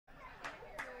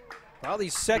Well, the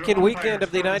second weekend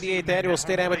of the 98th Annual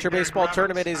State Amateur Baseball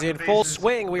Tournament is in full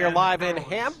swing. We are live in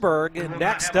Hamburg.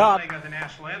 Next up,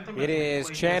 it is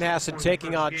Chanhassen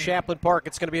taking on Champlin Park.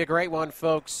 It's going to be a great one,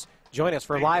 folks. Join us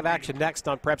for live action next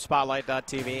on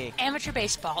PrepSpotlight.tv. Amateur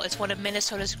baseball is one of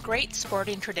Minnesota's great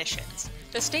sporting traditions.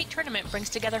 The state tournament brings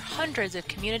together hundreds of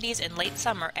communities in late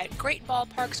summer at great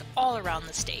ballparks all around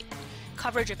the state.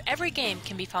 Coverage of every game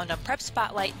can be found on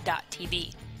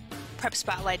PrepSpotlight.tv.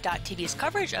 PrepSpotlight.tv's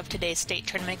coverage of today's state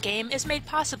tournament game is made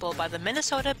possible by the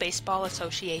Minnesota Baseball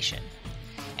Association,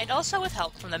 and also with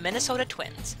help from the Minnesota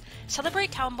Twins. Celebrate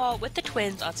Townball with the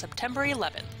Twins on September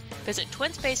 11th. Visit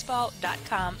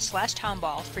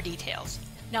twinsbaseball.com/townball for details.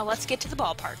 Now let's get to the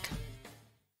ballpark.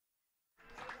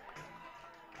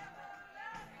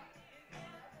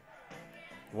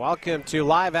 Welcome to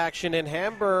live action in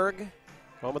Hamburg,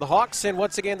 home of the Hawks, and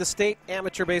once again the State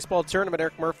Amateur Baseball Tournament.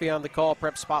 Eric Murphy on the call,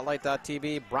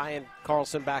 PrepSpotlight.tv. Brian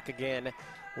Carlson back again.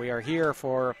 We are here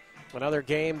for another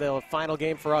game, the final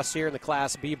game for us here in the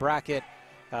Class B bracket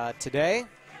today.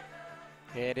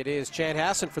 And it is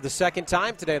Chanhassen for the second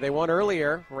time today. They won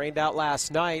earlier, rained out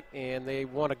last night, and they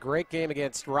won a great game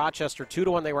against Rochester.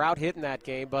 2-1, they were out hitting that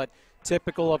game, but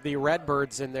typical of the Red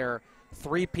Birds in their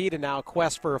three-peat and now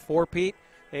quest for a four-peat.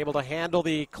 Able to handle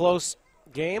the close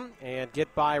game and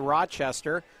get by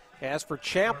Rochester. As for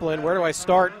Champlin, where do I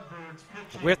start?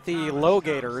 With the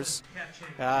LoGators.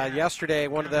 Yesterday,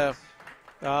 one of the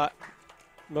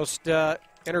most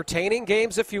entertaining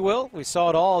games, if you will. We saw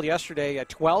it all yesterday. A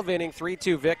 12-inning,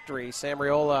 3-2 victory. Sam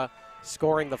Riola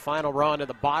scoring the final run in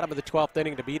the bottom of the 12th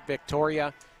inning to beat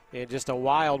Victoria in just a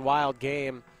wild, wild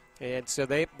game. And so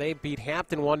they beat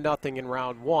Hampton 1-0 in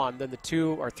round one. Then the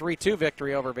 3-2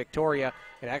 victory over Victoria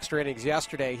in extra innings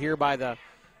yesterday here by the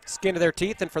skin of their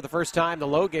teeth. And for the first time, the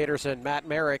LoGators and Matt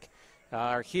Merrick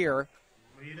are here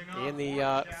in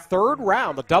the third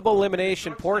round, the double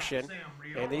elimination portion.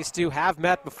 And these two have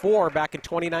met before back in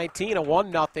 2019, a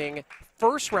 1-0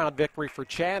 first-round victory for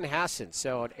Chanhassen.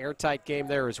 So an airtight game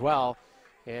there as well.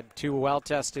 And two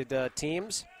well-tested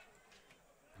teams.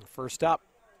 First up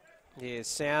is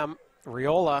Sam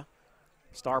Riola,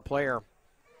 star player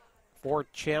for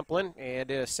Champlin.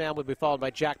 And Sam would be followed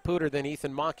by Jack Pooter, then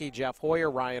Ethan Monkey, Jeff Hoyer,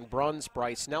 Ryan Bruns,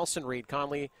 Bryce Nelson, Reed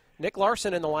Conley, Nick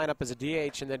Larson in the lineup as a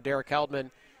DH, and then Derek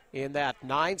Heldman in that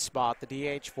 9 spot.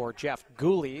 The DH for Jeff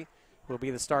Gooley will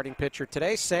be the starting pitcher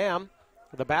today. Sam,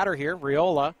 the batter here,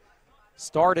 Riola,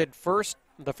 started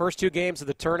the first 2 games of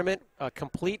the tournament, a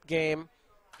complete game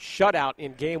shutout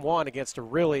in game 1 against a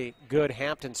really good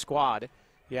Hampton squad.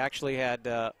 He actually had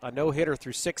a no-hitter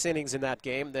through 6 innings in that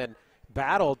game, then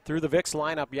battled through the Vicks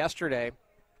lineup yesterday.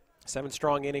 7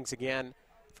 strong innings again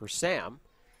for Sam.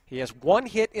 He has 1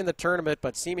 hit in the tournament,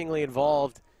 but seemingly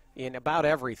involved in about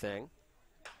everything,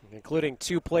 including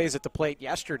 2 plays at the plate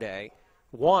yesterday.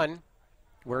 1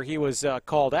 where he was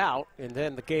called out, and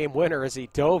then the game winner as he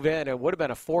dove in. It would have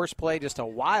been a forced play, just a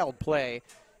wild play.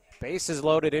 Bases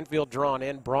loaded, infield drawn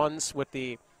in. Bruns with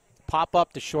the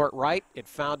pop-up to short right. It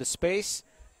found a space.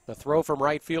 The throw from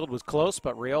right field was close,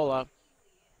 but Riola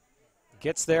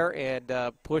gets there and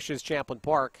pushes Champlin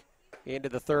Park into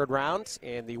the third round.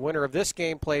 And the winner of this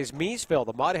game plays Meesville,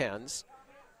 the Mud Hens,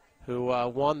 who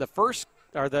won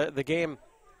the game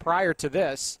prior to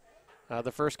this,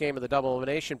 the first game of the double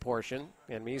elimination portion.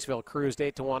 And Meesville cruised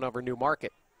 8-1 over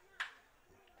Newmarket.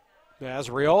 As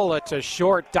Riola to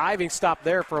short, diving stop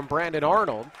there from Brandon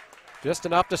Arnold. Just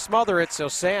enough to smother it, so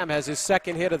Sam has his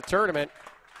second hit of the tournament.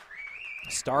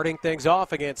 Starting things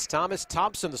off against Thomas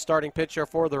Thompson, the starting pitcher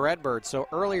for the Redbirds. So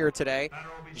earlier today,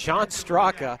 John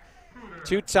Straka,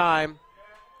 2-time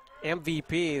MVP,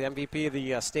 the MVP of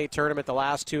the state tournament the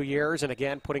last 2 years, and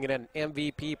again putting in an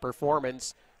MVP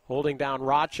performance, holding down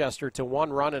Rochester to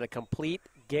 1 run in a complete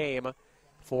game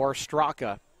for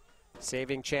Straka.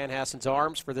 Saving Chanhassen's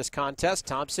arms for this contest.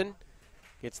 Thompson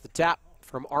gets the tap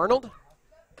from Arnold.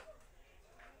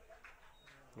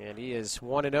 And he is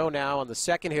 1-0 now on the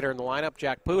second hitter in the lineup,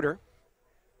 Jack Pooter.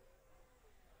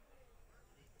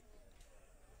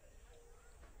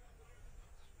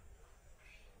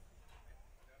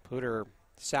 Pooter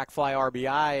sac fly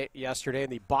RBI yesterday in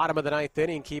the bottom of the 9th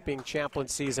inning, keeping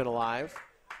Champlin's season alive.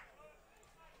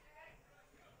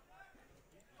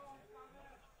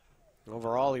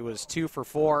 Overall, he was 2 for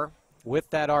 4 with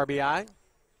that RBI.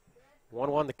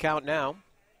 1-1 the count now.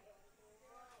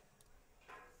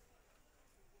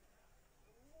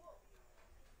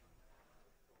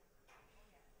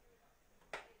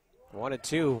 Wanted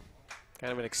 2.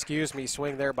 Kind of an excuse me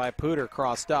swing there by Pooter,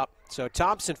 crossed up. So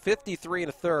Thompson, 53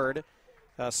 1/3,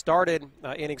 started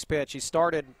innings pitch. He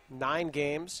started 9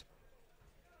 games,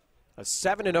 a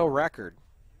 7-0 record.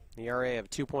 ERA of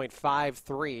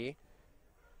 2.53.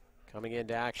 Coming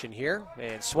into action here,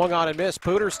 and swung on and missed.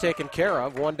 Pooter's taken care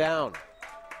of, one down.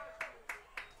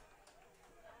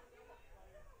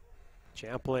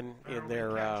 Champlin in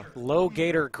their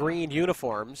LoGator green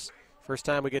uniforms. First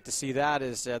time we get to see that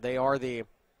is they are the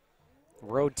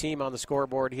road team on the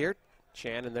scoreboard here.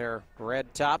 Chan in their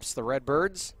red tops, the Red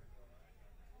Birds.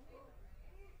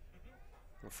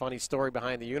 A funny story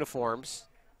behind the uniforms.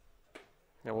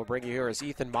 And we'll bring you here as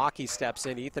Ethan Mackey steps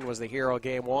in. Ethan was the hero of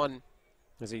game one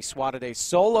as he swatted a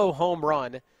solo home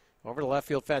run over the left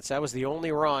field fence. That was the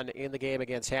only run in the game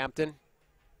against Hampton,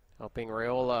 helping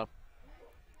Raiola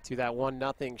to that 1-0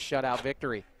 shutout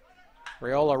victory.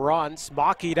 Raiola runs.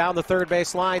 Mackey down the third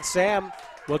base line. Sam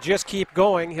will just keep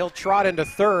going. He'll trot into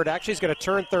third. Actually, he's going to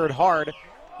turn third hard.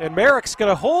 And Merrick's going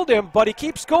to hold him, but he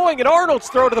keeps going. And Arnold's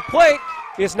throw to the plate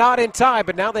is not in time.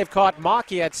 But now they've caught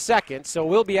Mackey at second, so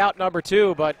we'll be out number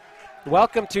 2. But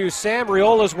welcome to Sam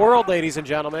Raiola's world, ladies and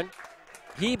gentlemen.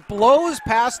 He blows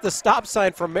past the stop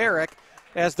sign from Merrick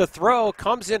as the throw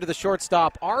comes into the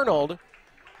shortstop, Arnold.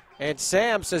 And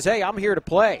Sam says, hey, I'm here to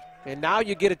play. And now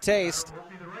you get a taste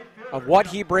of what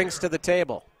he brings to the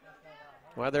table.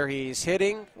 Whether he's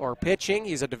hitting or pitching,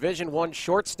 he's a Division I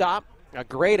shortstop, a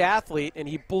great athlete, and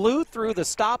he blew through the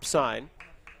stop sign.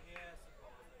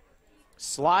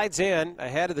 Slides in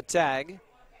ahead of the tag.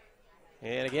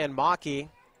 And again, Mackey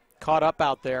caught up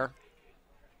out there.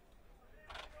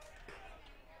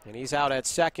 And he's out at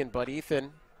second, but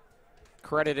Ethan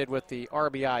credited with the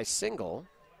RBI single.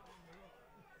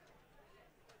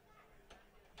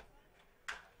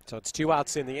 So it's 2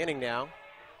 outs in the inning now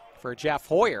for Jeff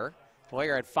Hoyer.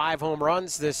 Hoyer had 5 home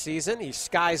runs this season. He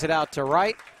skies it out to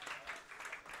right.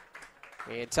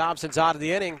 And Thompson's out of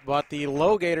the inning, but the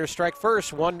LoGators strike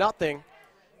first, 1-0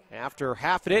 after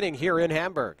half an inning here in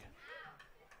Hamburg.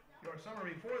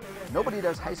 Nobody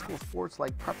does high school sports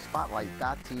like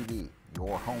PrepSpotlight.tv.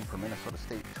 Your home for Minnesota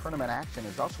State tournament action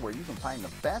is also where you can find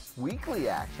the best weekly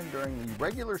action during the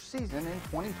regular season in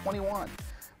 2021.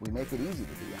 We make it easy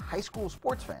to be a high school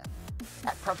sports fan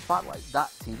at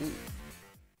PrepSpotlight.tv.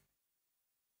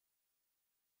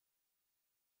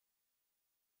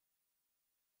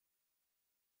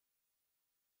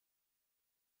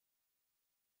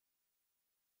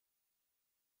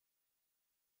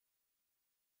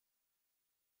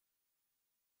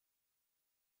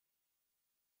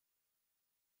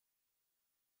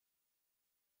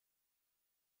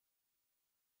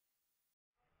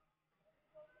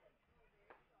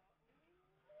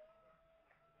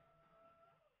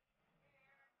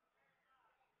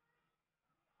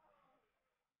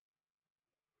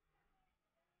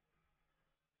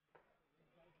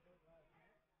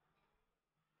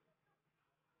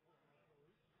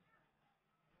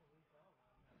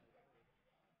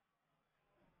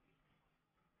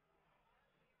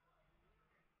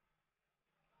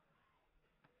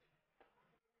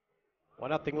 One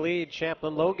nothing lead.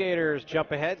 Champlin LoGators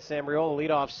jump ahead. Sam Raiola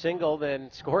leadoff single, then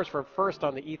scores from first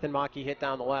on the Ethan Mackey hit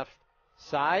down the left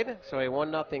side. So a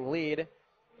 1-0 lead.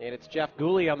 And it's Jeff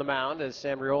Gooley on the mound as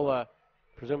Sam Raiola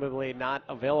presumably not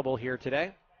available here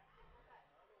today,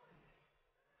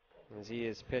 as he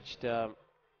has pitched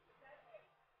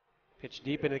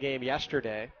deep into the game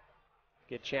yesterday.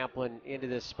 Get Champlin into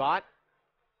this spot.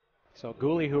 So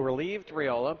Gooley, who relieved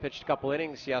Raiola, pitched a couple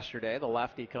innings yesterday. The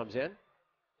lefty comes in.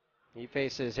 He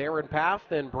faces Aaron Paff,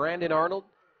 then Brandon Arnold,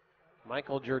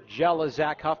 Michael Georgella,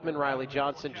 Zach Huffman, Riley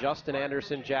Johnson, Justin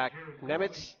Anderson, Jack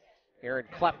Nemitz, Aaron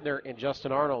Klepner, and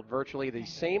Justin Arnold. Virtually the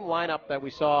same lineup that we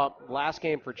saw last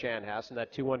game for Chanhassen,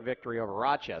 that 2-1 victory over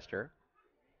Rochester.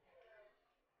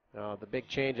 The big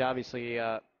change, obviously,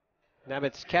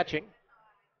 Nemitz catching.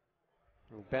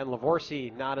 Ben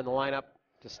Lavorsi not in the lineup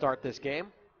to start this game.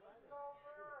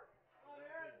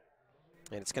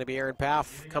 And it's going to be Aaron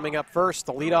Paff coming up first,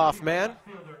 the leadoff man.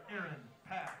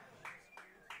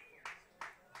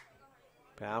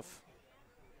 Paff,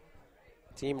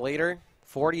 team leader,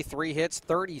 43 hits,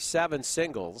 37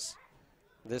 singles.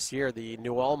 This year, the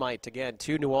New Ulmite, again,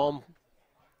 2 New Ulm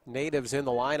natives in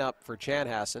the lineup for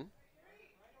Chanhassen. In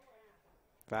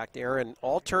fact, Aaron,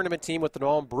 all-tournament team with the New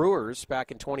Ulm Brewers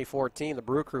back in 2014. The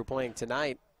Brew Crew playing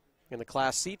tonight in the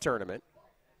Class C tournament.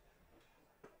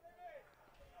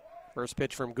 First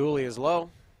pitch from Gooley is low.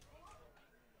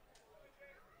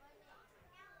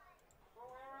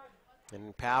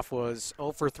 And Paff was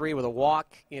 0 for 3 with a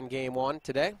walk in game 1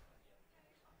 today.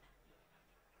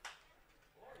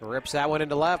 Rips that one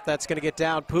into left. That's going to get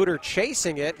down. Pooter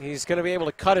chasing it. He's going to be able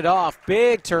to cut it off.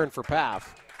 Big turn for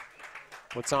Paff.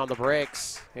 Puts on the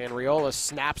brakes, and Raiola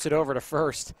snaps it over to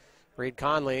first. Reed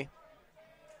Conley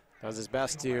Does his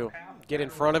best to get in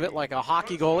front of it like a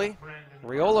hockey goalie.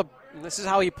 Riola, this is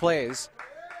how he plays.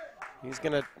 He's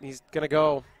gonna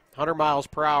go 100 miles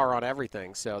per hour on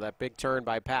everything. So that big turn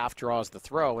by Paff draws the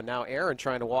throw, and now Aaron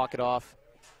trying to walk it off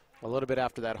a little bit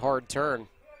after that hard turn.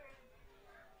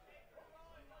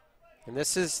 And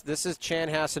this is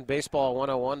Chanhassen baseball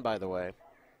 101, by the way.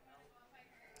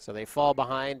 So they fall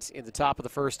behind in the top of the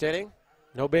first inning.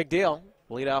 No big deal.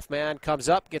 Leadoff man comes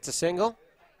up, gets a single.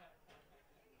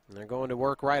 And they're going to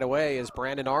work right away as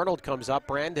Brandon Arnold comes up.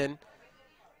 Brandon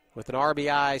with an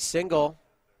RBI single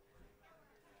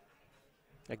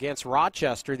against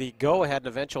Rochester, the go-ahead and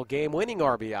eventual game-winning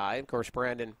RBI. Of course,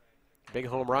 Brandon, big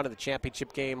home run in the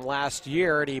championship game last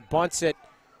year, and he bunts it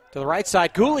to the right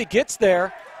side. Gooley gets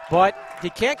there, but he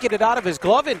can't get it out of his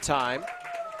glove in time,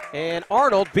 and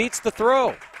Arnold beats the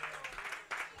throw.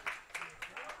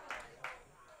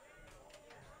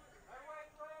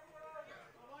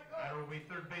 That will be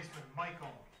third baseman Michael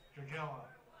Giorgella.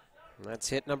 That's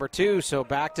hit number 2, so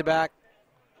back-to-back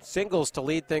singles to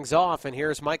lead things off, and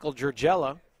here's Michael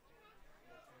Giorgella.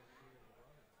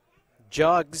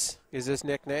 Jugs is his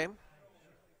nickname.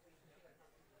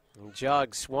 And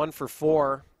Jugs 1 for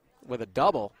 4 with a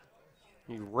double.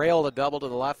 He railed a double to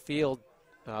the left field,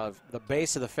 the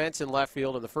base of the fence in left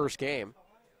field in the first game.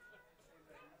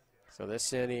 So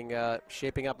this inning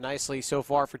shaping up nicely so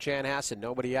far for Chanhassen.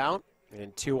 Nobody out,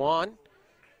 and 2 on.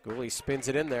 Gooley spins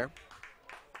it in there.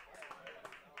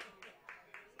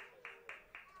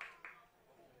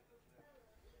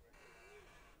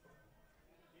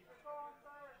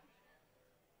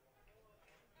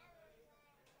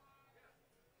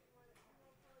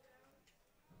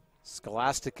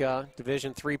 Scholastica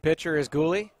Division III pitcher is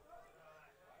Gooley.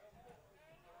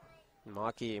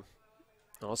 Maki,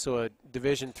 also a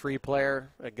Division III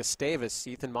player at Gustavus.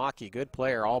 Ethan Maki, good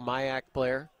player, all MIAC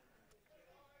player.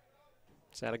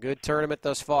 He's had a good tournament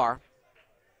thus far.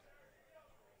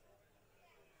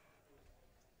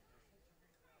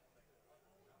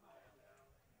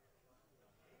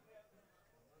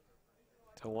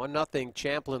 So 1-0,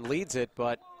 Champlin leads it,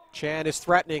 but Chan is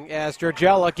threatening as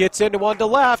Giorgella gets into one to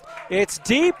left. It's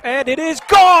deep, and it is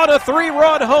gone, a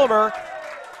 3-run homer.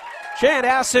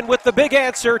 Chanhassen with the big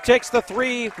answer takes the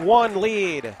 3-1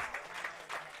 lead.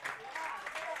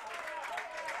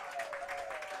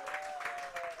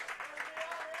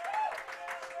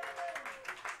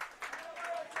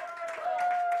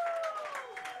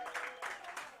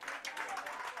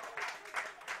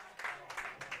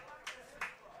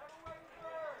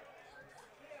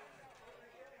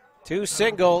 Two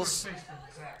singles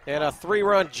and a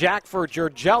 3-run jack for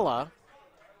Giorgella.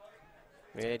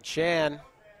 And Chan,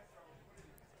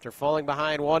 after falling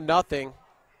behind 1-0,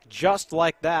 just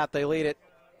like that, they lead it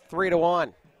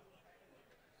 3-1.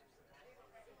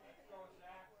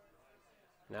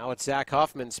 Now it's Zach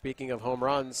Huffman. Speaking of home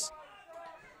runs,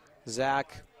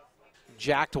 Zach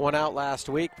jacked one out last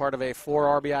week, part of a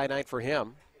 4 RBI night for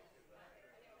him.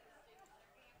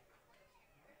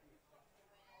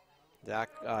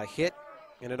 Zach hit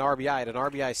in an RBI, had an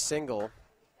RBI single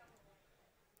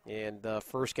in the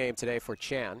first game today for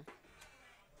Chan.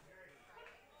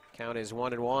 Count is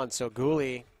 1-1, so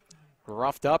Gooley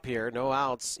roughed up here, no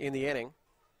outs in the inning.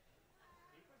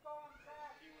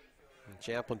 And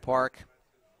Champlin Park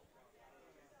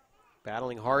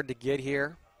battling hard to get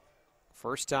here.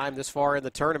 First time this far in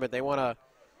the tournament. They want to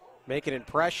make an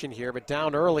impression here, but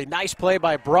down early. Nice play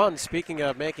by Bruns. Speaking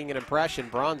of making an impression,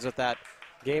 Bruns with that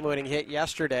game-winning hit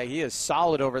yesterday. He is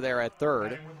solid over there at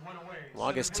third.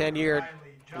 Longest tenured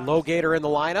LoGator in the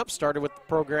lineup. Started with the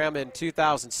program in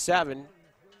 2007.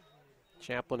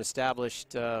 Champlin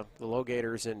established the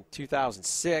LoGators in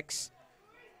 2006.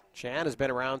 Chan has been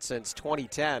around since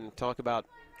 2010. Talk about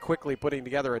quickly putting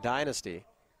together a dynasty.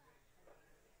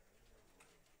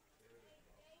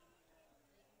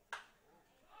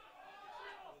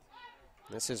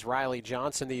 This is Riley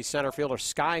Johnson, the center fielder,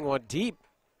 skying one deep.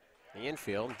 The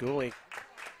infield, Gooley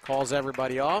calls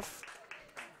everybody off.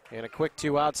 And a quick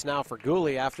 2 outs now for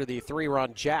Gooley after the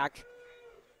 3-run jack.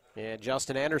 And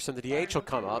Justin Anderson, the DH, will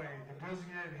come up.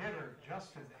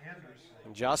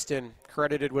 And Justin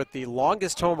credited with the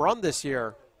longest home run this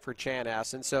year for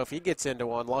Chanhassen, so if he gets into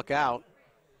one, luck out.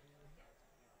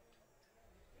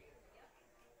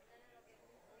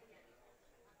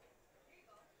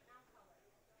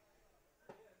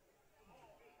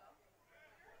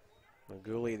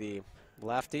 Gooley, the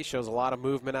lefty, shows a lot of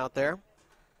movement out there.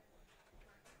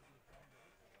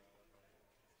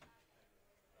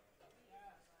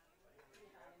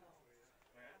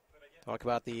 Talk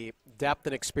about the depth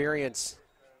and experience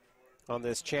on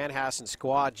this Chanhassen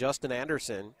squad. Justin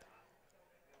Anderson,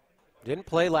 Didn't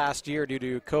play last year due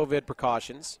to COVID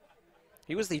precautions.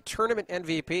 He was the tournament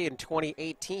MVP in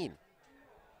 2018.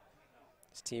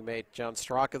 His teammate John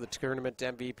Straka, the tournament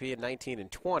MVP in 19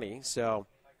 and 20. So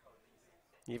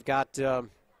you've got your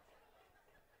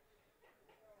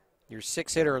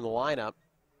 6-hitter in the lineup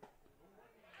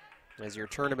as your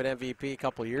tournament MVP a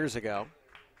couple years ago.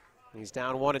 He's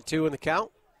down 1-2 in the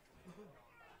count.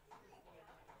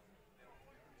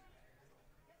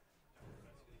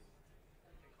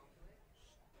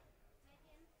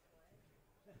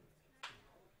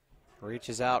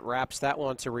 Reaches out, wraps that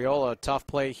one to Riola. Tough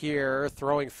play here.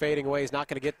 Throwing, fading away. He's not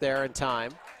going to get there in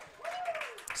time.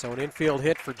 So an infield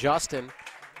hit for Justin.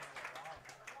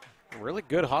 Really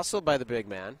good hustle by the big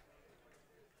man.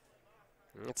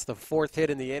 It's the 4th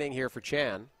hit in the inning here for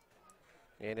Chan.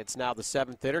 And it's now the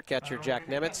 7th hitter, catcher Jack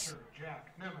Nimitz.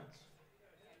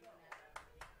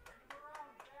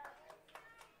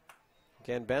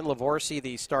 Again, Ben Lavorsi,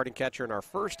 the starting catcher in our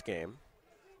first game.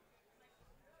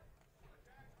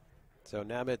 So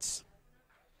Nemitz,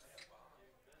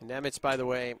 by the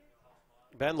way,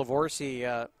 Ben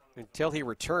Lavorsi, until he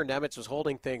returned, Nemitz was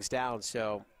holding things down,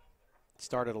 so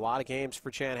started a lot of games for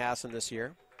Chanhassen this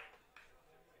year.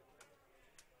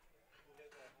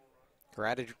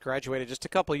 Graduated just a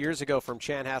couple years ago from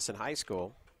Chanhassen High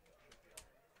School.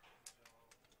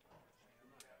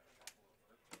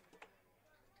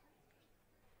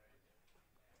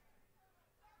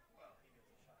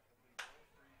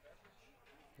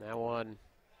 That one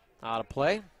out of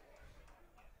play.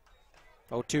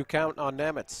 0-2 count on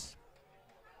Nemitz.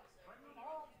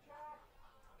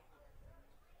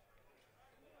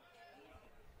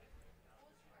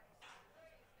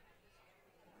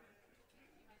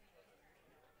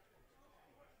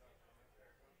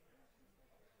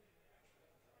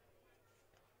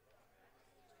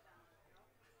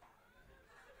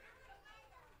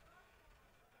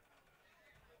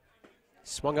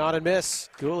 Swung on and miss.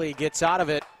 Gooley gets out of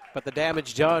it, but the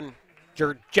damage done.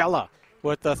 Jurgella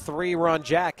with the 3-run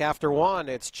jack after 1.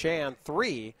 It's Chan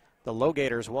 3, the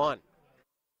LoGators 1.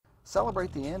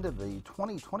 Celebrate the end of the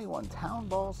 2021 Town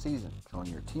Ball season. Join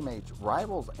your teammates,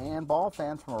 rivals, and ball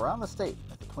fans from around the state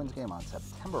at the Twins game on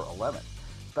September 11th.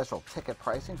 Special ticket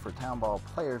pricing for Town Ball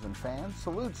players and fans.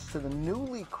 Salutes to the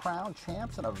newly crowned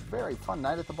champs and a very fun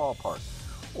night at the ballpark.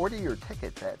 Order your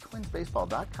tickets at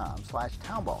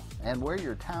twinsbaseball.com/townball and wear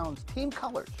your town's team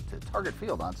colors to Target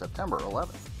Field on September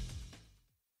 11th.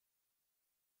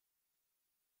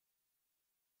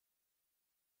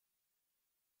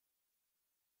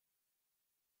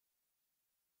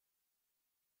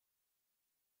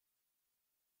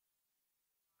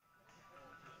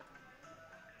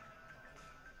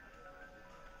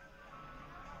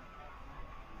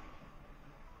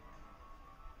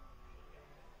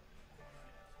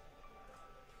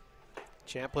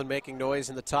 Champlin making noise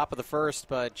in the top of the first,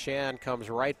 but Chan comes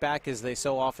right back as they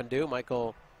so often do.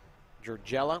 Michael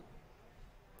Jurgella,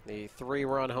 the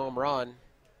 3-run home run.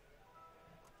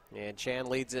 And Chan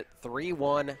leads it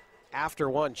 3-1 after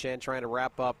 1. Chan trying to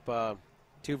wrap up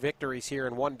 2 victories here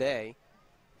in one day.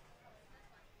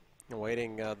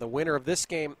 Awaiting the winner of this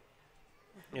game.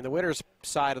 In the winner's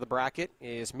side of the bracket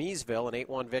is Miesville, an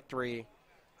 8-1 victory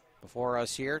before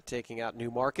us here, taking out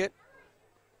Newmarket.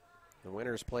 The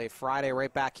winners play Friday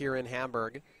right back here in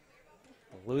Hamburg.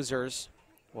 The losers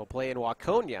will play in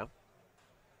Waconia.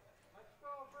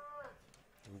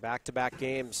 Back-to-back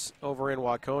games over in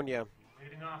Waconia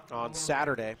on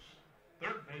Saturday.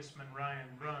 Third baseman Ryan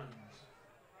Bruns.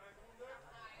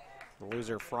 The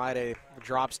loser Friday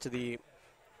drops to the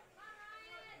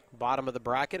bottom of the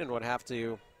bracket and would have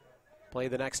to play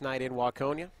the next night in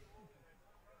Waconia.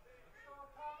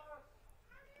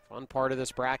 Fun part of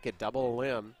this bracket, double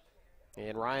limb.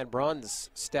 And Ryan Bruns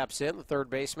steps in, the third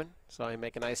baseman. Saw him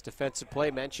make a nice defensive play.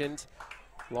 Mentioned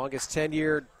longest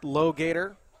tenured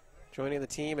LoGator, joining the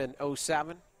team in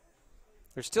 07.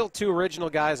 There's still 2 original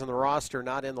guys on the roster,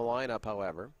 not in the lineup,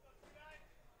 however.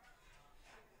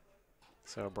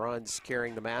 So Bruns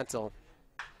carrying the mantle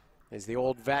is the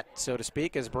old vet, so to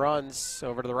speak, as Bruns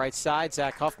over to the right side.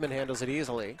 Zach Huffman handles it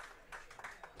easily.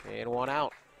 And 1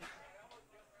 out.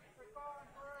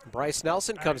 Bryce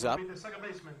Nelson comes up. The second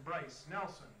baseman, Bryce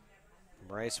Nelson.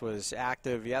 Bryce was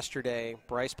active yesterday.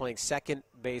 Bryce playing second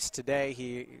base today.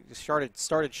 He started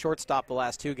shortstop the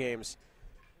last 2 games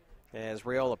as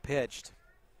Riola pitched.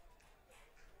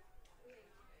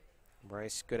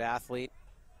 Bryce, good athlete.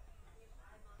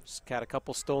 Just had a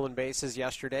couple stolen bases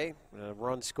yesterday. A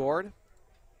run scored.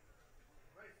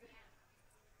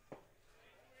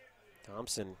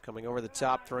 Thompson coming over the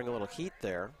top, throwing a little heat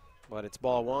there, but it's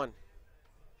ball 1.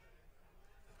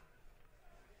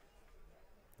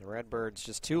 The Red Birds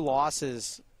just 2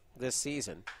 losses this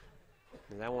season.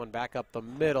 And that one back up the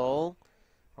middle.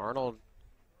 Arnold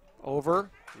over,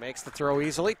 makes the throw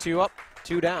easily. 2 up,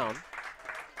 2 down.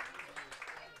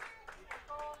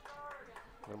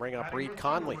 We'll bring up Reed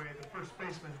Conley. The first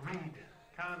baseman, Reed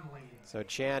Conley. So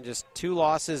Chan just 2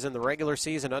 losses in the regular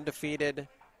season, undefeated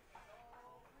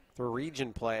through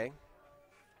region play.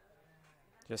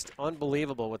 Just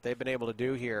unbelievable what they've been able to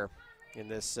do here in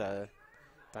this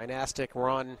dynastic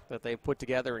run that they've put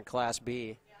together in Class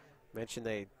B. Mentioned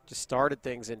they just started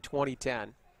things in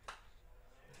 2010.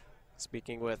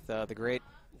 Speaking with the great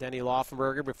Denny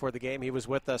Laufenberger before the game. He was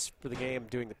with us for the game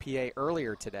doing the PA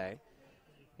earlier today.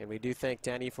 And we do thank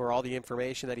Denny for all the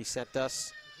information that he sent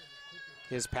us.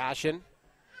 His passion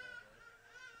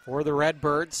for the Red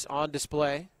Birds on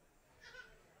display.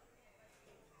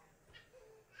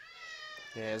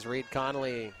 As Reed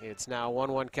Conley, it's now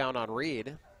 1-1 count on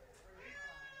Reed.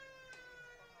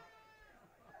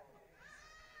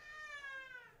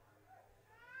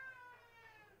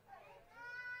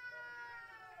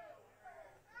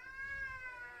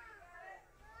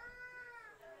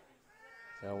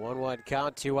 So 1-1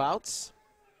 count, 2 outs.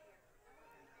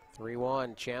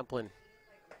 3-1, Champlin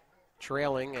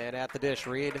trailing and at the dish.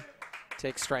 Reed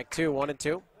takes strike 2,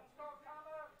 1-2.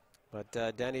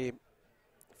 But Denny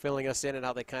filling us in and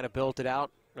how they kind of built it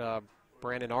out.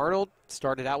 Brandon Arnold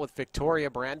started out with Victoria.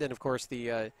 Brandon, of course,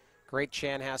 the great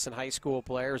Chanhassen High School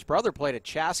player. His brother played at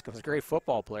Chaska, was a great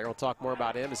football player. We'll talk more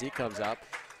about him as he comes up.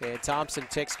 And Thompson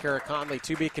takes care of Conley.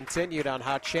 To be continued on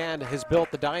how Chan has built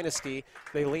the dynasty.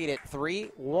 They lead it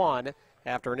 3-1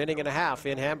 after an inning and a half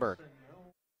in Hamburg.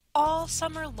 All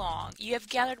summer long, you have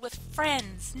gathered with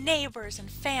friends, neighbors,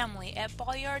 and family at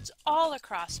ball yards all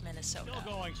across Minnesota. Still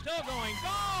going, gone!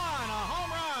 A home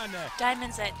run!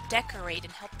 Diamonds that decorate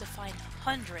and help define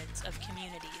hundreds of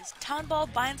communities. Town Ball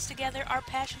binds together our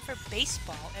passion for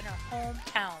baseball in our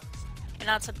hometowns. And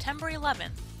on September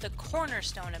 11th, the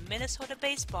cornerstone of Minnesota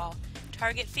baseball,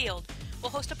 Target Field,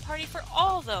 will host a party for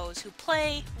all those who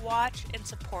play, watch, and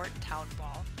support Town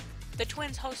Ball. The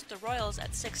Twins host the Royals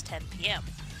at 6:10 p.m.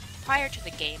 Prior to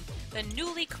the game, the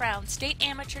newly crowned state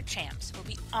amateur champs will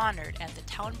be honored at the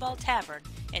Town Ball Tavern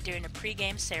and during a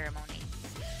pregame ceremony.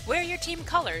 Wear your team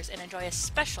colors and enjoy a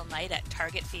special night at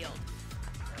Target Field.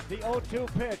 The 0-2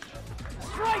 pitch.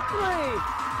 Strike 3!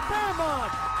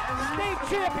 Fairmont, state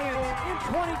champions in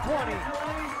 2020. To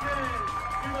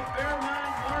the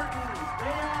Fairmont Martins.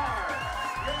 They are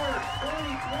your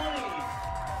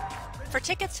 2020. For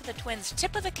tickets to the Twins'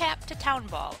 Tip of the Cap to Town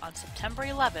Ball on September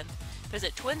 11th,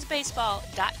 visit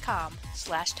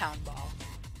twinsbaseball.com/townball.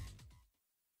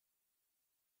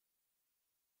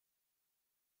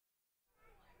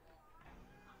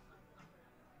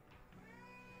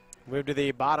 Move to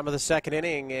the bottom of the second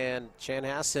inning, and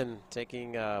Chanhassen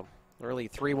taking early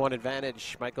 3-1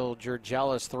 advantage. Michael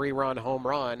Georgella's 3-run home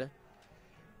run,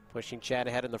 pushing Chad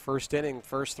ahead in the first inning.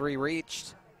 First 3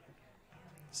 reached.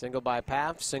 Single by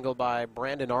Paff, single by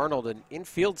Brandon Arnold, an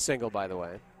infield single, by the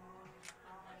way.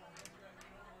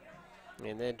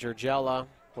 And then Georgella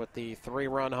with the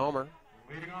 3-run homer.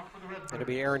 It'll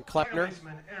be Aaron Klepner,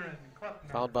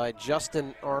 followed by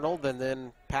Justin Arnold, and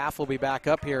then Paff will be back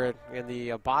up here in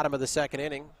the bottom of the second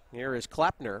inning. Here is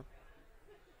Klepner,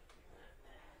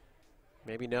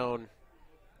 maybe known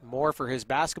more for his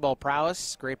basketball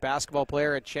prowess. Great basketball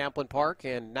player at Champlin Park,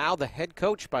 and now the head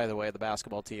coach, by the way, of the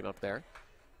basketball team up there.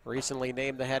 Recently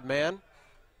named the head man.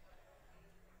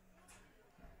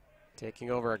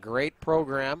 Taking over a great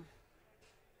program,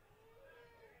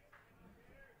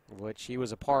 which he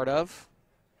was a part of.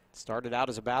 Started out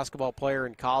as a basketball player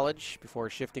in college before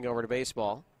shifting over to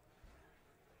baseball.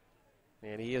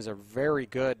 And he is a very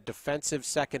good defensive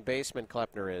second baseman,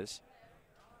 Klepner is.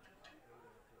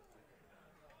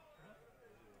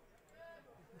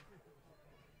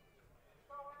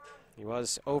 He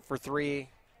was 0 for 3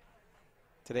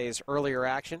 today's earlier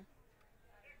action.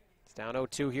 It's down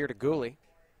 0-2 here to Gooley.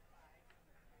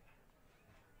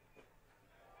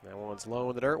 That one's low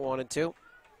in the dirt, 1-2.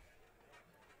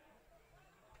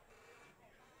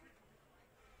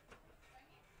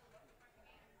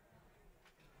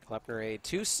 Klepner, a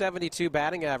 .272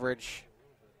 batting average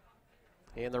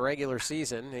in the regular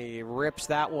season. He rips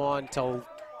that one to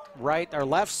right or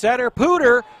left center.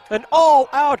 Pooter, an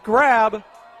all-out grab.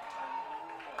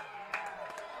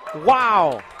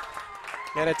 Wow.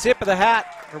 And a tip of the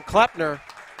hat from Klepner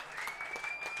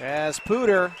as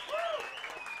Pooter,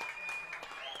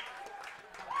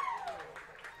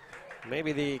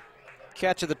 maybe the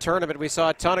catch of the tournament. We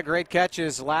saw a ton of great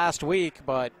catches last week,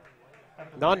 but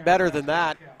none better than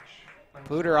that.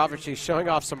 Pooter obviously showing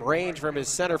off some range from his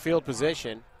center field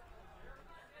position.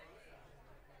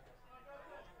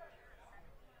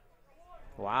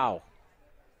 Wow.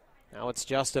 Now it's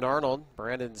Justin Arnold,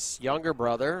 Brandon's younger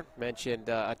brother, mentioned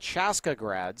a Chaska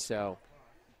grad, so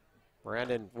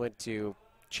Brandon went to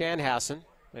Chanhassen.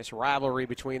 Nice rivalry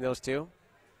between those two.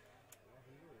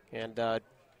 And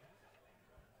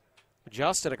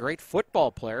Justin, a great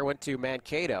football player, went to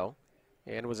Mankato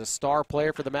and was a star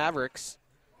player for the Mavericks.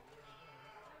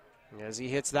 As he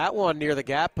hits that one near the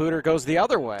gap, Pooter goes the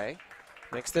other way.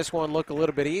 Makes this one look a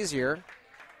little bit easier.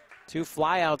 2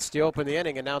 flyouts to open the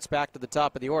inning, and now it's back to the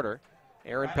top of the order.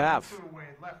 Aaron Paff.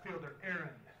 Left fielder Aaron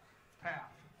Paff.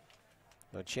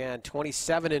 Now Chan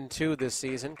 27-2 this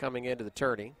season coming into the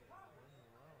tourney.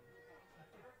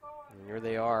 And here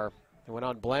they are. They went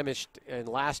unblemished in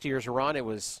last year's run. It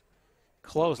was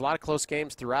close, a lot of close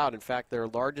games throughout. In fact, their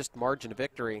largest margin of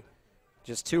victory,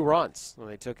 just 2 runs when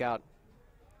they took out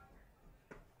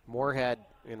Moorhead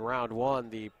in round 1,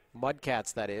 the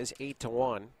Mudcats that is,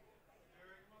 8-1.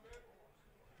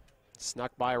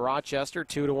 Snuck by Rochester,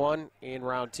 2-1 in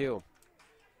round 2.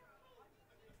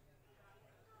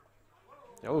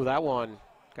 Oh, that one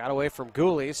got away from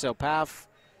Gooley, so Paff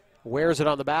wears it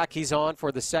on the back. He's on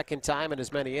for the second time in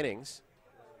as many innings.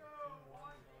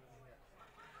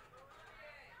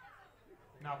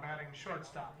 Now batting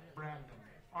shortstop, Brandon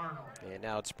Arnold. And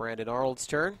now it's Brandon Arnold's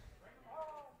turn.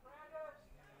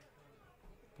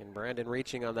 And Brandon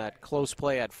reaching on that close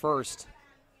play at first.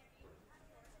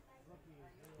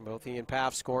 Both he and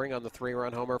Paff scoring on the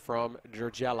 3-run homer from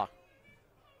Georgella.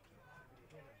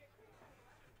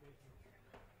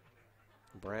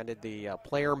 Brandon, the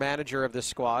player manager of this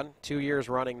squad, 2 years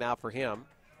running now for him.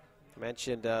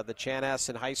 Mentioned the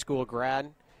Chanhassen High School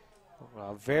grad,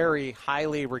 a very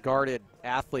highly regarded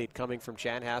athlete coming from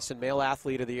Chanhassen, male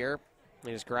athlete of the year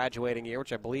in his graduating year,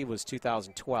 which I believe was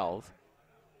 2012.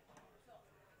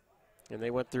 And they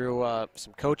went through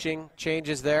some coaching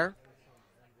changes there.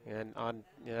 And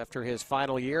after his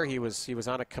final year, he was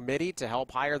on a committee to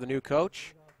help hire the new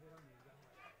coach.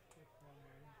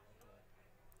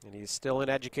 And he's still in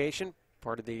education,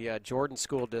 part of the Jordan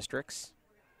school districts.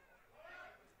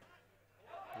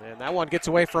 And that one gets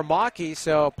away from Maki,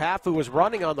 so Paff, who was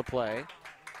running on the play,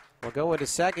 will go into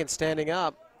second, standing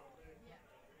up.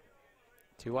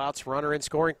 2 outs, runner in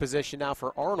scoring position now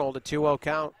for Arnold, a 2-0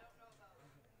 count.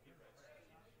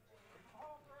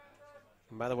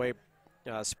 And by the way,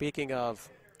 speaking of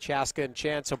Chaska and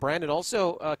Chan, so Brandon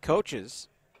also coaches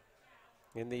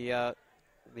in the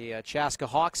Chaska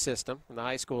Hawks system in the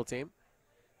high school team,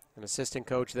 an assistant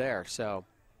coach there. So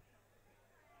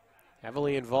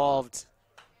heavily involved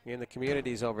in the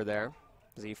communities over there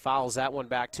as he fouls that one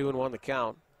back, 2-1 the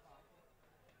count.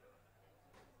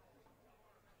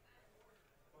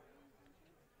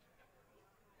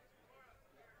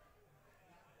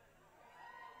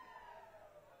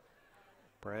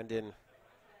 Brandon,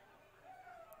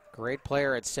 great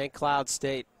player at St. Cloud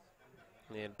State,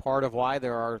 and part of why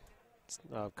there are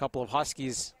a couple of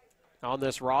Huskies on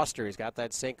this roster. He's got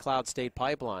that St. Cloud State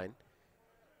pipeline.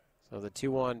 So the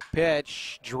 2-1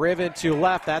 pitch, driven to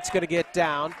left, that's going to get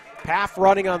down. Paff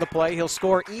running on the play, he'll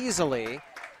score easily.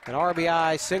 An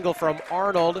RBI single from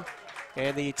Arnold,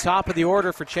 and the top of the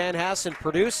order for Chanhassen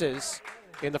produces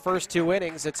in the first 2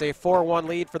 innings. It's a 4-1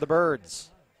 lead for the Birds.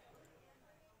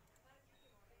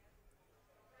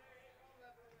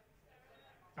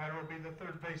 Batter will be the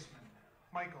third baseman,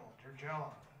 Michael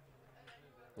Georgella.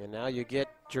 And now you get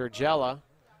Georgella.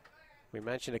 We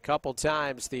mentioned a couple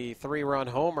times the 3-run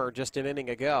homer just an inning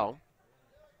ago.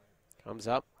 Comes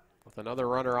up with another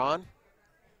runner on.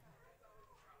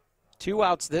 2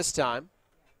 outs this time.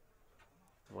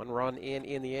 1 run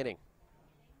in the inning.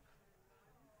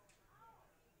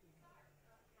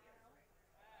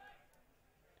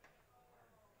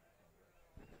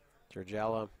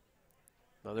 Georgella,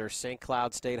 another St.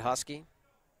 Cloud State Husky.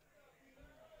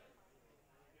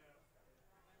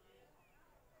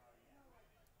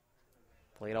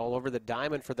 Played all over the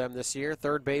diamond for them this year.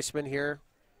 Third baseman here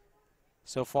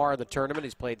so far in the tournament.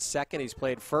 He's played second, he's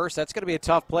played first. That's going to be a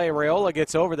tough play. Raiola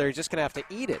gets over there. He's just going to have to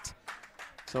eat it.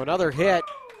 So another hit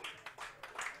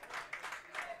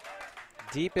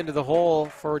deep into the hole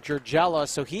for Georgella.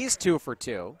 So he's 2 for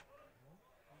 2.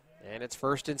 And it's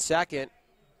first and second.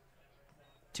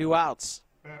 2 outs.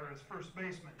 Batter is first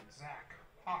baseman, Zach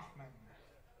Hoffman.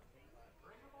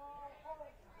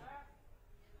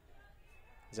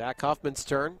 Zach Hoffman's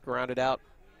turn, grounded out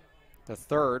the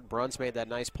third. Bruns made that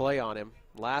nice play on him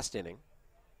last inning.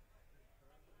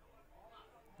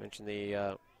 Mentioned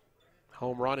the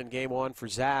home run in game 1 for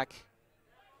Zach.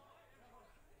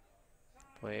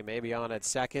 Play maybe on at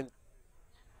second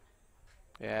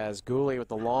as Gooley with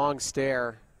the long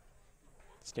stare,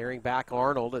 staring back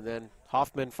Arnold, and then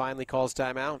Hoffman finally calls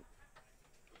timeout.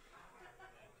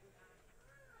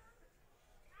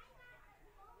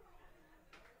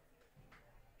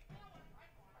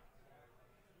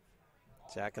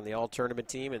 Attacking the all-tournament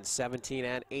team in 17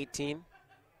 and 18.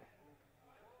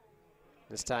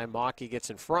 This time Maki gets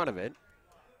in front of it.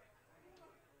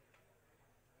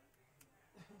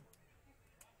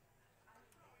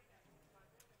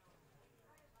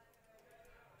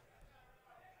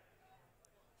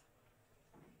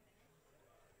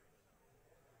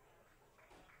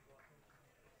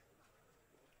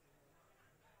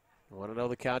 You want to know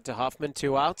the count to Huffman?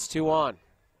 2 outs, 2 on.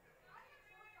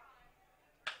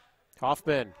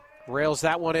 Hoffman rails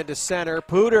that one into center.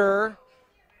 Pooter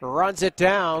runs it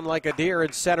down like a deer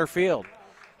in center field.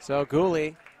 So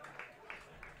Gooley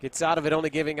gets out of it, only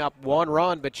giving up 1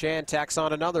 run, but Chan tacks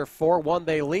on another. 4-1,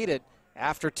 they lead it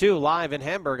after 2, live in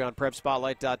Hamburg on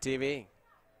PrepSpotlight.tv.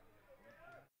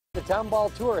 The Town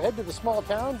Ball Tour. Head to the small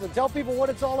towns and tell people what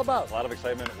it's all about. A lot of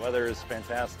excitement. Weather is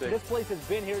fantastic. This place has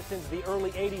been here since the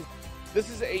early 80s. This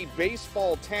is a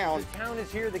baseball town. The town is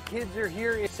here. The kids are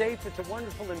here. It's safe. It's a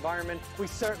wonderful environment. We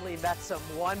certainly met some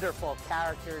wonderful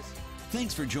characters.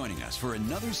 Thanks for joining us for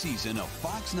another season of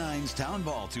Fox 9's Town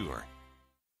Ball Tour.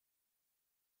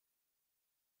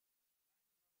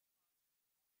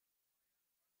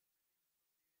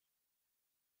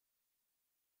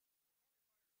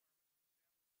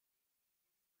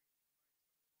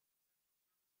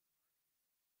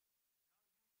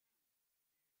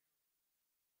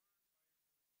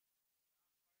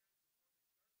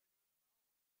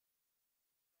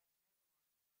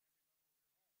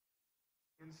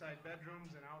 Inside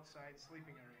bedrooms and outside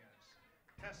sleeping areas.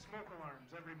 Test smoke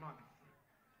alarms every month.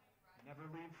 Never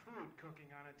leave food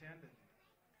cooking unattended.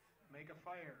 Make a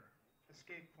fire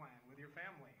escape plan with your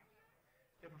family.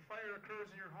 If a fire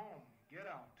occurs in your home, get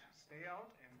out, stay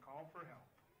out, and call for help.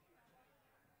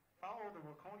 Follow the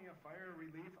Waconia Fire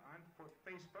Relief on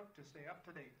Facebook to stay up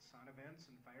to date on events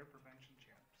and fire prevention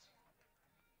tips.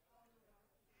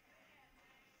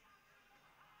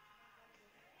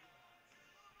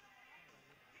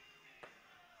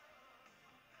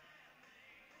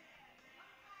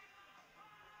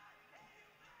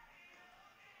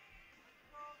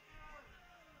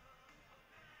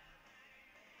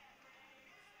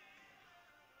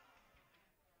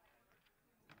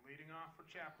 Leading off for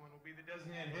Champlin will be the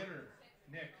designated hitter,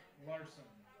 Nick Larson.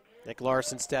 Nick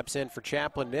Larson steps in for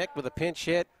Champlin. Nick with a pinch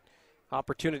hit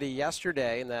opportunity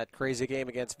yesterday in that crazy game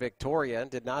against Victoria.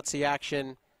 Did not see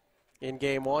action in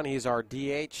game 1. He's our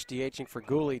DH, DHing for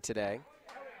Gooley today.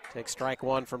 Takes strike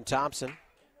 1 from Thompson.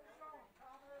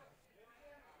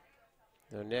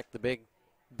 So Nick, the big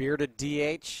bearded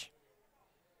DH.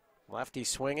 Lefty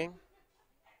swinging.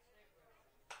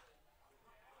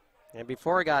 And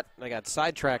before I got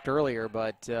sidetracked earlier,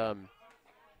 but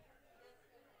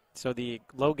so the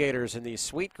LoGators in these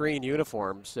sweet green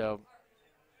uniforms, so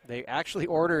they actually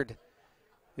ordered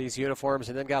these uniforms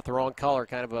and then got the wrong color.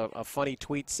 Kind of a funny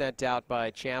tweet sent out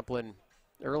by Champlin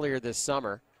earlier this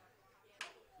summer.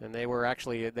 And they were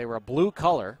a blue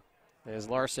color as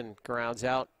Larson grounds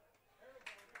out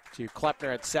to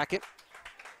Klepner at second.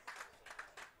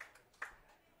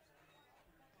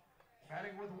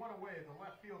 Batting with 1 away, the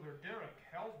left fielder, Derek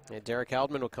Heldman. And Derek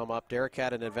Heldman will come up. Derek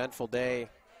had an eventful day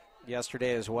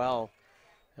yesterday as well.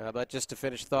 But just to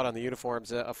finish the thought on the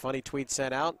uniforms, a funny tweet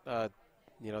sent out.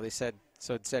 They said,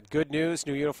 it said, good news,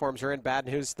 new uniforms are in. Bad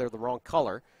news, they're the wrong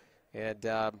color. And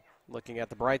looking at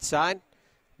the bright side,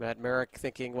 Matt Merrick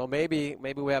thinking, well, maybe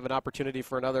we have an opportunity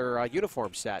for another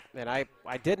uniform set. And I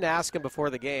didn't ask him before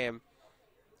the game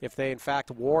if they, in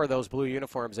fact, wore those blue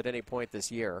uniforms at any point this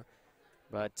year.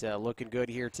 But looking good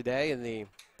here today in the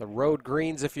road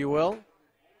greens, if you will,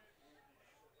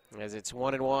 as it's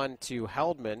 1-1 to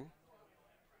Heldman.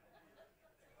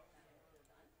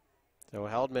 So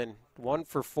Heldman 1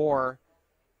 for 4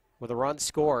 with a run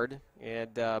scored.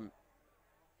 And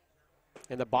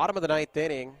in the bottom of the 9th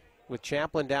inning, with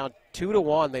Champlin down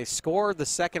 2-1, they scored the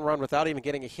second run without even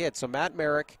getting a hit. So Matt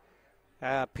Merrick,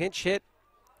 pinch hit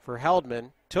for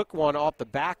Heldman, took one off the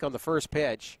back on the first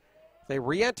pitch. They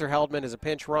re-enter Heldman as a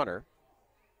pinch runner.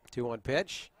 2-1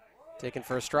 pitch, taken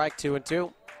for a strike,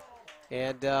 2-2.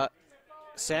 And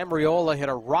Sam Riola hit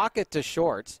a rocket to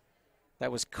short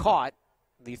that was caught.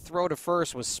 The throw to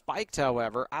first was spiked,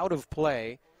 however, out of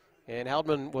play. And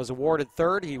Heldman was awarded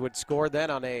third. He would score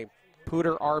then on a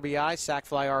Pooter RBI, sac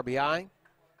fly RBI.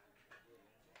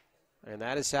 And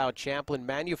that is how Champlin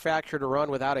manufactured a run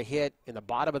without a hit in the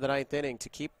bottom of the 9th inning to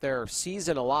keep their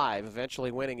season alive,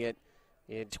 eventually winning it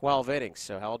in 12 innings.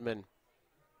 So Heldman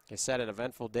has had an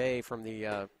eventful day from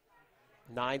the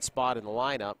 9 spot in the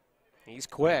lineup. He's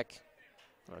quick,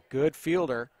 a good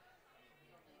fielder.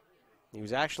 He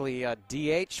was actually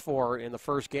DH for in the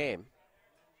first game,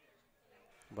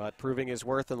 but proving his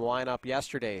worth in the lineup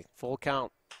yesterday. Full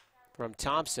count from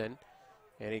Thompson,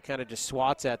 and he kind of just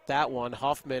swats at that one.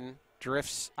 Huffman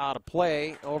drifts out of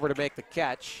play, over to make the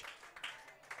catch.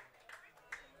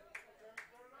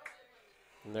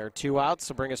 And there are 2 outs,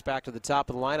 so bring us back to the top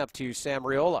of the lineup to Sam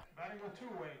Riola. Batting with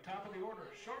two-way, top of the order,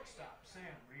 shortstop, Sam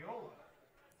Riola.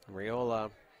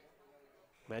 Riola,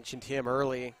 mentioned him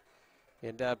early,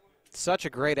 and such a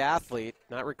great athlete.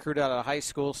 Not recruited out of high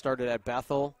school, started at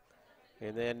Bethel,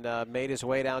 and then made his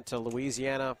way down to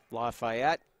Louisiana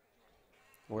Lafayette,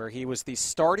 where he was the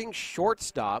starting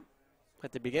shortstop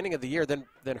at the beginning of the year, then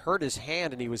hurt his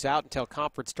hand, and he was out until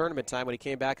conference tournament time when he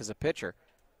came back as a pitcher.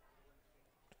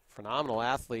 Phenomenal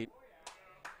athlete.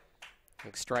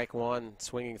 Like strike one,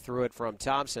 swinging through it from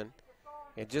Thompson,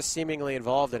 and just seemingly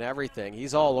involved in everything.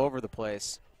 He's all over the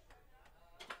place,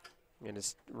 and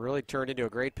has really turned into a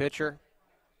great pitcher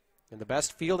and the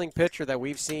best fielding pitcher that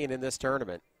we've seen in this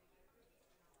tournament.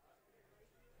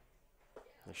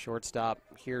 The shortstop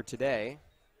here today,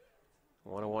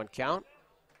 1-1 count.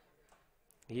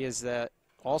 He is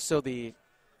also the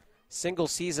single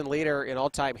season leader in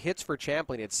all-time hits for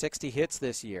Champlin. He had 60 hits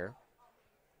this year,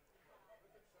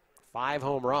 5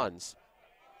 home runs.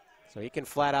 So he can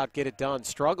flat out get it done.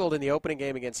 Struggled in the opening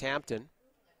game against Hampton.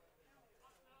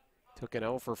 Took an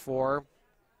 0 for 4.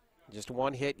 Just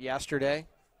 1 hit yesterday.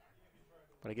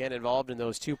 But again, involved in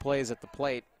those 2 plays at the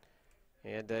plate.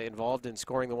 And involved in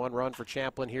scoring the 1 run for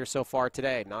Champlin here so far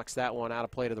today. Knocks that one out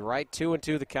of play to the right.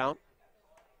 2-2 the count.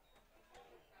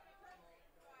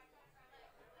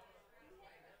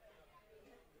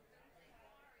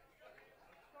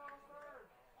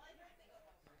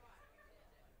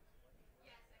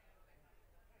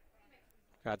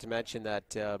 Got to mention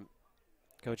that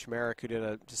Coach Merrick, who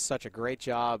did just such a great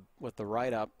job with the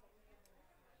write-up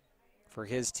for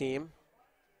his team.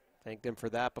 Thanked him for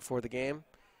that before the game.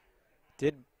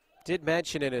 Did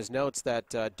mention in his notes that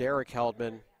Derek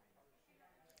Heldman,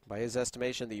 by his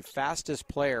estimation, the fastest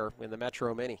player in the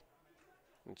Metro Mini.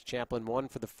 Champlin won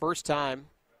for the first time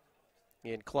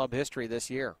in club history this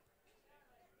year.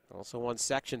 Also won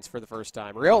sections for the first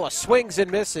time. Riola swings and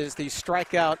misses. The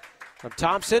strikeout from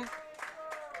Thompson.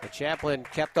 And Champlin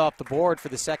kept off the board for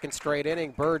the second straight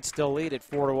inning. Birds still lead at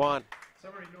 4-1.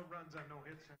 Summary, no runs on no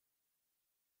hits.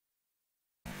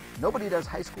 Nobody does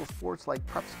high school sports like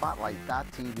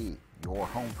PrepSpotlight.tv. Your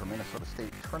home for Minnesota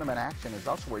State tournament action is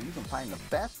also where you can find the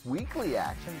best weekly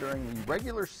action during the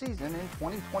regular season in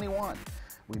 2021.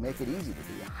 We make it easy to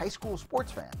be a high school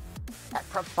sports fan at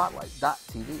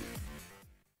PrepSpotlight.tv.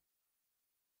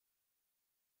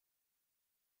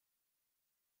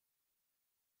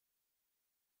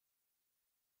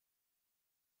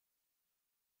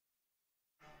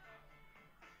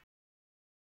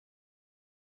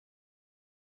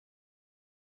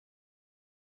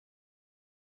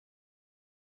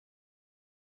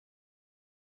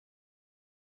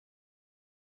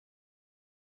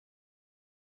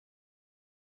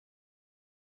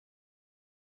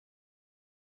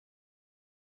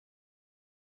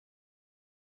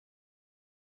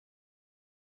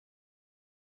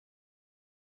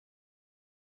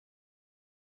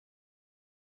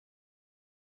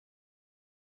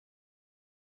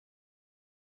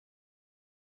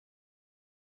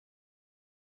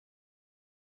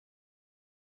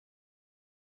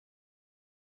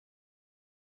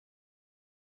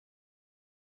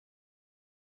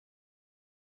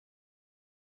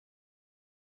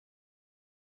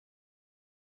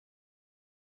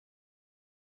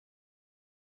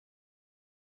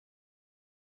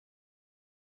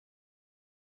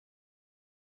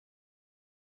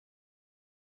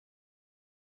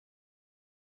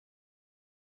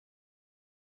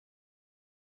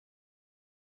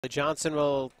 Johnson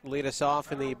will lead us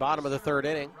off in the bottom of the third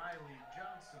inning.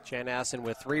 Chanhassen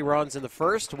with 3 runs in the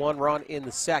first, 1 run in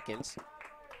the second.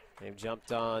 They've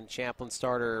jumped on Champlin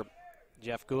starter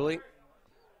Jeff Gooley.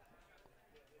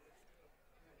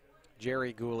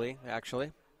 Jerry Gooley,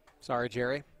 actually. Sorry,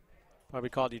 Jerry. Probably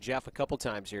called you Jeff a couple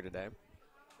times here today.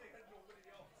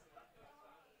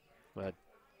 But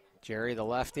Jerry, the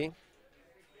lefty,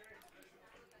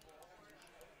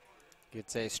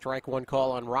 gets a strike 1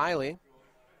 call on Riley.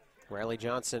 Riley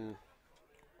Johnson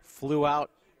flew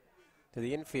out to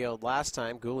the infield last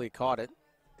time. Gooley caught it.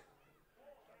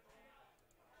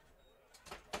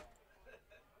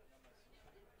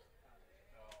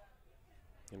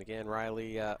 And again,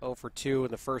 Riley 0 for 2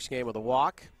 in the first game with a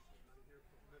walk.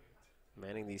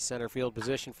 Manning the center field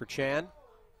position for Chan.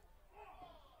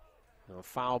 A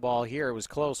foul ball here. It was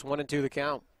close. 1-2 the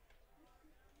count.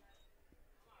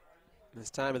 This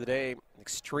time of the day,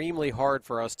 extremely hard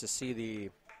for us to see the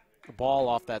ball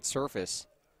off that surface.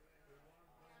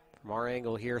 From our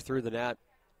angle here through the net.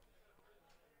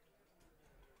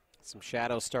 Some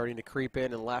shadows starting to creep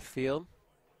in left field.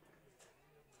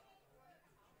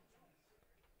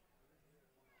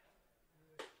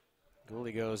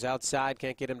 Gooley goes outside,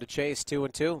 can't get him to chase,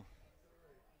 2-2.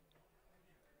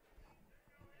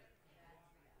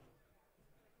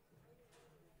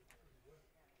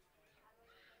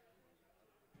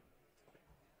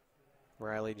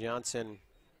 Riley Johnson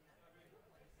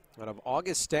out of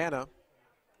Augustana.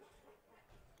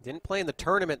 Didn't play in the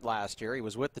tournament last year. He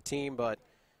was with the team, but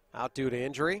out due to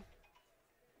injury.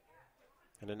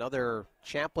 And another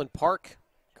Champlin Park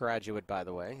graduate, by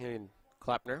the way, in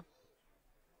Klepner.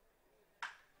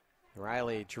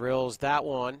 Riley drills that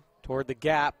one toward the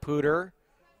gap. Pooter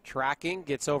tracking,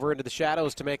 gets over into the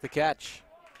shadows to make the catch.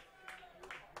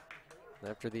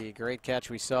 After the great catch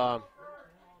we saw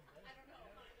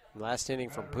last inning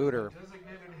from Pooter,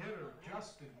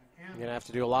 you're going to have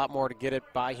to do a lot more to get it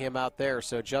by him out there.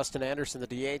 So Justin Anderson, the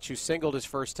DH, who singled his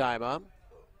first time up.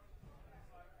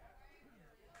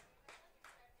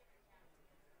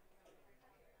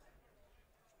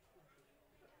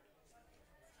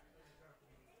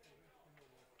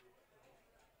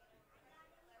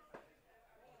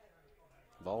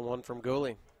 Ball one from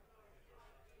Gooley.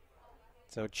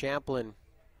 So Champlin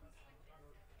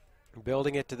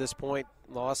building it to this point,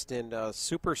 lost in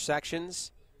super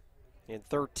sections in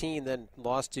 13, then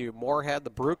lost to Moorhead, the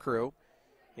Brew Crew,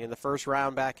 in the first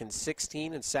round back in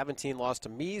 16, and 17 lost to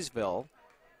Meesville,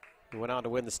 who went on to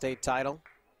win the state title.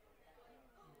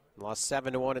 Lost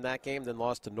 7-1 in that game, then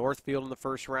lost to Northfield in the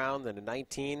first round. Then in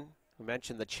 19, we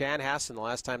mentioned the Chanhassen the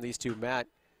last time these two met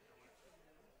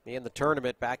in the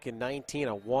tournament back in 19,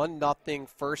 a 1-0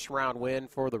 first round win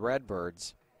for the Red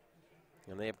Birds.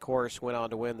 And they, of course, went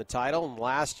on to win the title. And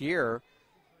last year,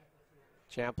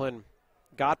 Champlin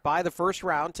got by the first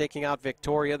round, taking out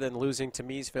Victoria, then losing to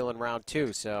Meesville in round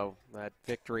 2. So that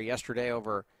victory yesterday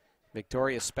over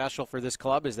Victoria is special for this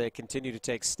club as they continue to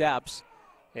take steps.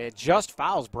 It just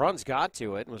fouls. Bruns got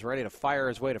to it and was ready to fire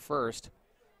his way to first.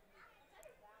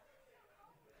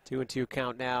 2-2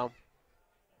 count now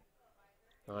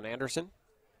on Anderson.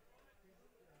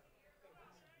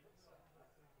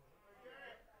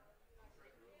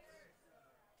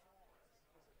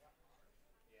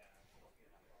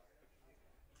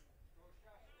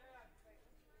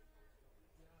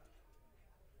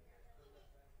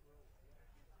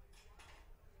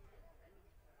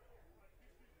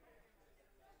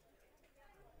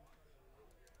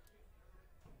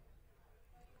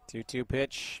 Two-two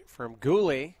pitch from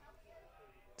Gooley.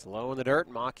 It's low in the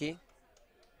dirt. Maki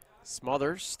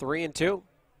smothers, 3-2.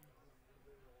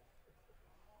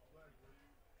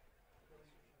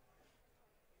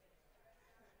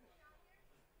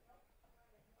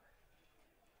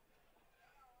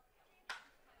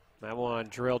 That one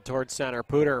drilled towards center.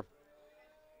 Pooter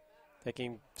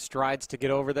taking strides to get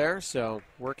over there, so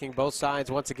working both sides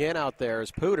once again out there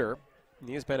is Pooter.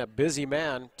 He's been a busy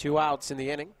man, 2 outs in the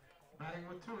inning.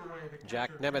 Jack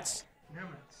Nemitz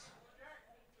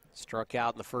struck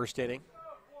out in the first inning.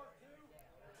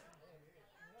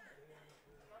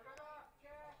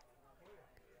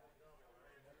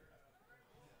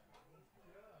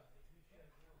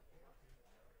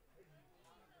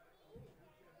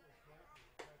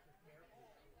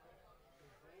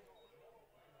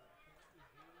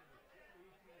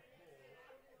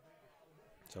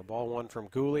 So ball one from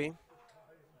Gooley.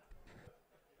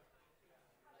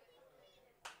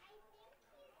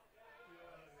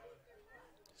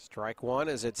 Strike one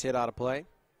as it's hit out of play.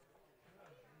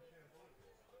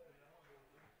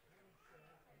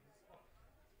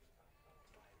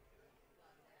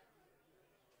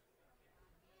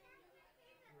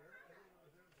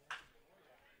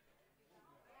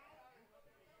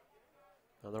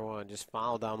 Another one just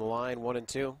fouled down the line,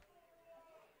 1-2.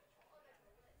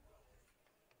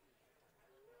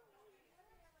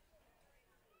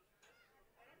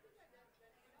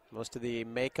 Most of the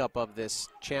makeup of this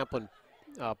Champlin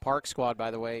Park squad, by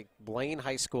the way, Blaine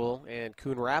High School and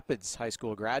Coon Rapids High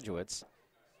School graduates.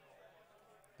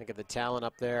 Think of the talent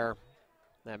up there.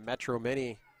 That Metro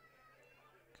Mini.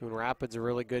 Coon Rapids, a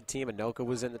really good team. Anoka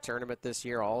was in the tournament this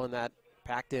year, all in that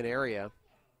packed-in area.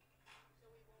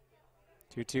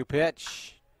 2-2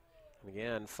 pitch. And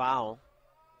again, foul.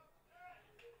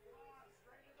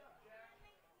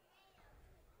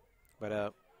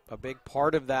 But a big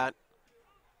part of that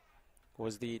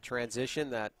was the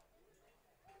transition that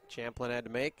Champlin had to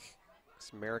make.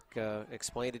 As Merrick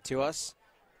explained it to us.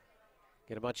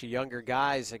 Get a bunch of younger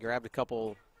guys. I grabbed a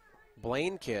couple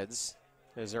Blaine kids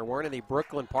as there weren't any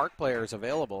Brooklyn Park players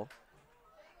available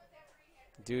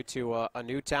due to a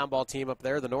new town ball team up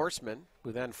there, the Norsemen,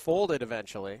 who then folded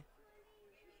eventually.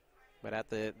 But at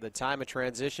the time of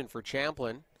transition for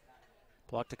Champlin,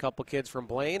 plucked a couple kids from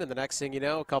Blaine, and the next thing you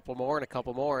know, a couple more and a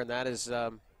couple more, and that is,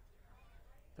 now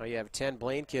you have 10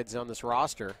 Blaine kids on this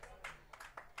roster.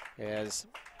 As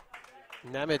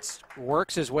Nemitz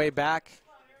works his way back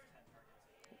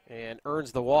and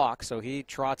earns the walk, so he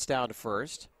trots down to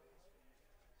first.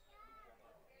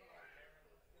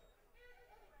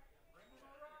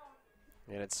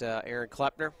 And it's Aaron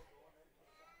Klepner.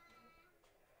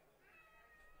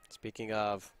 Speaking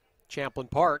of Champlin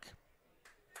Park,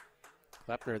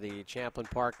 Klepner, the Champlin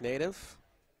Park native.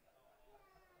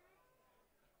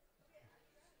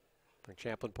 Or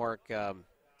Champlin Park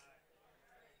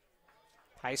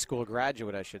high school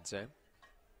graduate, I should say.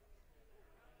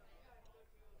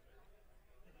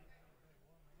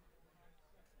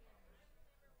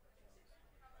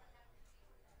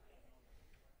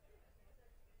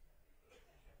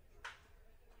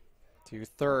 To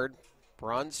third,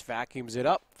 Bruns vacuums it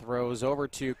up, throws over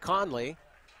to Conley.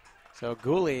 So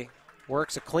Gooley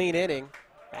works a clean inning.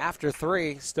 After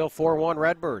 3, still 4-1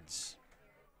 Redbirds.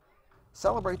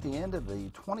 Celebrate the end of the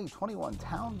 2021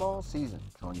 Town Ball season.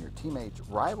 Join your teammates,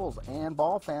 rivals, and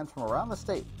ball fans from around the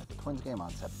state at the Twins game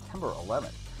on September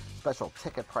 11th. Special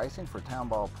ticket pricing for Town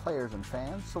Ball players and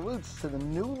fans. Salutes to the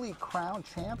newly crowned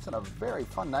champs and a very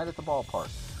fun night at the ballpark.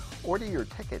 Order your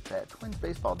tickets at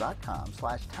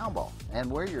twinsbaseball.com/townball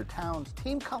and wear your town's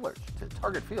team colors to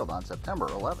Target Field on September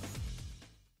 11th.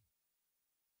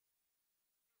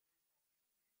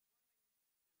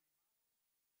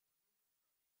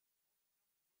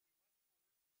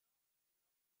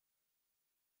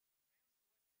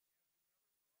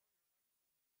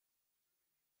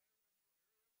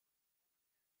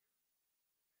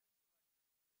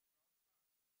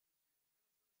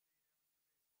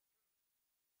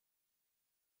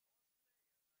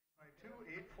 By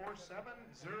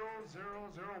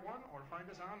 2-847-0001 or find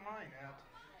us online at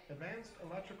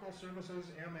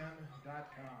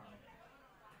advancedelectricalservicesmn.com.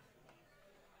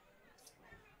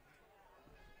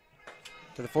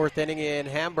 To the 4th inning in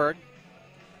Hamburg.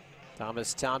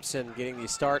 Thomas Thompson getting the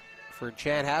start for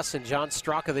Chanhassen. John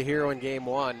Straka, the hero in game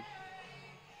 1.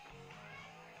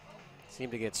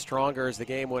 Seemed to get stronger as the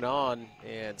game went on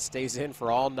and stays in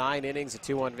for all 9 innings. A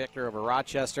 2-1 victory over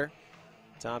Rochester.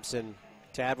 Thompson,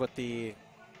 Tad, with the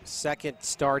second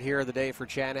start here of the day for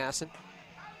Chanhassen.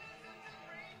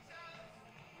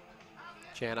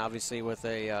 Chan obviously with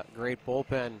a great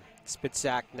bullpen.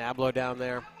 Spitzak, Nablo down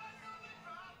there.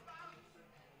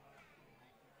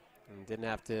 And didn't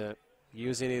have to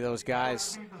use any of those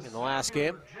guys in the last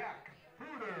game.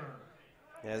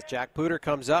 As Jack Pooter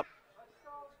comes up.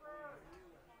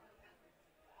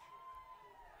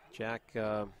 Jack,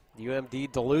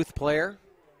 UMD Duluth player.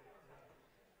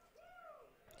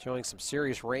 Showing some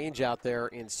serious range out there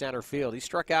in center field. He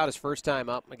struck out his first time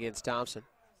up against Thompson.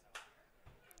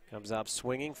 Comes up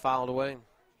swinging, fouled away.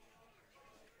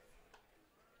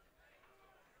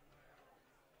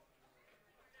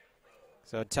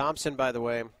 So Thompson, by the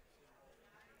way,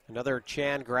 another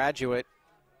Chan graduate,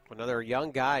 another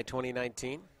young guy,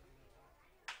 2019.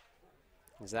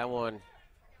 As that one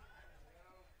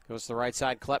goes to the right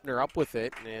side, Klepner up with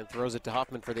it and throws it to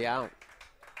Huffman for the out.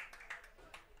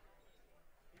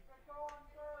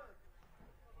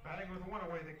 Batting with one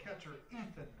away, the catcher,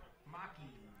 Ethan Maki.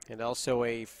 And also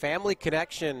a family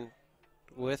connection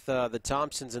with the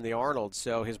Thompsons and the Arnolds.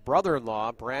 So his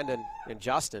brother-in-law, Brandon and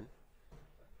Justin.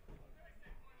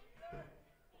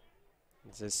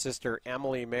 His sister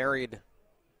Emily married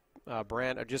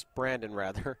just Brandon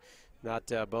rather, not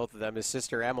both of them. His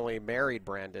sister Emily married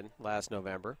Brandon last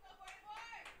November.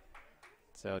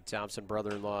 So Thompson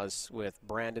brother-in-laws with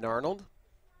Brandon Arnold.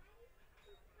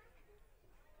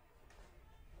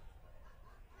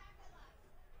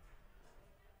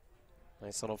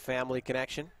 Nice little family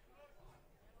connection.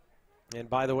 And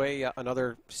by the way,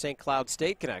 another St. Cloud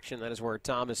State connection. That is where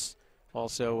Thomas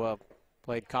also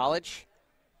played college.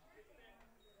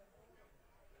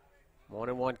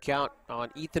 1-1 count on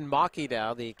Ethan Maki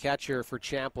now, the catcher for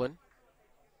Champlin.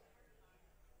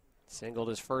 Singled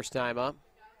his first time up.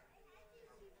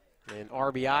 An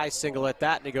RBI single at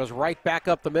that, and he goes right back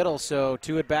up the middle. So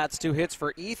 2 at-bats, 2 hits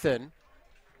for Ethan.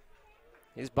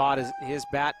 His bat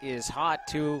is hot.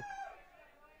 Two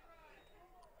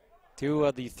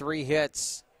of the 3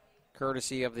 hits,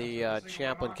 courtesy of the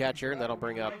Champlin catcher, and that'll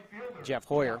bring up Jeff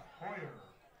Hoyer.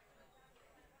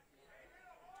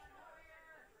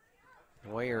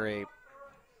 Hoyer, a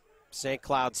St.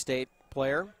 Cloud State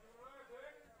player.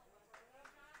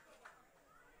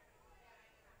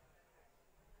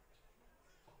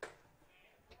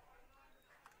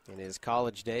 In his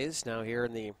college days, now here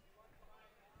in the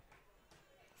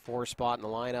 4 spot in the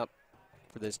lineup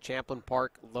for this Champlin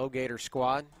Park LoGator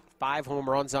squad. 5 home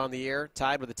runs on the year,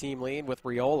 tied with the team lead with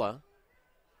Riola.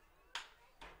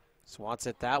 Swats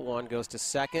at that one, goes to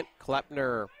second.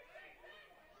 Klepner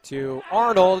to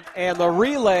Arnold, and the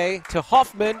relay to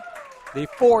Huffman. The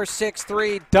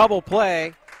 4-6-3 double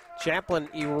play. Champlin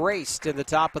erased in the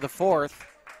top of the 4th,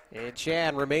 and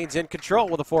Chan remains in control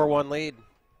with a 4-1 lead.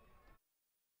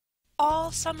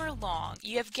 All summer long,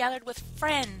 you have gathered with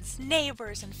friends,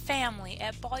 neighbors, and family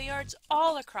at ball yards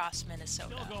all across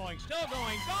Minnesota. Still going, gone!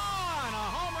 A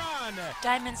home run!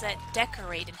 Diamonds that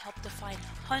decorate and help define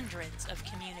hundreds of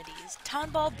communities. Town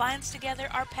Ball binds together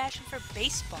our passion for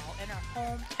baseball in our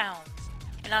hometowns.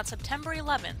 And on September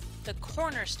 11th, the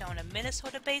cornerstone of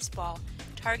Minnesota baseball,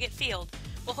 Target Field,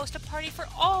 will host a party for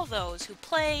all those who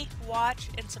play, watch,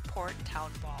 and support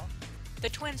Town Ball. The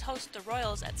Twins host the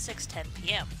Royals at 6:10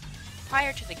 p.m.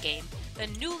 Prior to the game, the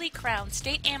newly crowned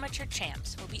state amateur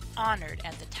champs will be honored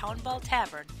at the Town Ball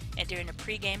Tavern and during a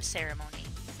pregame ceremony.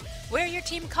 Wear your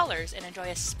team colors and enjoy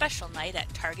a special night at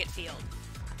Target Field.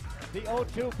 The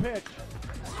 0-2 pitch.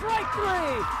 Strike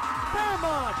 3!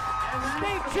 Fairmont,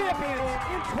 state champions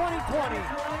in 2020.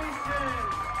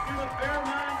 Congratulations to the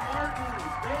Fairmont Martins.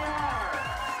 They are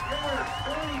your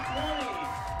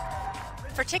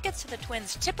 2020. For tickets to the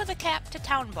Twins' Tip of the Cap to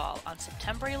Town Ball on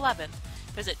September 11th,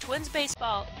 visit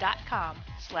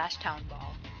twinsbaseball.com/townball.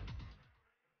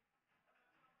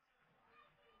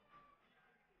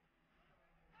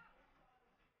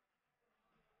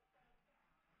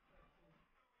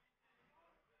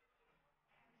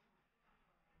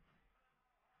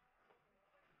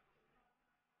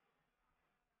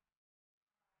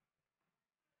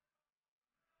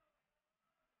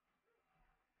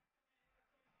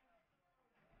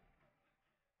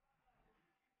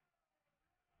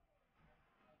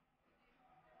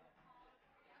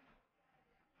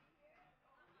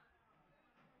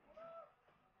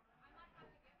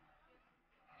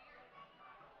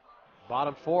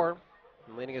 Bottom 4,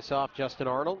 and leading us off, Justin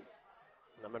Arnold.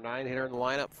 Number 9 hitter in the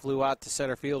lineup, flew out to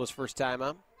center field his first time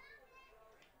up.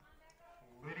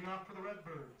 Leading off for the Red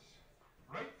Birds,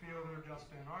 right fielder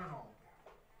Justin Arnold.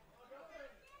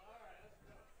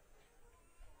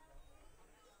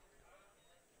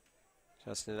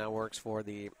 Justin now works for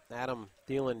the Adam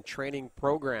Thielen training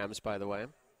programs, by the way.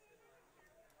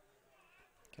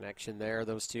 Connection there,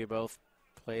 those two both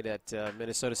played at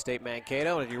Minnesota State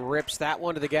Mankato, and he rips that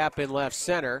one to the gap in left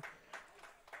center.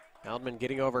 Heldman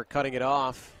getting over, cutting it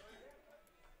off.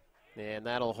 And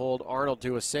that'll hold Arnold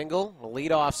to a single, a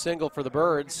leadoff single for the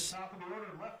Birds.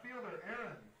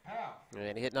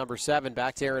 And he hit number 7,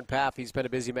 back to Aaron Paff. He's been a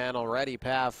busy man already.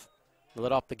 Paff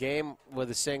lit off the game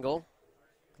with a single.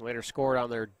 Later scored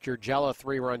on their Jurgella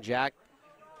 3-run jack.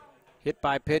 Hit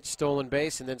by pitch, stolen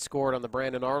base, and then scored on the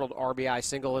Brandon Arnold RBI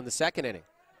single in the second inning.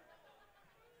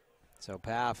 So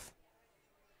Paff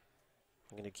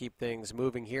going to keep things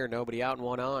moving here. Nobody out and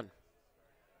one on.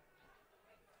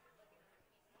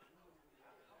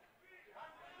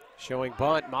 Showing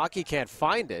bunt. Maki can't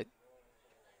find it.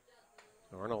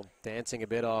 Arnold dancing a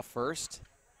bit off first.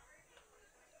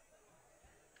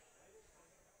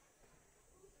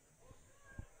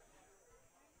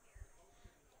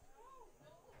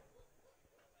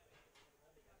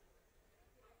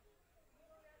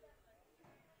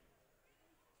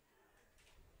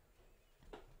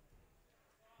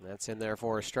 That's in there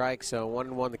for a strike, so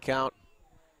 1-1 the count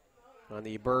on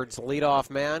the Birds' leadoff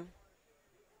man.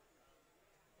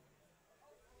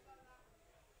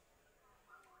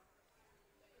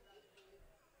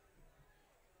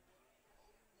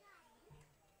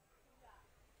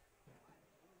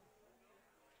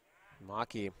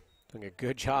 Maki doing a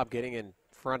good job getting in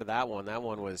front of that one. That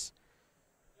one was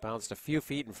bounced a few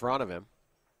feet in front of him.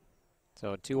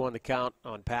 So 2-1 the count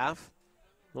on Paff.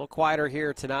 A little quieter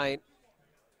here tonight.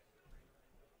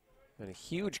 And a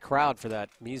huge crowd for that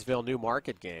Miesville New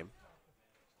Market game.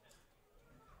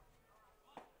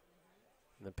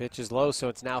 And the pitch is low, so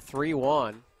it's now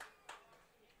 3-1.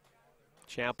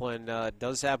 Champlin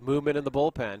does have movement in the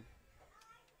bullpen.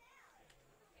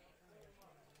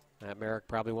 Matt Merrick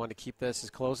probably wanted to keep this as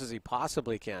close as he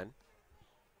possibly can.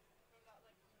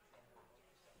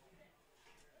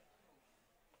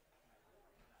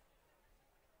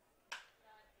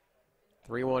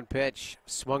 Three-one pitch,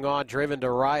 swung on, driven to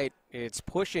right. It's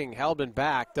pushing Heldman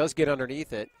back, does get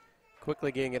underneath it,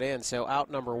 quickly getting it in, so out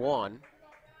number 1.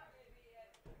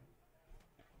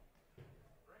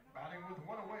 Batting with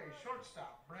one away,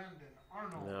 shortstop, Brandon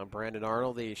Arnold. Now Brandon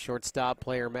Arnold, the shortstop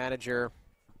player manager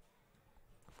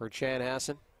for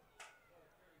Chanhassen.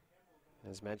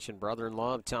 As mentioned,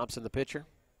 brother-in-law of Thompson, the pitcher.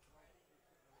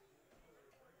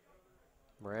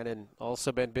 Brandon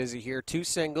also been busy here. 2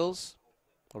 singles,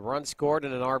 a run scored,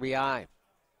 and an RBI.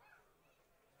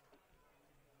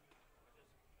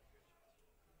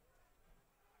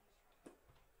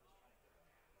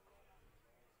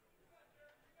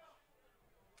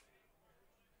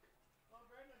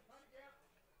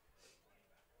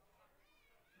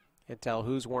 Can't tell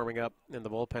who's warming up in the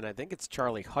bullpen. I think it's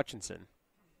Charlie Hutchinson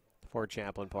for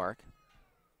Champlin Park.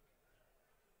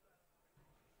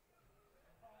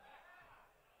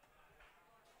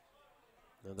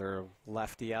 Another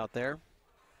lefty out there.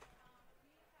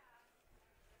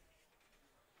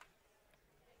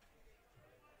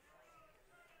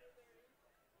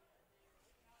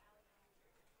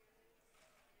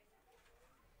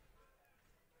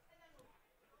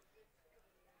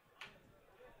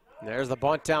 There's the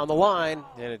bunt down the line,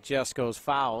 and it just goes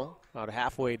foul about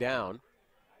halfway down.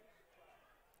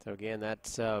 So again,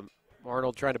 that's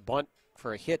Arnold trying to bunt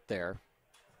for a hit there.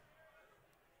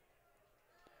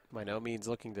 By no means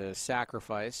looking to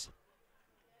sacrifice.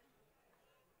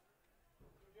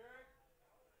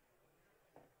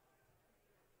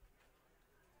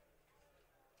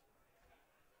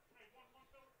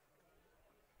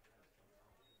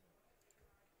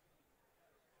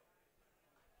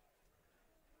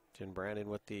 Jim Brandon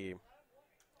with the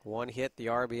 1 hit, the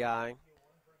RBI,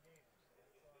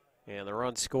 and the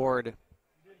run scored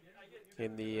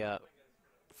in the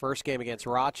first game against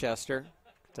Rochester.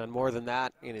 Done more than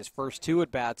that in his first 2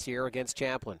 at-bats here against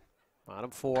Champlin. Bottom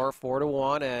 4,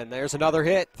 4-1, and there's another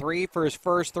hit. 3 for his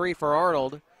first 3 for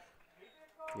Arnold.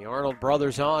 The Arnold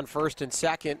brothers on first and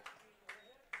second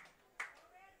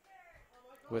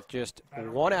with just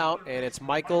 1 out, and it's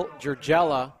Michael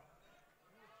Gergella.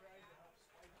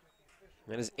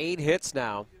 That is 8 hits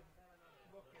now.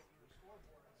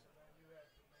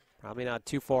 Probably not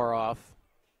too far off,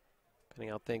 depending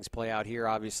how things play out here,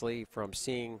 obviously, from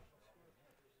seeing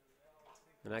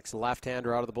the next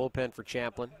left-hander out of the bullpen for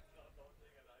Champlin.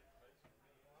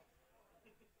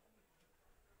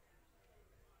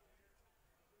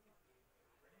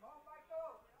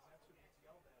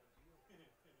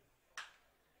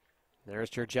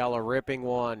 There's Gergella ripping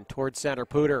one towards center.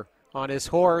 Pooter on his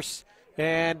horse.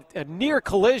 And a near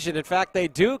collision. In fact, they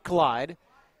do collide.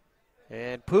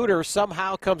 And Pooter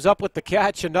somehow comes up with the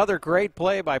catch. Another great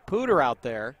play by Pooter out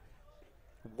there.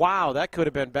 Wow, that could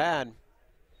have been bad.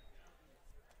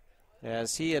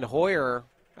 As he and Hoyer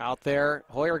out there.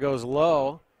 Hoyer goes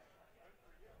low.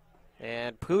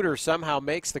 And Pooter somehow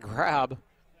makes the grab.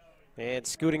 And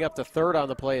scooting up to third on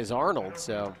the play is Arnold.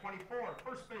 So,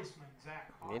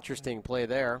 interesting play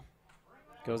there.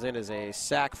 Goes in as a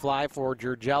sac fly for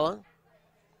Gergella.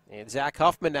 And Zach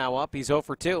Huffman now up. He's 0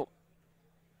 for 2.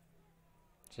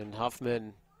 Jim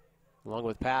Huffman, along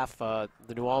with Paff, the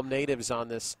New Ulm natives on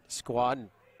this squad. And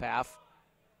Paff,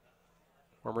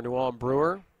 former New Ulm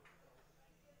Brewer.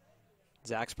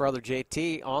 Zach's brother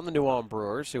JT on the New Ulm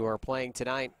Brewers, who are playing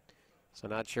tonight. So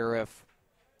not sure if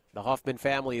the Huffman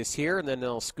family is here, and then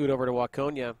they'll scoot over to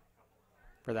Waconia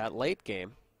for that late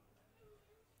game.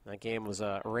 That game was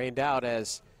rained out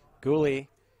as Gooley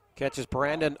catches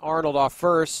Brandon Arnold off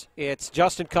first. It's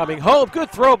Justin coming home.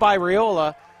 Good throw by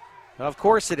Riola. Of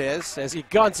course it is, as he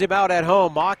guns him out at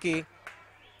home. Maki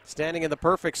standing in the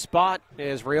perfect spot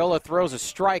as Riola throws a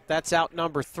strike. That's out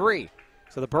number 3.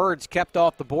 So the Birds kept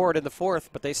off the board in the 4th,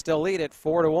 but they still lead it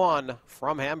 4-1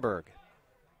 from Hamburg.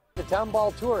 The Town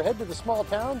Ball Tour. Head to the small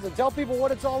towns and tell people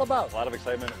what it's all about. A lot of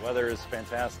excitement. Weather is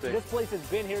fantastic. This place has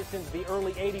been here since the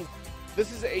early 80s.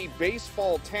 This is a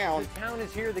baseball town. The town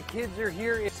is here. The kids are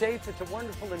here. It's safe. It's a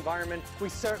wonderful environment. We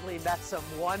certainly met some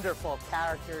wonderful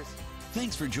characters.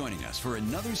 Thanks for joining us for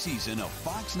another season of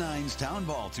Fox 9's Town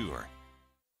Ball Tour.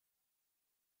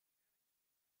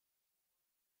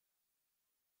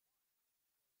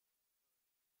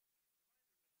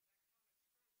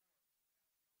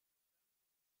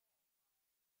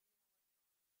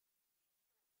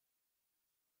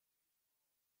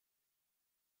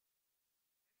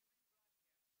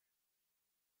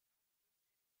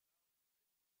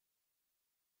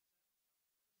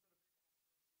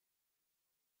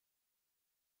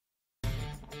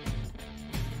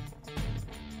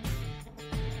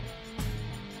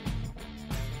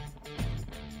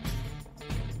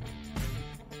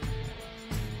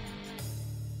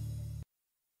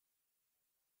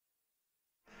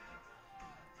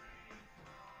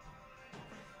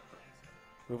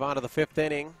 Move on to the 5th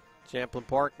inning. Champlin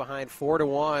Park behind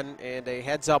 4-1, and a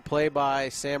heads-up play by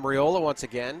Sam Riola once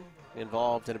again,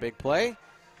 involved in a big play.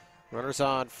 Runners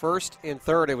on first and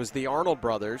third. It was the Arnold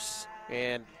brothers,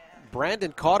 and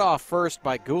Brandon caught off first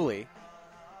by Gooley.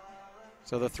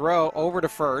 So the throw over to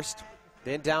first,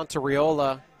 then down to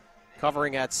Riola,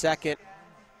 covering at second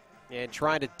and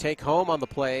trying to take home on the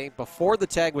play before the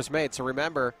tag was made. So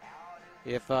remember,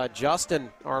 if Justin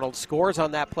Arnold scores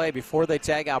on that play before they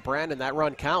tag out Brandon, that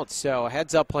run counts. So a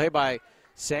heads-up play by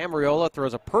Sam Riola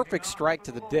throws a perfect strike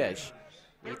to the dish.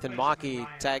 Ethan Mackey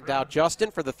tagged out Justin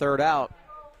for the third out.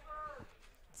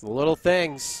 It's the little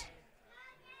things.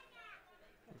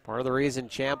 Part of the reason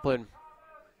Champlin,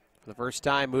 for the first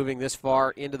time moving this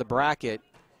far into the bracket.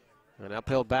 An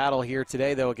uphill battle here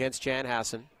today, though, against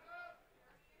Chanhassen.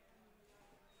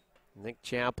 Nick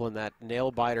Champlin, that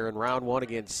nail-biter in round one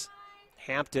against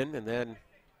Hampton, and then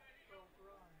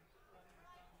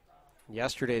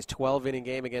yesterday's 12-inning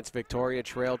game against Victoria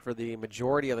trailed for the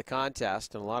majority of the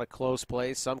contest, and a lot of close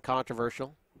plays, some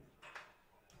controversial.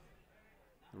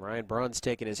 Ryan Brunn's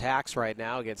taking his hacks right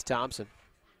now against Thompson.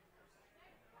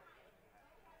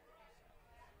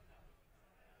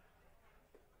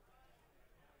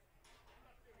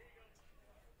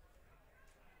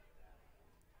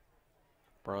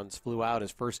 Bruns flew out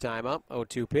his first time up.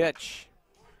 0-2 pitch.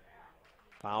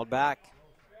 Fouled back.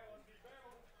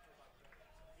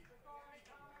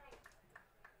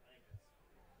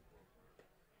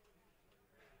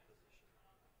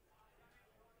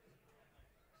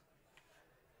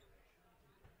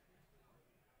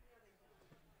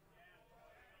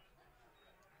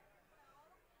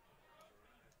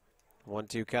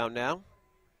 One-two count now.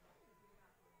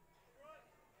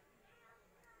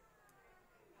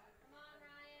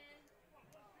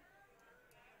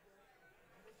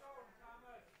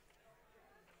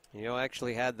 You know, I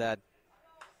actually had that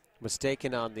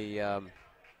mistaken on the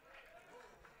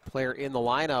player in the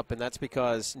lineup, and that's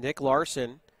because Nick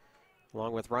Larson,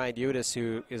 along with Ryan Udis,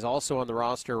 who is also on the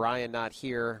roster. Ryan not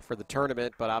here for the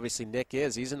tournament, but obviously Nick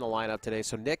is. He's in the lineup today.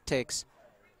 So Nick takes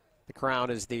the crown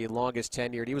as the longest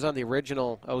tenured. He was on the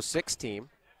original 06 team.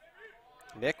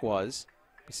 Nick was.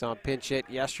 We saw him pinch hit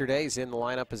yesterday. He's in the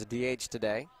lineup as a DH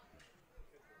today.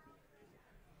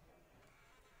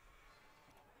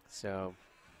 So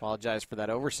apologize for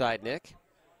that oversight, Nick.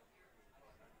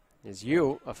 As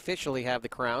you officially have the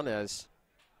crown as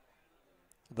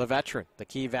the veteran, the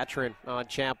key veteran on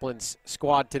Champlin's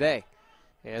squad today.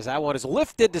 As that one is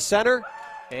lifted to center,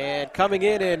 and coming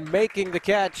in and making the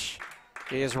catch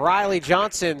is Riley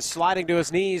Johnson, sliding to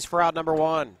his knees for out number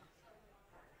one.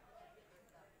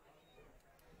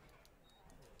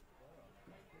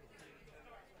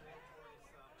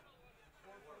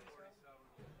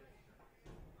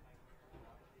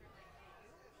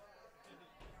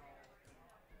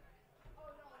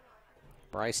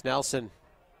 Bryce Nelson,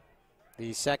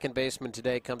 the second baseman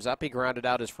today, comes up. He grounded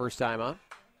out his first time up.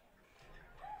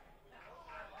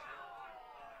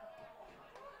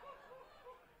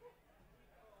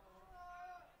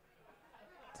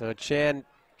 So Chan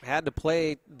had to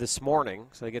play this morning,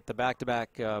 so they get the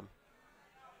back-to-back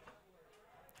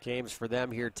games for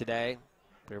them here today.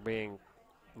 They're being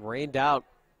rained out.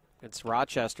 It's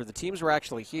Rochester. The teams were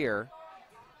actually here.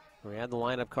 We had the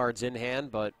lineup cards in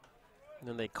hand, but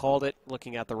then they called it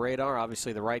looking at the radar.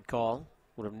 Obviously the right call.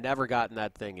 Would have never gotten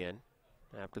that thing in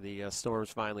after the storms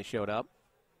finally showed up.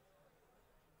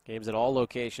 Games at all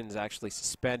locations actually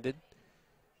suspended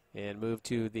and moved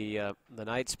to the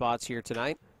night spots here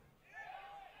tonight.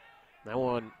 That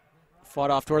one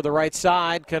fought off toward the right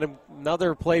side. Could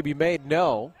another play be made?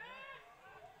 No.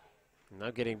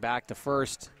 Now getting back to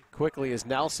first quickly is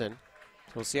Nelson.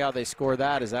 So we'll see how they score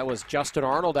that, as that was Justin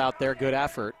Arnold out there. Good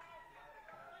effort.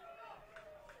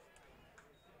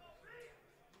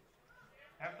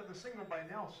 After the single by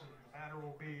Nelson, the batter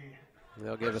will be...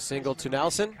 They'll give a single to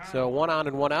Nelson, so one on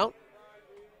and one out.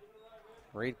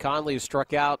 Reed Conley, who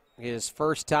struck out his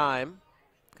first time,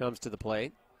 comes to the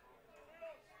plate.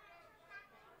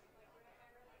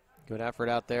 Good effort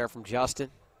out there from Justin.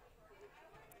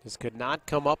 Just could not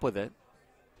come up with it.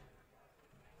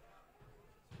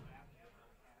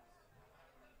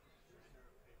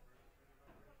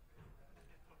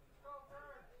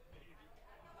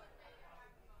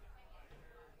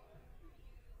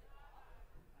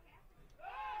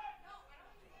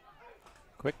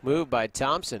 Quick move by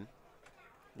Thompson.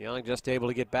 Young just able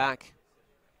to get back.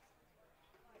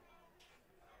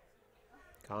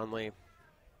 Conley,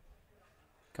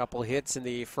 couple hits in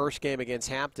the first game against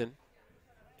Hampton.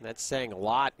 That's saying a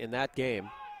lot in that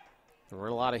game. There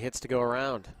weren't a lot of hits to go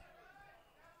around.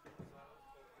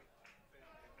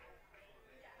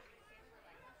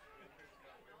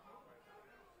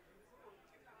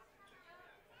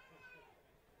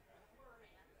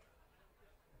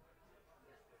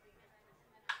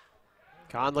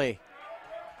 Conley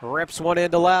rips one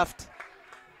into left.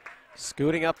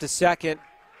 Scooting up to second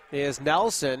is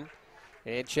Nelson.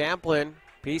 And Champlin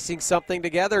piecing something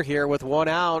together here with one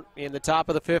out in the top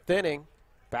of the 5th inning.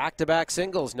 Back-to-back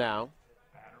singles now.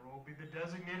 Batter will be the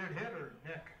designated hitter,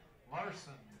 Nick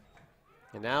Larson.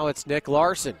 And now it's Nick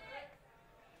Larson.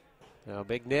 Now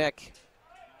Big Nick.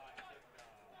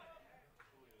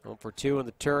 0 for 2 in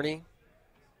the tourney.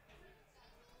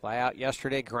 Fly out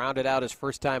yesterday, grounded out his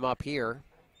first time up here.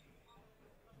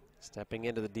 Stepping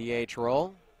into the DH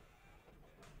role.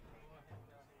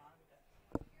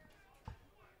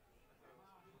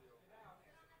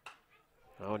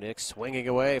 Oh, Nick swinging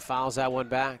away, fouls that one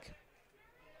back.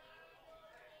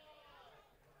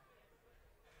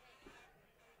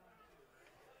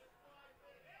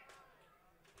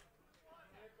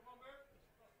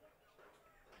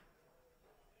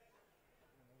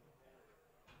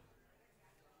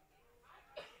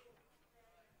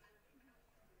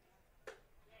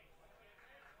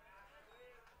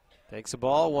 Takes the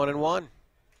ball, 1-1.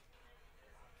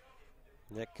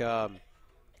 Nick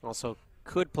also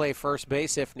could play first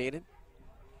base if needed.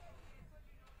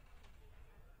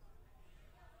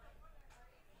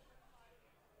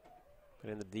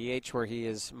 But in the DH where he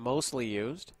is mostly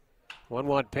used.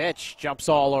 1-1 pitch, jumps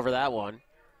all over that one.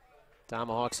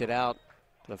 Tomahawks it out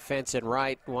to the fence and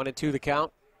right, 1-2 the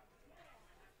count.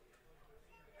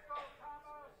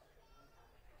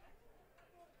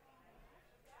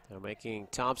 Now making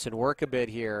Thompson work a bit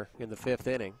here in the 5th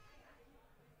inning.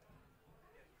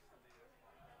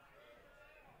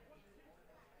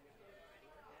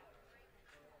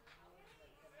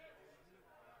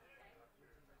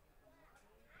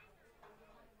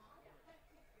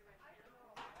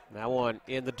 That one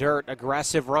in the dirt,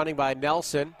 aggressive running by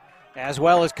Nelson, as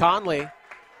well as Conley.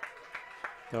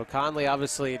 Though Conley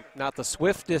obviously not the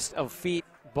swiftest of feet,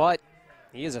 but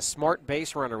he is a smart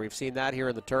base runner. We've seen that here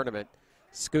in the tournament.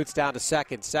 Scoots down to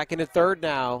second. Second and third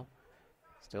now.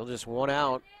 Still just one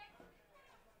out.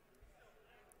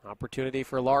 Opportunity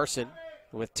for Larson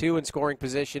with 2 in scoring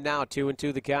position now.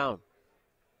 2-2 the count.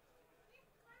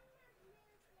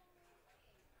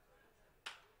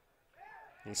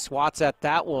 He swats at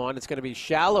that one. It's going to be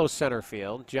shallow center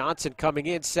field. Johnson coming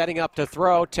in, setting up to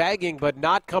throw, tagging, but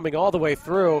not coming all the way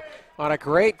through on a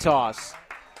great toss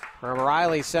from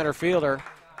Riley, center fielder.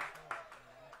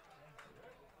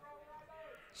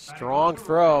 Strong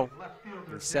throw.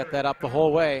 He set that up the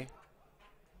whole way.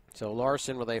 So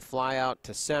Larson with a fly out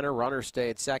to center. Runner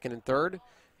stayed second and third.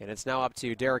 And it's now up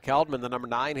to Derek Heldman, the number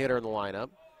 9 hitter in the lineup.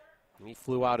 He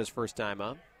flew out his first time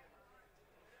up.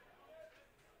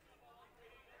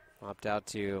 Popped out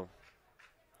to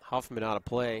Huffman out of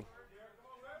play.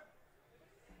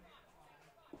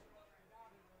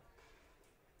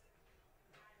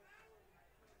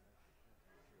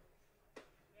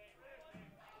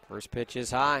 First pitch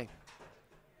is high.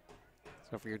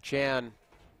 So for your Chan,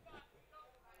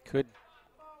 could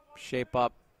shape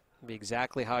up, be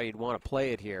exactly how you'd want to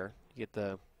play it here. You get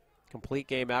the complete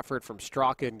game effort from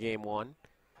Straka in game 1.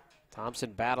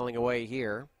 Thompson battling away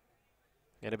here.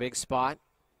 In a big spot.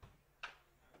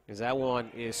 As that one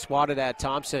is swatted at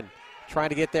Thompson. Trying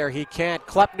to get there, he can't.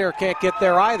 Klepner can't get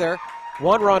there either.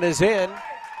 1 run is in.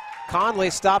 Conley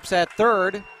stops at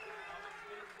third.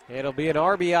 It'll be an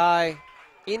RBI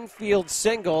infield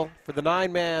single for the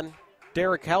 9-man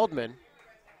Derek Heldman.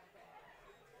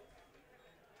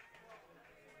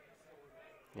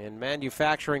 And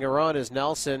manufacturing a run as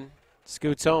Nelson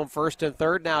scoots home first and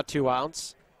third, now 2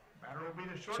 outs.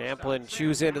 Champlin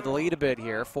chews into the lead a bit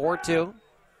here, 4-2.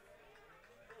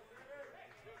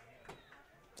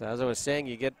 So as I was saying,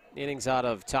 you get innings out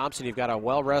of Thompson, you've got a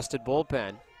well-rested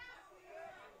bullpen.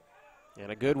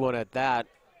 And a good one at that.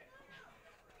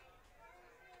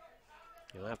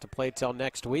 You'll have to play till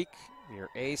next week. Your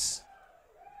ace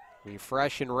be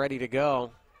fresh and ready to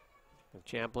go. If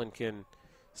Champlin can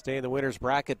stay in the winner's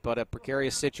bracket, but a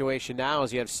precarious situation now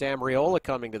as you have Sam Riola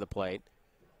coming to the plate.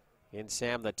 And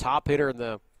Sam, the top hitter in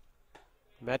the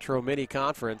Metro Mini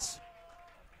Conference.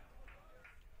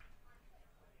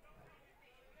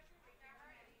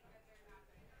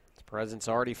 His presence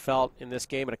already felt in this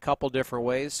game in a couple different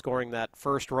ways, scoring that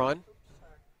first run.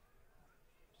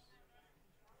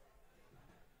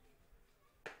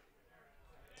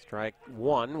 Strike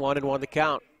 1, 1-1 the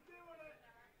count.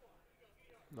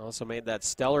 Also made that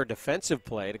stellar defensive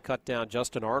play to cut down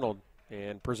Justin Arnold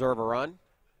and preserve a run.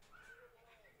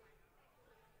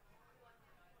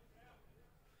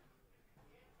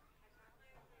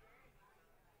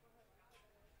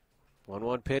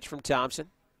 One pitch from Thompson.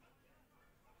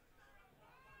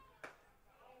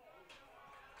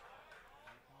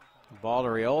 Ball to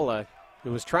Riola,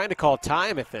 who was trying to call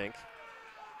time, I think.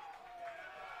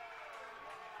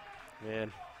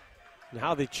 And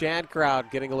now the Chan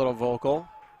crowd getting a little vocal.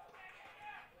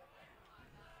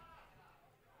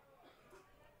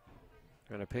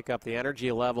 Trying to pick up the energy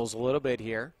levels a little bit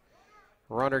here.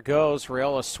 Runner goes,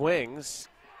 Raiola swings.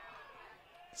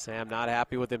 Sam not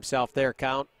happy with himself there.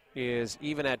 Count is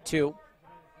even at 2.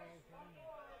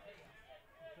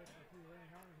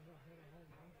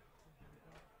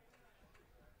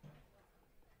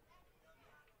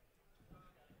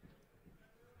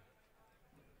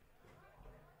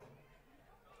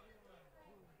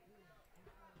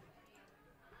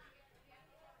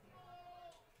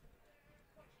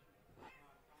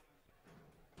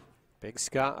 Big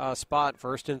spot,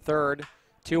 first and third.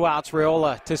 2 outs,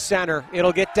 Raiola to center.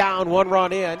 It'll get down, 1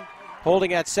 run in.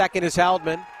 Holding at second is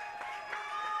Heldman.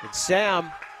 And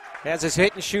Sam has his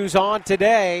hitting shoes on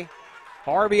today.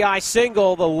 RBI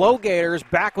single, the LoGators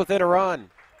back within a run.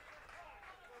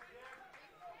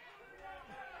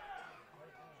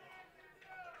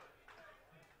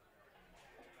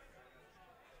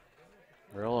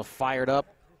 Raiola fired up.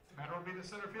 That will be the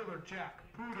center fielder, Jack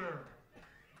Pooter.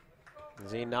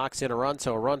 As he knocks in a run,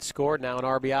 so a run scored. Now an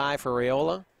RBI for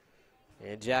Raiola.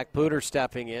 And Jack Pooter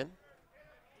stepping in.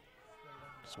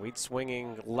 Sweet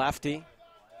swinging lefty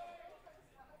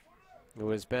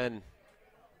who has been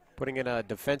putting in a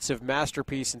defensive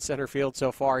masterpiece in center field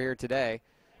so far here today.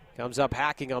 Comes up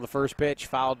hacking on the first pitch,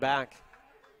 fouled back.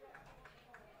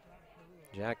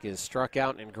 Jack is struck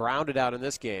out and grounded out in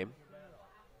this game.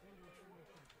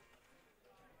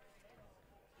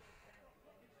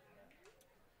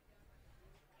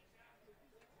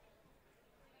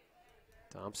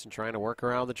 Thompson trying to work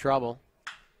around the trouble.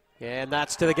 And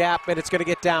that's to the gap, and it's going to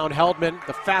get down. Heldman,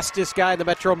 the fastest guy in the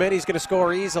Metro Mini, is going to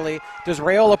score easily. Does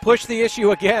Raiola push the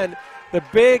issue again? The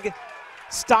big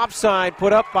stop sign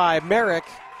put up by Merrick.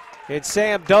 And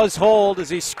Sam does hold as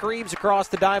he screams across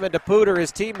the diamond to Pooter,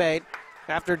 his teammate,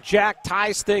 after Jack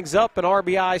ties things up, an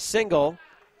RBI single.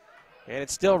 And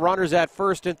it's still runners at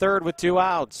first and third with 2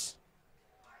 outs.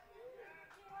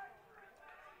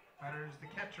 Batter is the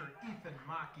catcher, Ethan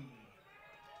Mackey.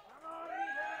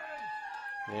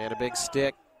 And a big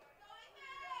stick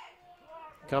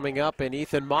coming up, and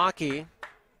Ethan Mackey.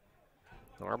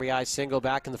 RBI single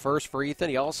back in the first for Ethan.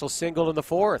 He also singled in the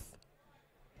fourth.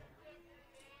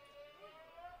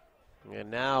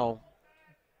 And now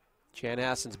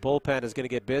Chanhassen's bullpen is going to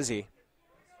get busy.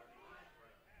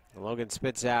 Logan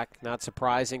Spitzak, not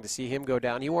surprising to see him go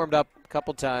down. He warmed up a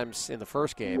couple times in the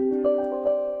first game.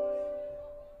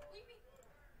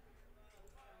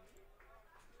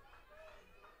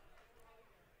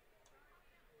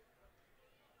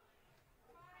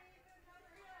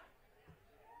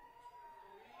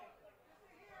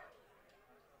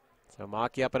 So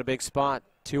Mackey up in a big spot.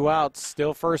 2 outs,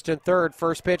 still first and third.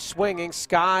 First pitch swinging,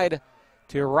 skied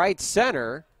to right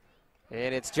center.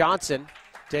 And it's Johnson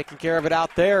taking care of it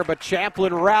out there, but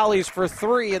Champlin rallies for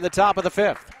 3 in the top of the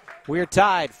 5th. We're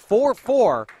tied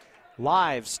 4-4.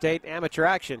 Live state amateur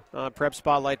action on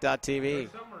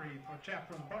PrepSpotlight.tv. Summary for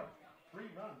Champlin Park. 3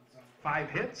 runs on 5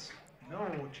 hits. No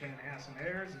Chanhassen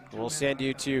errors. We'll send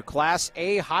you to Class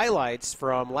A highlights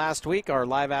from last week. Our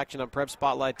live action on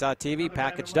PrepSpotlight.tv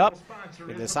packaged up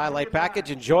in this highlight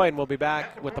package. Enjoy, and we'll be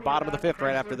back with the bottom of the 5th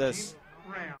right after this.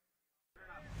 Air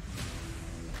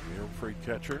freight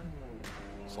catcher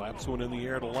slaps one in the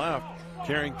air to left.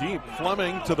 Carrying deep.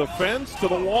 Fleming to the fence, to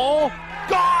the wall.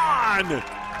 Gone!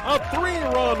 A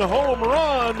 3-run home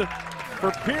run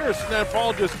for Pierce. And that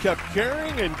ball just kept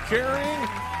carrying and carrying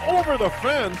over the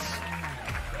fence.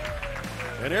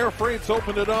 And Air Freight's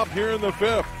opened it up here in the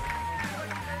 5th.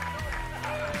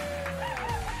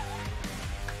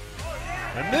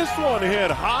 And this one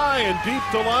hit high and deep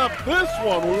to left. This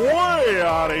one way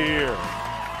out of here.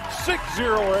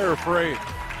 6-0 Air Freight.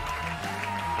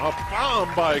 A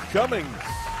bomb by Cummings.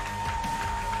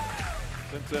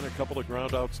 Since then, a couple of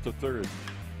ground outs to third.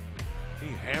 He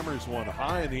hammers one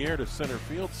high in the air to center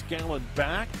field. Scallon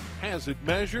back, has it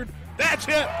measured. That's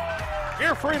it!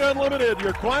 Air Freight Unlimited,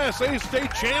 your Class A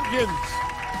state champions.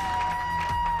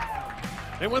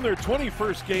 They win their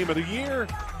 21st game of the year.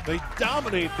 They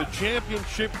dominate the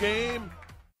championship game.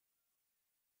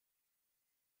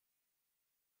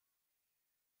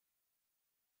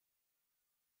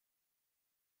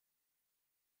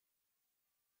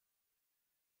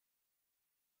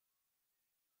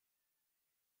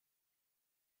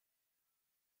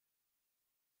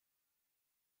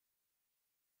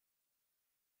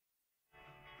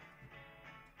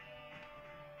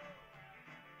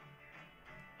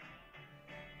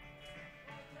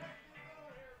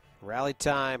 Rally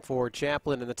time for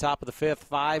Champlin in the top of the 5th.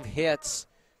 5 hits,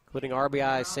 including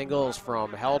RBI singles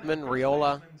from Heldman,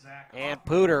 Raiola, and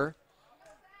Pooter.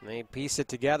 And they piece it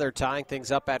together, tying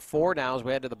things up at 4 now as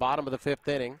we head to the bottom of the 5th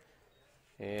inning.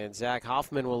 And Zach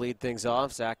Hoffman will lead things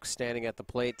off. Zach standing at the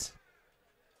plate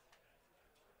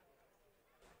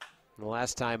the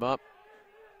last time up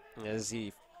as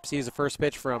he sees the first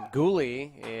pitch from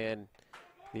Gooley, and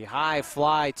the high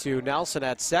fly to Nelson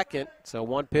at second. So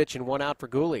 1 pitch and 1 out for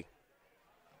Gooley.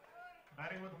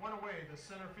 Batting with 1 away, the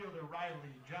center fielder Riley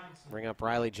Johnson. Bring up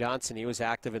Riley Johnson. He was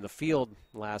active in the field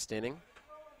last inning.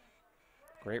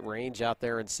 Great range out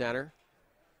there in center.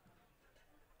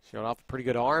 Showed off a pretty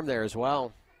good arm there as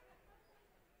well.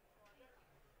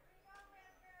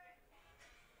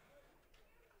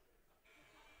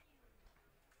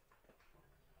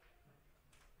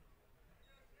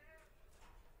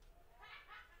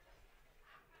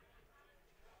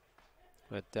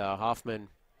 But Hoffman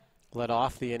led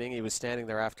off the inning. He was standing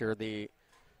there after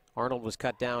Arnold was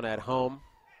cut down at home.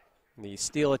 The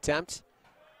steal attempt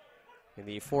in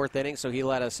the 4th inning, so he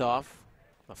led us off.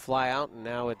 A fly out, and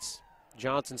now it's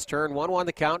Johnson's turn. 1-1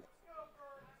 the count.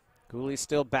 Gooley's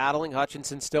still battling.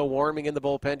 Hutchinson still warming in the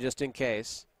bullpen just in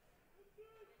case.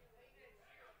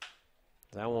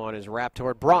 That one is wrapped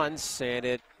toward Bruns, and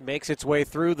it makes its way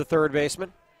through the third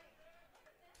baseman.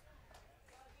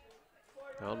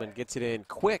 Hellman gets it in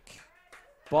quick,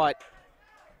 but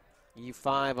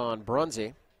E5 on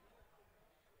Brunsey.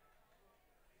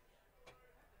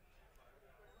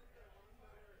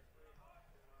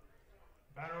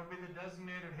 Batter will be the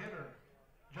designated hitter,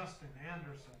 Justin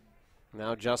Anderson.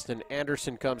 Now Justin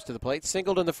Anderson comes to the plate.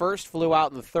 Singled in the first, flew out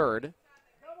in the third.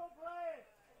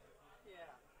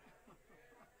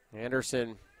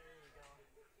 Anderson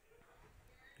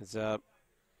is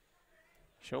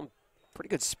shown pretty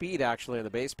good speed, actually, in the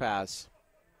base pass.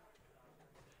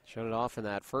 Showed it off in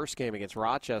that first game against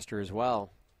Rochester as well.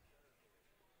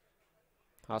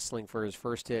 Hustling for his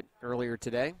first hit earlier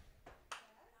today.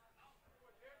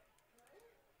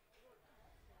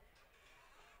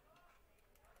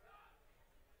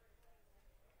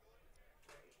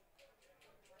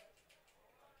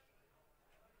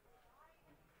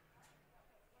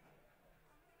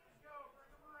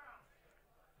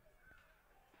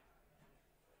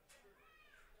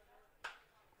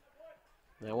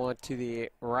 Now on to the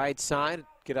right side,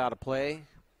 get out of play.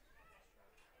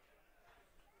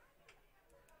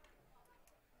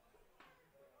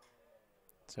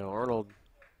 So Arnold,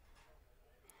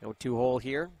 0-2 hole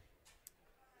here.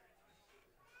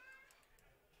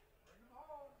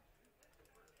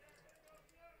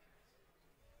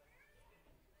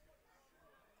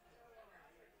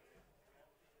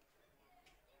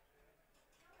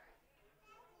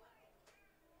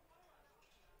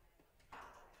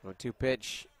 Two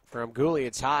pitch from Gooley.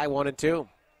 It's high, 1-2.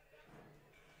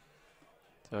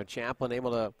 So Champlin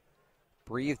able to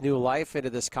breathe new life into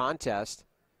this contest.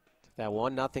 That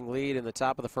 1-0 lead in the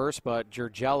top of the first, but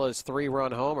Georgella's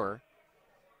 3-run homer.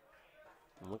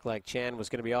 It looked like Chan was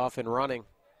going to be off and running.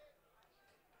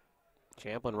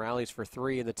 Champlin rallies for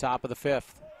 3 in the top of the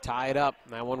 5th. Tie it up.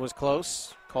 That one was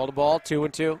close. Called a ball,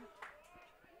 2-2.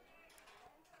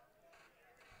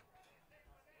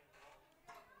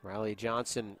 Riley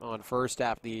Johnson on first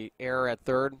after the error at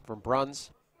third from Bruns.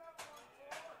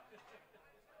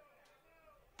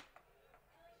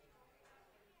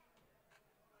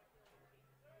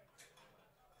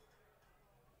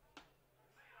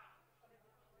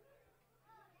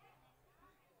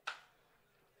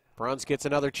 Bruns gets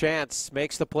another chance,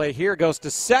 makes the play here, goes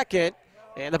to second,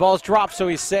 and the ball's dropped, so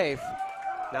he's safe.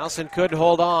 Nelson couldn't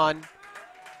hold on.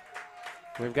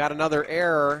 We've got another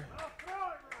error.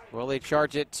 Will they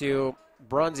charge it to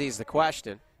Brunsy's the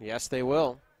question? Yes, they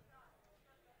will.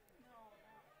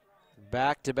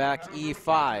 Back-to-back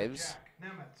E5s.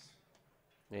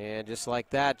 And just like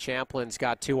that, Champlin's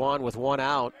got 2 on with 1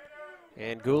 out.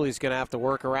 And Gooley's going to have to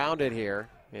work around it here.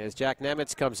 As Jack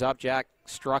Nemitz comes up, Jack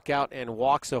struck out and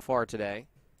walked so far today.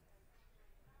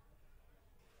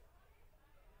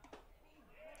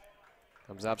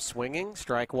 Comes up swinging,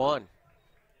 strike 1.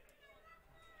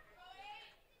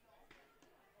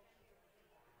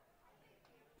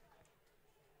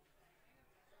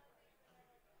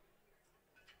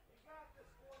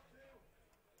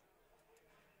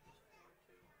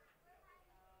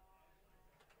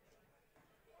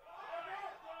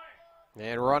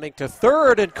 And running to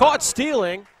third and caught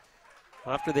stealing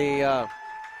after the,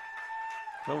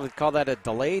 what would we call that, a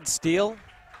delayed steal?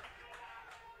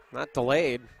 Not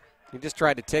delayed. He just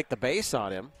tried to take the base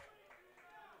on him.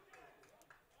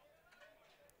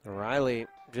 Riley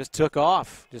just took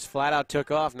off, just flat out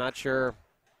took off. Not sure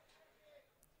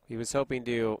he was hoping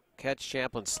to catch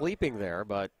Champlin sleeping there,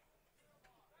 but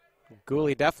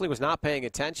Gooley definitely was not paying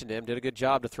attention to him. Did a good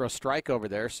job to throw a strike over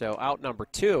there, so out number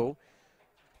 2.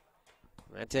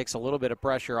 That takes a little bit of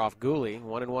pressure off Gooley.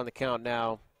 1-1 the count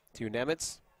now to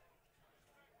Nemitz.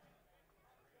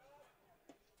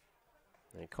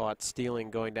 They caught stealing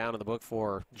going down in the book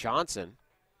for Johnson.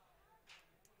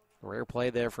 Rare play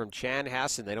there from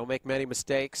Chanhassen. They don't make many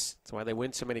mistakes. That's why they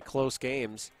win so many close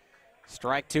games.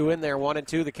 Strike two in there,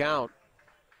 1-2 the count.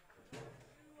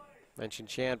 Mentioned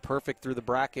Chan perfect through the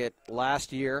bracket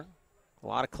last year. A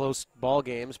lot of close ball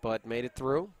games, but made it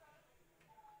through.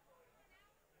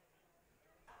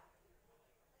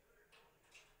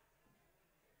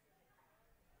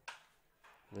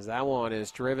 As that one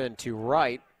is driven to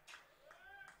right.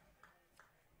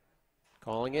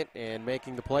 Calling it and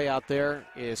making the play out there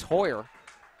is Hoyer.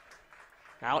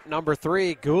 Out number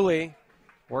 3, Gooley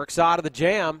works out of the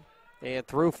jam. And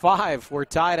through 5, we're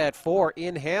tied at 4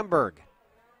 in Hamburg.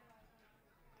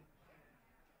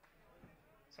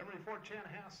 74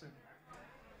 Chanhassen.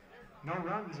 No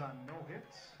runs on no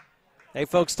hits. Hey,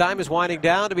 folks, time is winding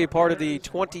down to be part of the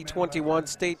 2021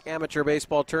 State Amateur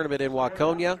Baseball Tournament in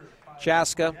Waconia,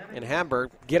 Chaska, and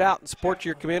Hamburg. Get out and support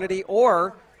your community,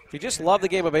 or if you just love the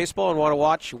game of baseball and want to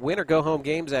watch win or go home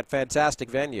games at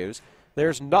fantastic venues,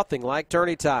 there's nothing like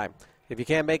tourney time. If you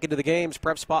can't make it to the games,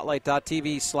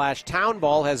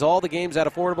 prepspotlight.tv/townball has all the games at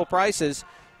affordable prices.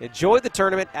 Enjoy the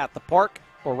tournament at the park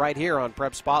or right here on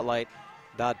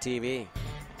prepspotlight.tv.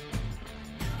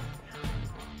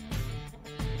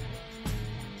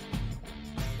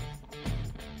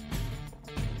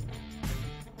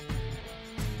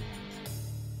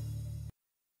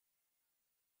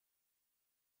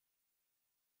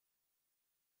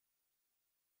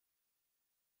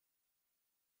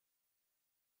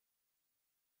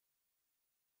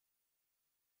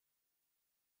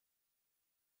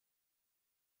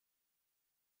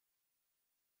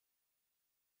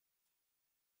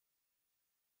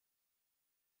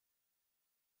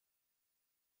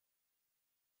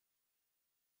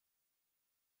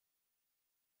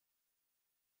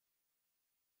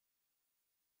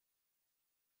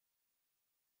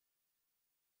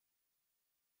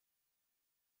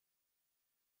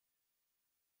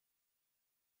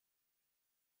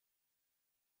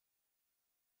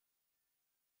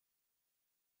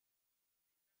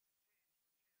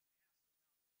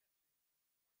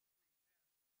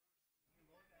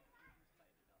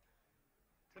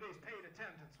 Today's paid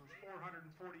attendance was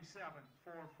 447,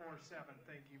 447.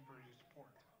 Thank you for your support.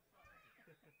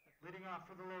 Leading off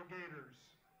for the LoGators,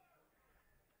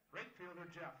 right fielder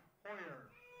Jeff Hoyer.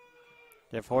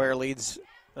 Jeff Hoyer leads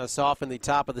us off in the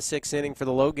top of the 6th inning for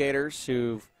the LoGators,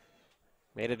 who've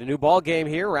made it a new ball game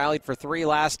here, rallied for 3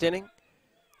 last inning.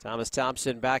 Thomas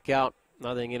Thompson back out,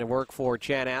 nothing in work for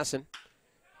Chanhassen.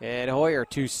 And Hoyer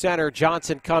to center,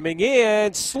 Johnson coming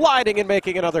in, sliding and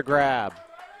making another grab.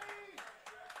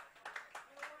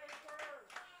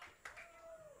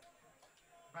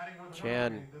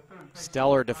 Chan,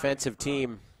 stellar defensive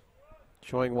team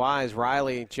showing wise.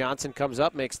 Riley Johnson comes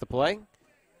up, makes the play.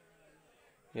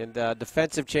 And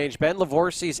defensive change, Ben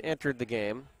Lavorsi's entered the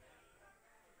game,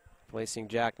 placing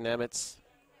Jack Nemitz.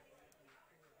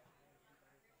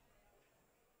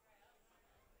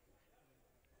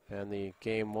 And the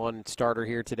game 1 starter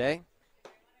here today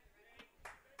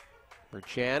for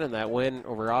Chan, and that win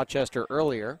over Rochester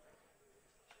earlier.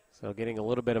 So getting a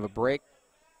little bit of a break.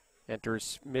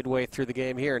 Enters midway through the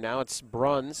game here. Now it's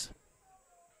Bruns.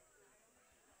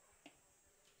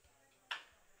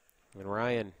 And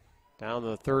Ryan down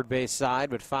the third base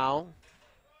side, but foul.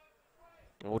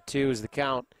 0-2 is the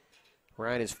count.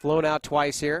 Ryan has flown out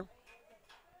twice here.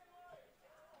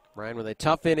 Ryan with a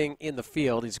tough inning in the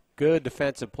field. He's a good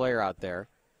defensive player out there.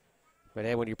 But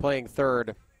hey, when you're playing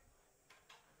third,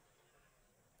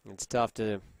 it's tough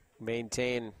to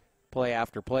maintain play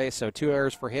after play. So 2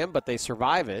 errors for him, but they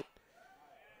survive it.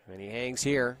 And he hangs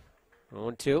here.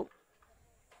 0-2.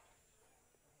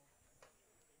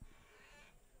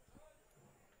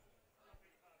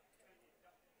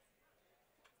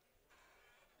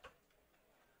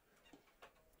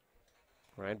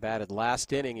 Ryan batted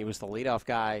last inning. He was the leadoff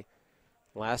guy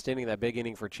last inning, that big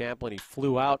inning for Champlin. He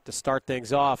flew out to start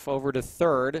things off. Over to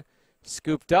third.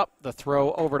 Scooped up. The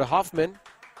throw over to Huffman.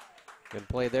 Good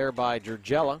play there by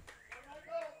Georgella.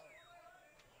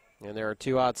 And there are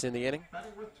 2 outs in the inning.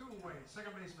 Batting with 2 away,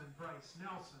 second baseman Bryce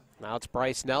Nelson. Now it's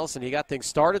Bryce Nelson. He got things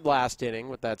started last inning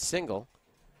with that single.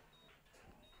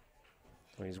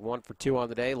 So he's 1 for 2 on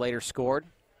the day, later scored.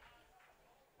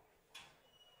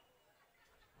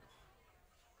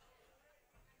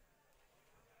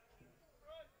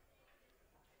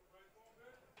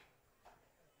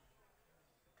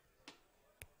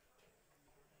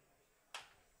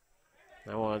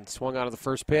 That one swung out of the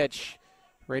first pitch.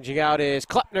 Ranging out is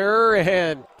Klepner,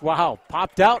 and wow,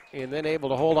 popped out and then able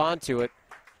to hold on to it.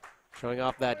 Showing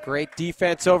off that great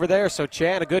defense over there. So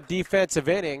Chan, a good defensive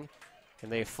inning. And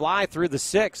they fly through the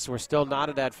 6th. We're still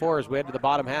knotted at 4 as we head to the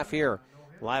bottom half here,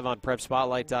 live on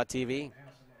PrepSpotlight.tv.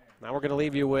 Now we're going to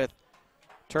leave you with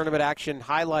tournament action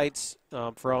highlights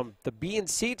from the B and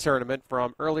C tournament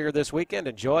from earlier this weekend.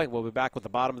 Enjoy. We'll be back with the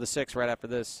bottom of the 6th right after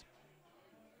this.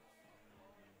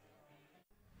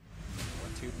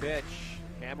 1-2 pitch.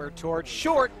 Hammered towards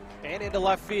short and into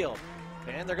left field.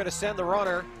 And they're going to send the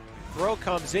runner. Throw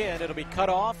comes in. It'll be cut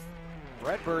off.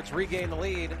 Redbirds regain the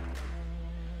lead.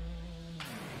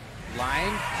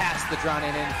 Line past the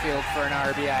drawn-in infield for an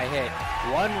RBI hit.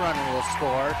 One runner will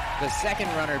score. The second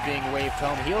runner being waved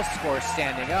home. He'll score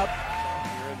standing up.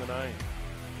 Here in the 9th.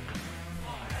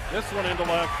 This one into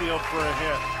left field for a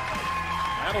hit.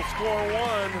 That'll score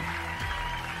 1.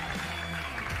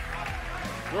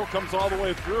 Throw comes all the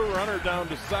way through. Runner down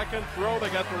to second. Throw, they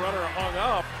got the runner hung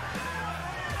up.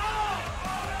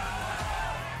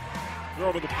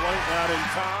 Throw to the plate, not in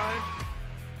time.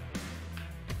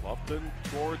 Lupton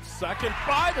towards second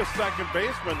by the second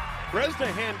baseman.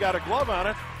 Bresnahan got a glove on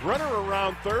it. Runner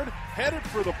around third, headed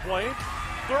for the plate.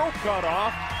 Throw cut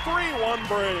off. 3-1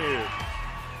 Braves.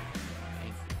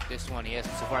 This one he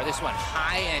hasn't so far. This one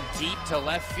high and deep to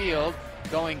left field.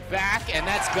 Going back, and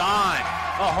that's gone.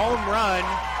 A home run.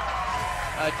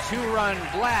 A 2-run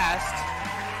blast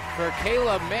for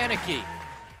Caleb Manicky.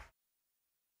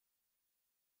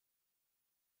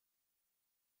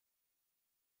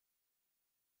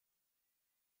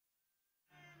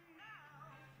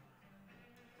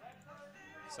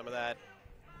 Some of that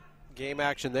game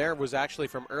action there was actually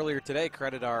from earlier today.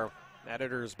 Credit our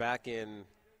editors back in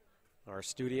our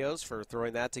studios for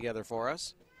throwing that together for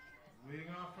us.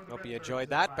 Hope you enjoyed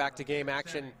that. Back to game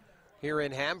action here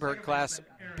in Hamburg, Class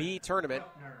B tournament.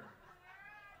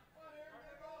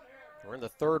 We're in the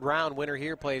 3rd round. Winner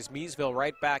here plays Miesville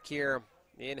right back here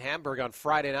in Hamburg on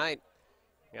Friday night.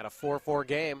 Got a 4-4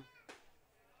 game.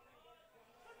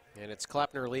 And it's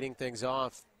Klepner leading things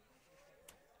off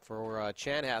for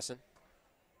Chanhassen.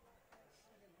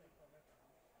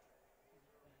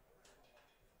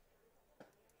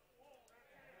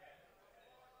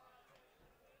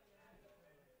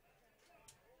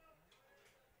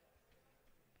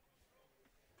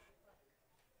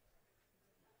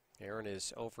 Aaron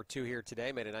is 0 for 2 here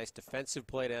today. Made a nice defensive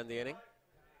play to end the inning.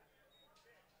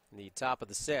 In the top of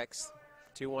the 6th.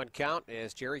 2-1 count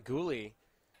as Jerry Gooley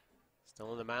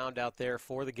still on the mound out there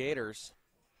for the Gators.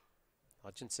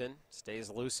 Hutchinson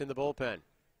stays loose in the bullpen.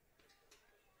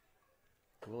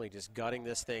 Gooley just gutting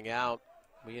this thing out.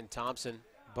 Me and Thompson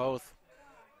both.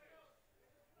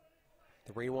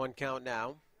 3-1 count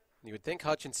now. You would think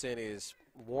Hutchinson is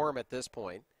warm at this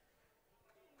point.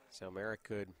 So Merrick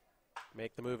could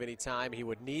make the move anytime he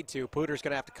would need to. Pooter's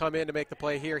going to have to come in to make the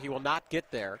play here. He will not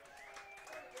get there.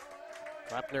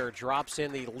 Klepner drops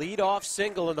in the leadoff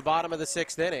single in the bottom of the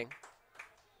 6th inning.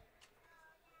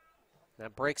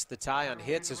 That breaks the tie on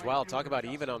hits as well. Talk about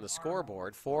even on the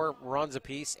scoreboard. 4 runs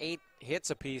apiece, 8 hits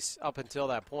apiece up until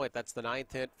that point. That's the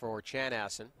 9th hit for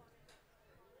Chanhassen.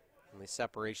 Only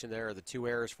separation there are the 2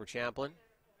 errors for Champlin.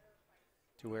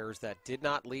 2 errors that did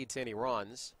not lead to any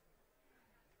runs.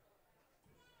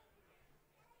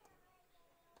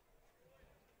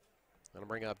 Going to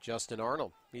bring up Justin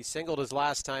Arnold. He singled his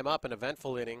last time up, an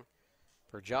eventful inning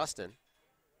for Justin.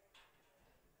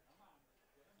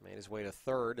 Made his way to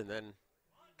 3rd, and then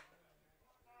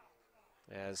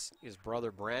as his brother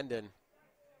Brandon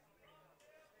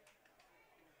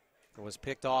was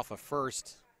picked off of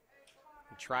 1st,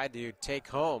 he tried to take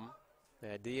home.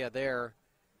 The idea there,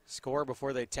 score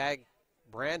before they tag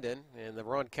Brandon, and the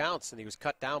run counts, and he was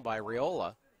cut down by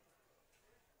Riola.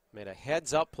 Made a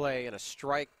heads-up play and a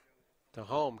strike to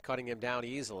home, cutting him down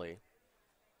easily.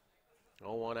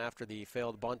 0-1 after the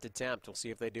failed bunt attempt. We'll see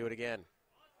if they do it again.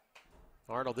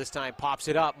 Arnold this time pops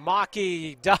it up.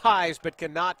 Maki dives but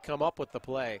cannot come up with the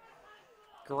play.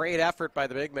 Great effort by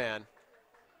the big man.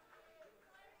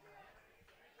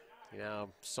 He now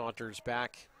saunters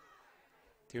back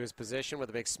to his position with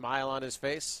a big smile on his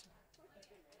face.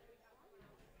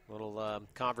 Little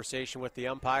conversation with the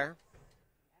umpire.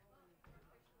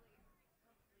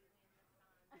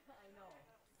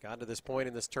 Gotten to this point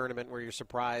in this tournament where you're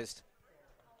surprised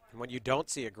when you don't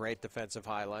see a great defensive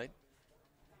highlight.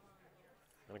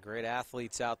 And great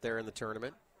athletes out there in the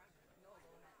tournament.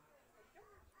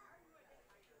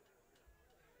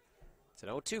 It's an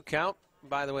 0-2 count,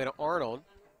 by the way, to Arnold.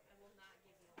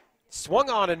 Swung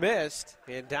on and missed,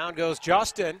 and down goes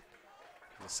Justin.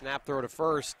 The snap throw to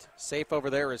 1st. Safe over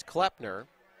there is Klepner.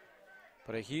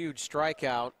 But a huge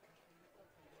strikeout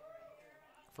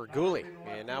for Gooley.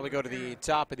 And now we go to the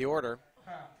top of the order.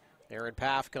 Aaron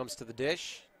Paff comes to the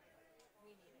dish.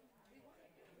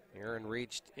 Aaron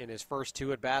reached in his first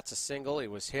 2 at-bats a single. He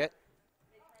was hit.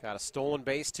 Got a stolen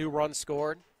base, 2 runs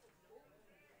scored.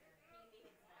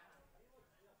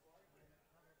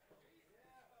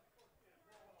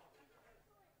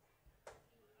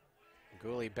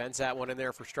 Gooley bends that one in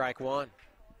there for strike 1.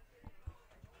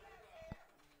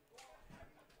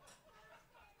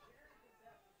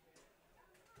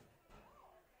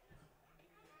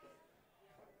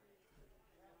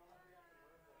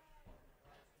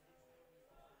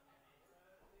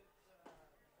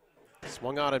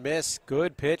 Swung on and miss.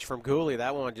 Good pitch from Gooley.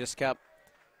 That one just kept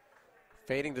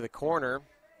fading to the corner.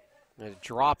 And it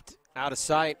dropped out of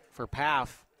sight for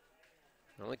Paff.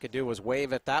 All he could do was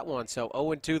wave at that one. So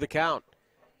 0-2 the count.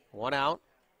 1 out.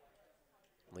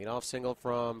 Leadoff single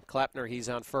from Klepner. He's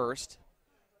on first.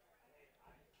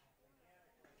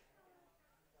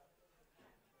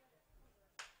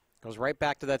 Goes right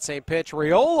back to that same pitch.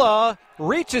 Riola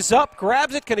reaches up,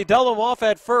 grabs it. Can he double him off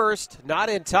at first? Not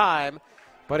in time.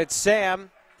 But it's Sam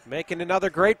making another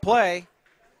great play.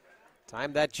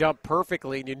 Timed that jump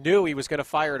perfectly, and you knew he was going to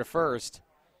fire to first.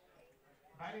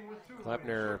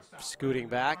 Klepner scooting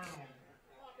back.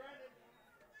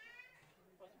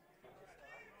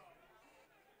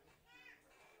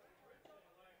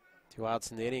 Two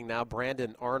outs in the inning. Now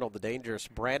Brandon Arnold, the dangerous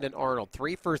Brandon Arnold.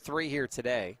 3 for 3 here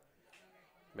today.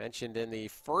 Mentioned in the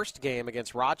first game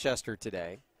against Rochester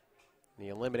today, the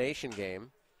elimination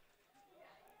game.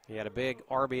 He had a big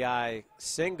RBI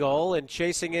single, and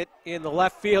chasing it in the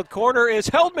left field corner is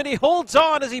Heldman. He holds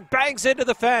on as he bangs into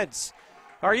the fence.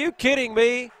 Are you kidding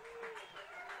me?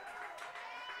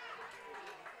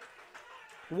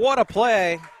 What a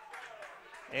play.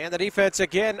 And the defense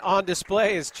again on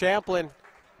display as Champlin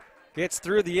gets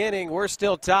through the inning. We're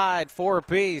still tied 4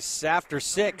 apiece after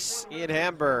 6 in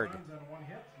Hamburg.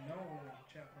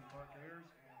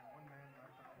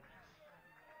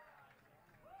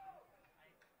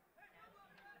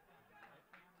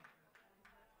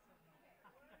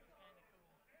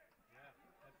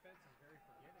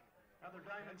 Other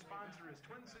diamond sponsor is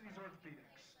Twin Cities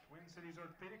Orthopedics. Twin Cities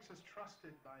Orthopedics is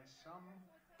trusted by some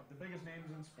of the biggest names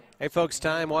in sports. Hey folks,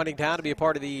 time winding down to be a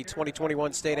part of the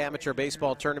 2021 State Amateur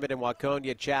Baseball Tournament in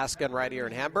Waconia, Chaska, and right here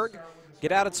in Hamburg.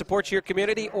 Get out and support your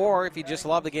community, or if you just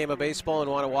love the game of baseball and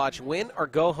want to watch win or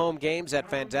go home games at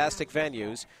fantastic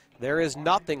venues, there is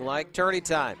nothing like tourney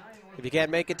time. If you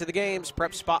can't make it to the games,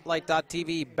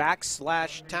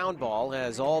 PrepSpotlight.tv/townball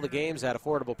has all the games at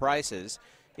affordable prices.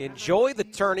 Enjoy the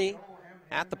tourney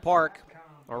at the park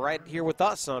or right here with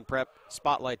us on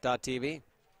PrepSpotlight.tv.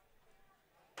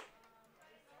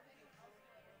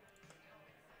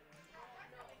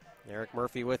 Eric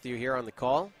Murphy with you here on the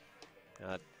call.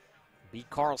 B.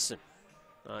 Carlson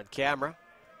on camera.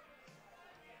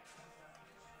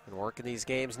 Been working these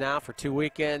games now for 2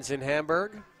 weekends in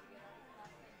Hamburg.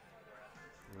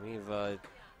 We've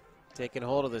taken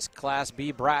hold of this Class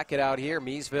B bracket out here.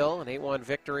 Miesville, an 8-1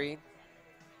 victory.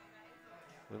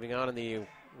 Moving on in the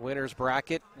winners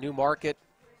bracket, Newmarket,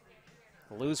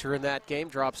 the loser in that game,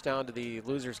 drops down to the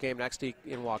losers game next week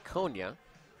in Waconia.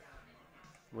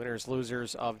 Winners,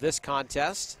 losers of this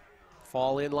contest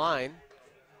fall in line.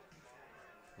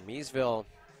 Miesville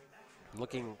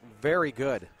looking very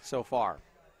good so far.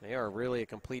 They are really a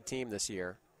complete team this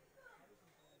year.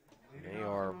 They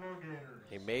are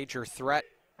a major threat,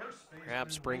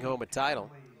 perhaps bring home a title.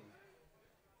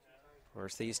 Of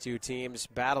course, these two teams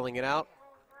battling it out.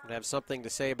 We'll have something to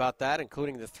say about that,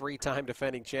 including the 3-time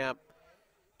defending champ,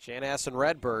 Chanhassen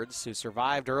Red Birds, who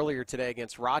survived earlier today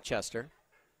against Rochester.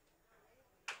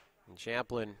 And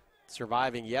Champlin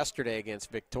surviving yesterday against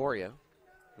Victoria.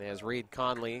 As Reed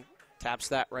Conley taps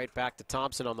that right back to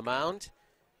Thompson on the mound.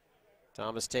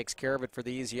 Thomas takes care of it for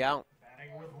the easy out.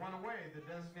 Batting with one away, the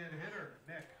designated hitter,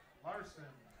 Nick Larson.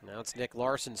 Now it's Nick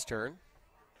Larson's turn.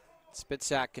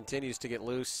 Spitzak continues to get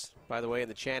loose, by the way, in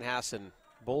the Chanhassen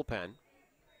bullpen.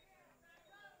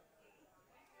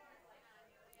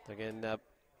 Again,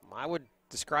 I would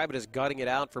describe it as gutting it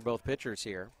out for both pitchers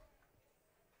here.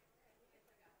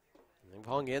 They've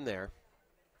hung in there.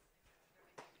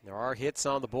 There are hits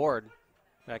on the board. In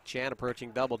fact, Chan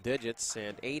approaching double digits,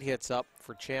 and 8 hits up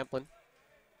for Champlin.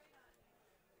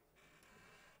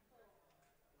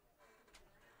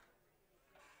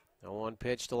 No 1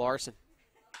 pitch to Larson.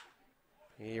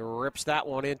 He rips that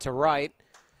one into right,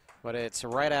 but it's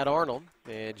right at Arnold,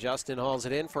 and Justin hauls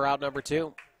it in for out number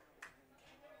 2.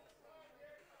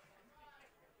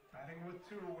 With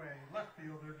 2 away, left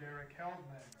fielder Derek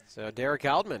Heldman. So Derek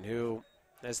Heldman, who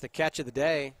has the catch of the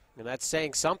day, and that's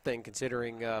saying something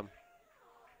considering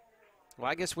Well,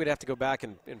 I guess we'd have to go back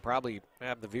and probably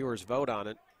have the viewers vote on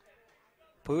it.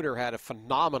 Pooter had a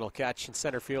phenomenal catch in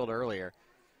center field earlier.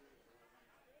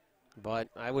 But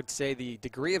I would say the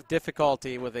degree of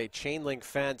difficulty with a chain link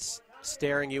fence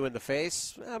staring you in the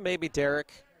face, maybe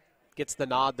Derek gets the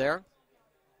nod there.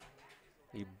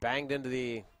 He banged into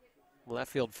the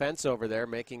left field fence over there,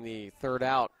 making the third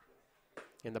out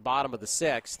in the bottom of the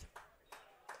sixth.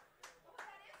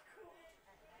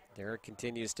 Derek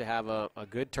continues to have a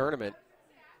good tournament.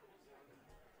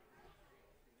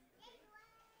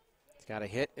 He's got a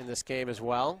hit in this game as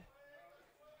well.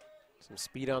 Some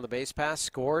speed on the base pass,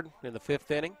 scored in the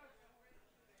fifth inning.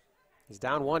 He's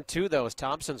down 1-2 though, as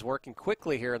Thompson's working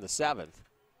quickly here in the seventh.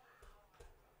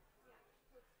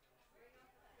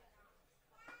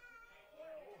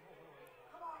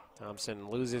 Thompson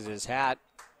loses his hat.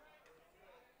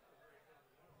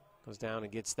 Goes down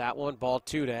and gets that one. Ball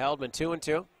 2 to Heldman,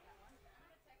 2-2.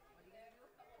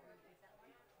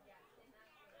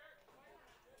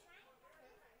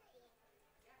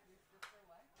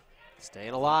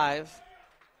 Staying alive.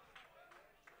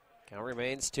 Count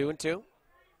remains 2-2.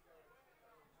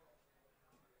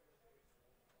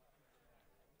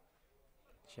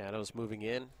 Shadows moving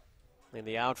in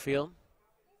the outfield.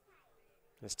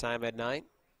 This time at night.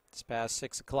 It's past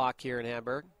 6 o'clock here in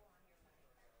Hamburg.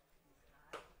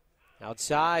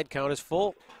 Outside, count is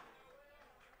full.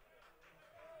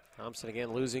 Thompson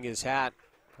again losing his hat,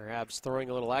 perhaps throwing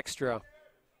a little extra.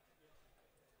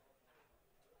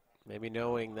 Maybe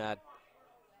knowing that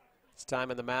it's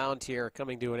time in the mound here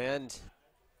coming to an end.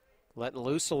 Letting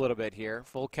loose a little bit here.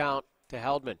 Full count to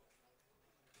Heldman.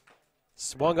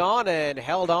 Swung on and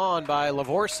held on by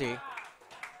Lavorsi.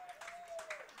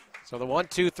 So the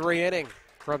 1-2-3 inning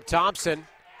from Thompson.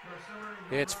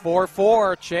 It's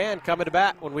 4-4. Chan coming to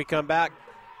bat when we come back.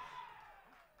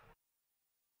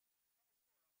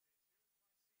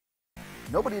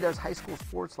 Nobody does high school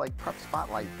sports like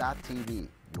PrepSpotlight.tv.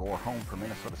 Your home for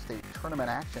Minnesota State tournament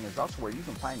action is also where you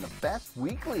can find the best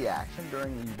weekly action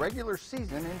during the regular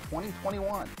season in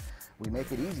 2021. We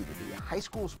make it easy to be a high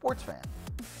school sports fan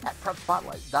at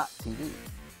PrepSpotlight.tv.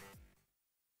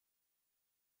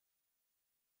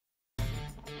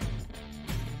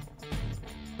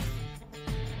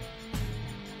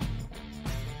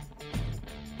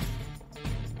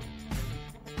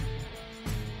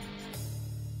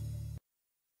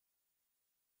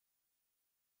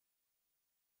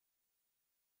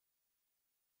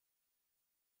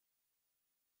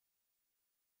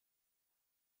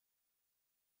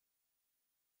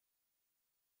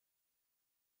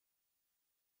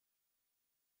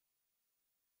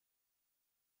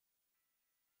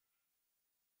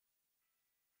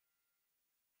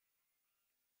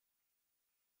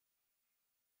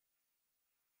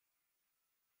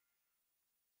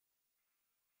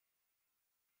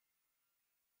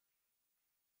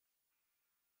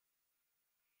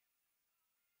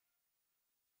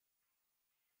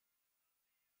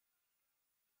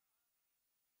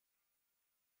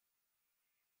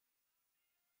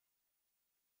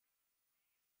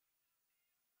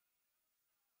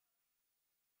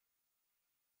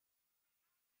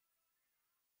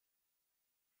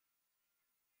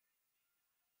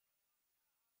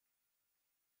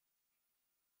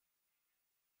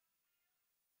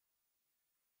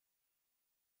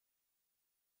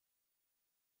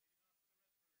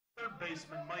 Third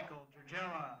baseman Michael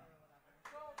Giorgella.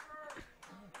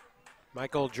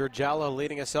 Michael Giorgella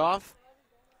leading us off.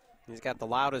 He's got the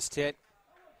loudest hit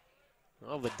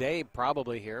of the day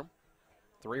probably here.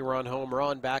 3-run home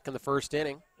run back in the first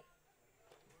inning.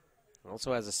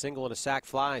 Also has a single and a sac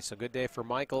fly, so good day for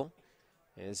Michael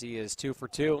as he is 2 for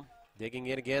 2. Digging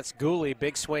in against Gooley.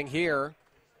 Big swing here.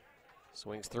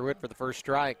 Swings through it for the first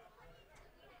strike.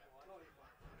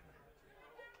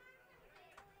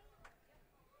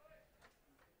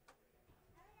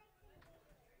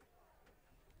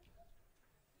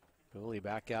 Gooley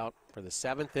back out for the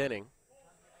 7th inning,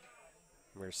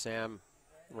 where Sam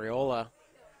Raiola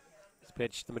has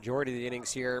pitched the majority of the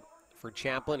innings here for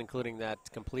Champlin, including that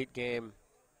complete game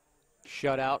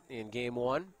shutout in Game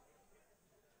 1.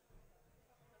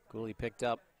 Gooley picked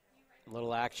up a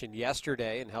little action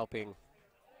yesterday in helping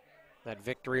that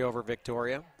victory over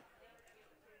Victoria.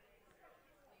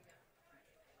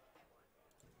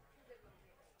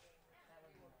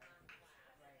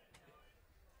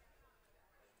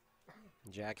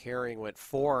 Jack Herring went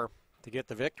 4 to get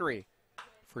the victory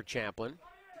for Champlin.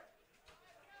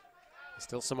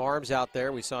 Still some arms out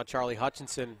there. We saw Charlie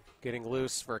Hutchinson getting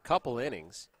loose for a couple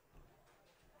innings.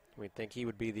 We'd think he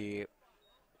would be the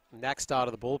next out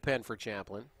of the bullpen for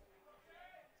Champlin.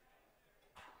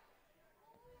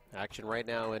 Action right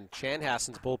now in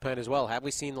Chanhassen's bullpen as well. Have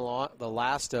we seen the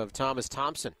last of Thomas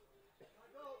Thompson?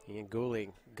 Ian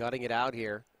Goulding gutting it out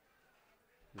here.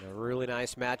 A really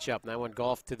nice matchup. That one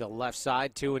golfed to the left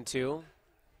side, 2-2.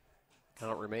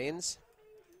 Count remains.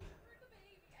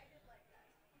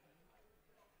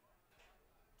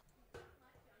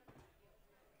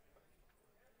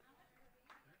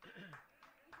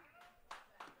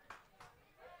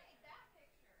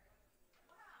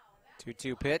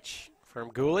 Two-two pitch from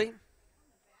Gooley.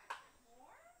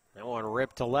 That one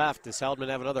ripped to left. Does Heldman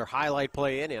have another highlight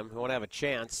play in him? He won't have a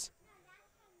chance.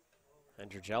 And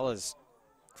Gergella's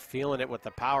feeling it with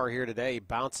the power here today. He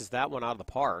bounces that one out of the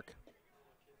park.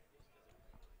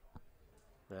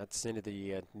 That's into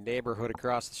the neighborhood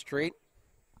across the street.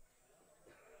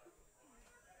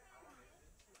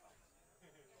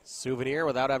 Souvenir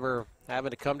without ever having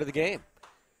to come to the game.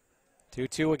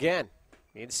 2-2 again.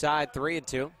 Inside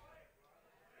 3-2.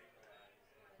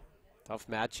 Tough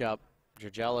matchup.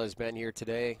 Gergella has been here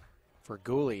today for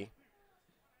Gooley.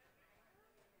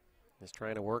 Just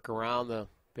trying to work around the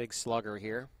big slugger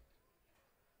here.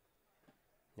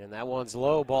 And that one's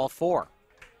low, ball 4.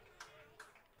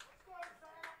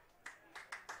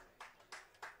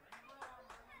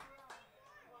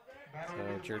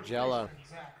 So Gergella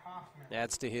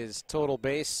adds to his total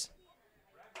base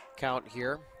count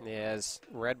here as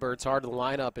Redbirds' heart of the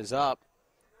lineup is up.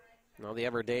 Now the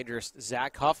ever-dangerous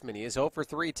Zach Huffman. He is 0 for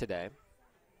 3 today.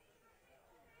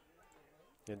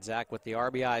 And Zach with the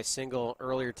RBI single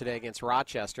earlier today against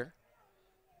Rochester.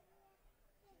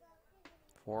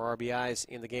 4 RBIs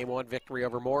in the Game 1 victory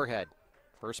over Moorhead.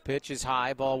 First pitch is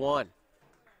high, ball 1.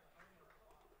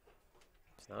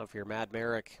 So now if you're Matt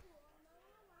Merrick,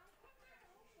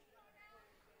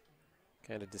 what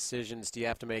kind of decisions do you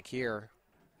have to make here?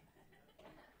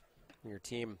 Your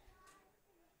team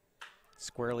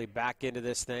squarely back into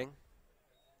this thing,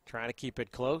 trying to keep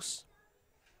it close.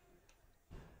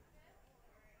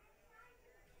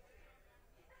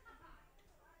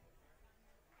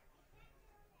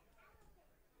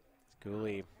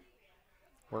 Gooley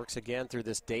works again through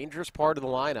this dangerous part of the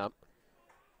lineup.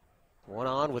 One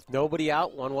on with nobody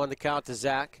out, 1-1 to count to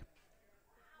Zach.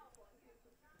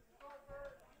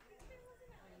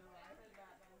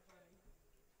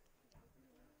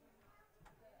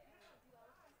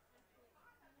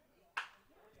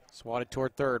 Swatted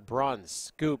toward third. Bruns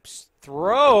scoops,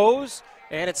 throws,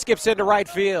 and it skips into right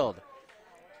field.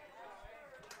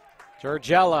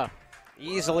 Gergella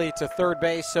easily to third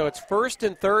base, so it's first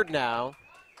and third now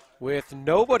with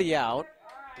nobody out.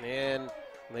 And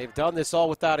they've done this all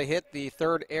without a hit. The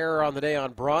third error on the day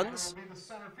on Bruns.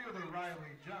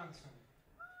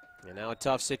 And now a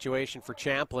tough situation for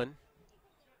Champlin.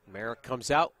 Merrick comes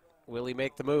out. Will he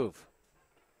make the move?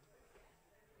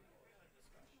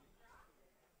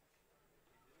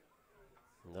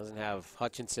 Doesn't have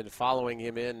Hutchinson following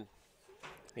him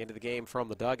into the game from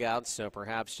the dugout, so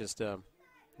perhaps just a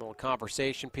little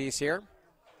conversation piece here.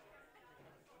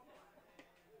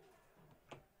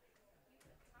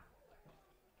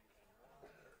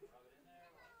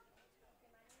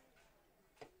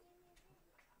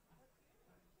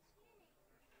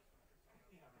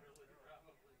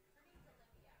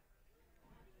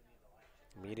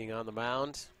 Meeting on the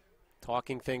mound,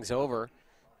 talking things over.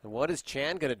 And what is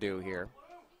Chan going to do here?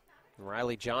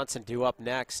 Riley Johnson due up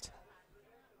next.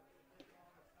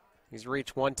 He's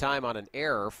reached one time on an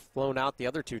error, flown out the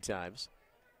other 2 times.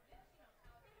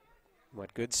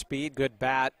 What good speed, good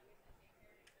bat.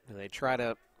 And they try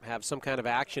to have some kind of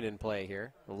action in play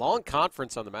here. A long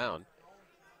conference on the mound.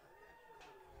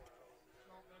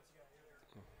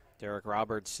 Derek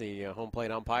Roberts, the home plate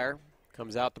umpire,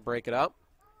 comes out to break it up.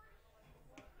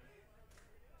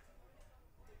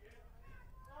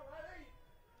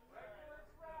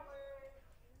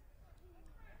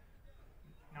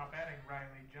 Now batting Riley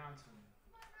Johnson.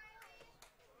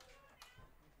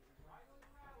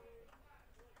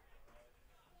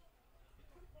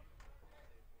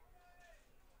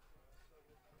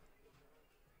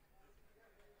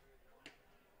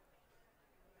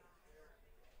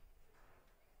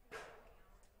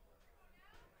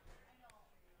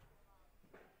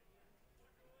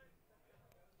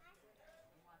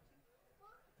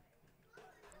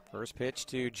 First pitch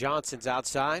to Johnson's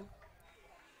outside.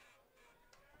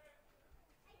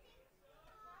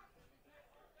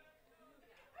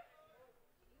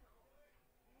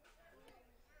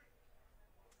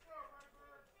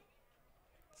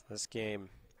 This game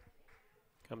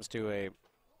comes to a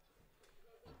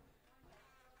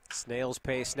snail's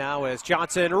pace now as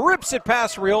Johnson rips it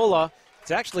past Riola.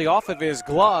 It's actually off of his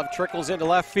glove, trickles into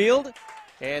left field,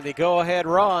 and the go-ahead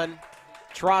run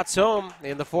trots home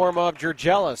in the form of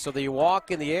Jurgella. So the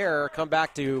walk in the air come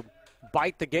back to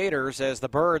bite the Gators as the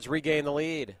Birds regain the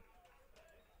lead.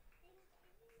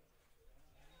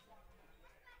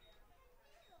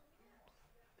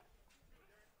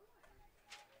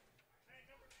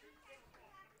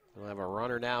 We'll have a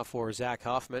runner now for Zach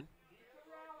Huffman.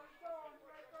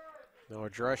 Noah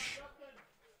Drush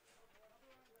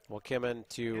will come in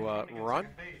to run.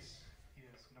 He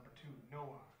is number 2, Noah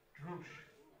Drush.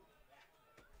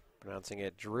 Pronouncing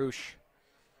it Drush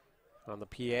on the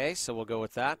PA, so we'll go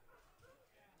with that.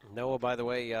 Noah, by the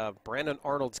way, Brandon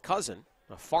Arnold's cousin,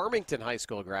 a Farmington High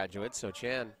School graduate, so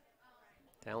Chan,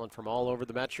 talent from all over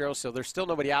the metro. So there's still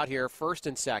nobody out here, first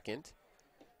and second.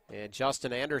 And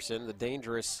Justin Anderson, the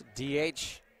dangerous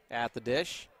DH at the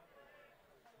dish.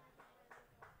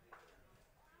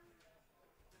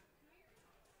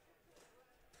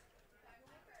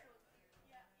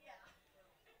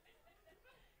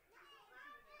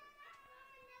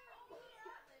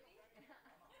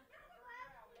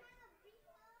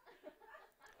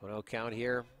 No count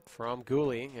here from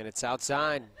Gooley, and it's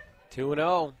outside,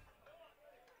 2-0.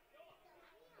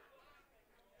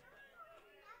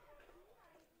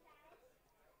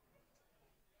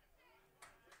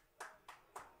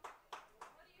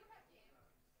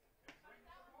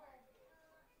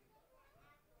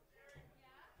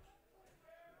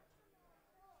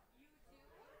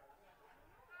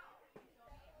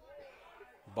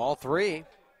 Ball 3.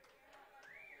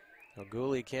 Now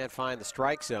Gooley can't find the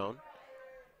strike zone.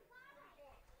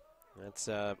 That's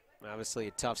obviously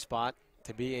a tough spot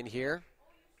to be in here.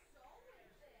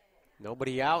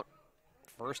 Nobody out.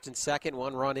 First and second,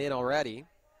 1 run in already.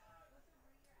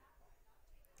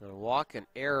 A walk, an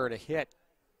error, and a hit.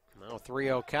 Now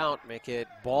 3-0 count, make it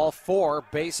ball 4,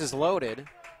 bases loaded.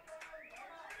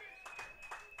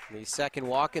 The second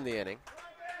walk in the inning.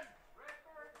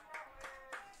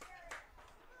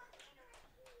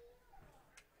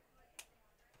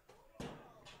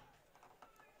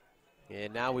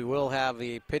 And now we will have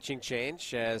the pitching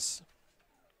change as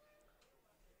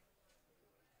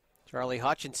Charlie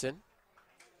Hutchinson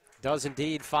does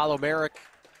indeed follow Merrick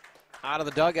out of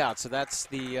the dugout. So that's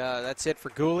it for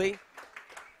Gooley.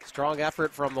 Strong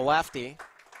effort from the lefty.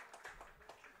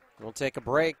 We'll take a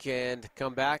break and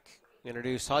come back.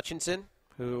 Introduce Hutchinson,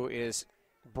 who is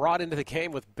brought into the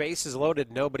game with bases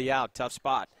loaded, nobody out. Tough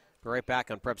spot. Be right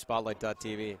back on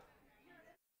PrepSpotlight.tv.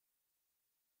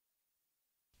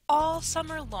 All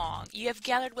summer long, you have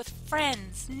gathered with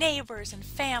friends, neighbors, and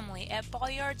family at ball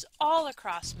yards all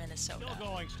across Minnesota. Still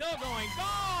going, gone!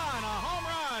 A home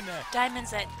run!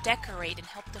 Diamonds that decorate and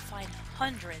help define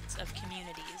hundreds of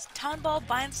communities. Town Ball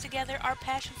binds together our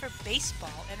passion for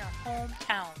baseball in our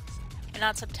hometowns. And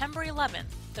on September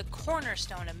 11th, the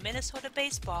cornerstone of Minnesota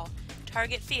baseball,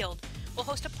 Target Field, will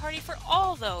host a party for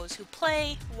all those who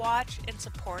play, watch, and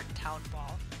support Town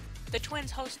Ball. The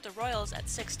Twins host the Royals at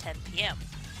 6:10 p.m.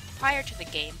 Prior to the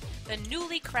game, the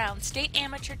newly crowned state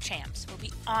amateur champs will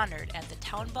be honored at the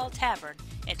Town Ball Tavern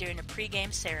and during a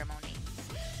pregame ceremony.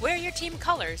 Wear your team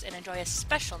colors and enjoy a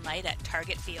special night at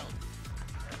Target Field.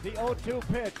 The 0-2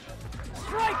 pitch.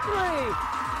 Strike 3!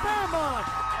 Fairmont,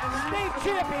 state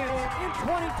champions in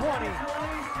 2020.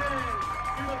 Congratulations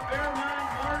to the Fairmont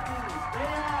Martins. They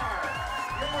are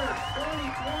your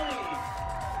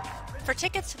 2020. For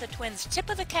tickets to the Twins' Tip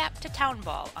of the Cap to Town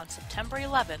Ball on September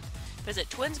 11th, visit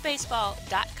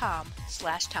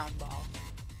twinsbaseball.com/townball.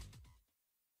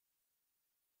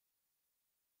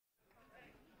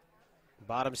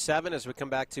 Bottom 7 as we come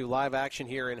back to live action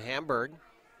here in Hamburg.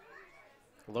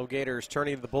 LoGators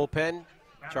turning to the bullpen.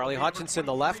 Charlie Hutchinson,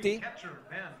 the lefty.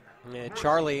 And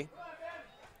Charlie,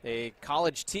 a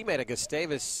college teammate of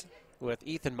Gustavus with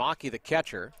Ethan Mackey, the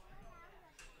catcher.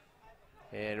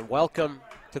 And welcome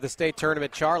to the state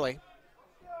tournament, Charlie.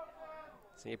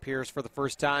 As he appears for the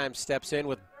first time, steps in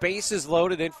with bases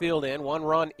loaded, infield in, 1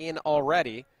 run in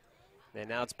already. And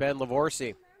now it's Ben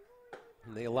Lavorsi,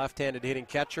 the left-handed hitting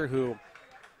catcher who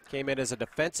came in as a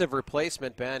defensive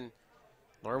replacement. Ben,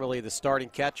 normally the starting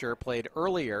catcher, played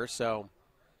earlier, so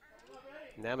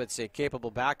Nemitz, a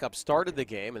capable backup, started the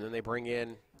game, and then they bring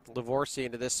in Lavorsi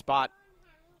into this spot.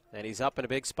 And he's up in a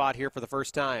big spot here for the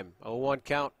first time. 0-1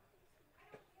 count.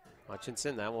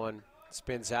 Hutchinson, that one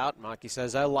spins out. Mackey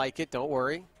says, I like it, don't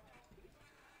worry.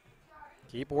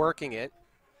 Keep working it.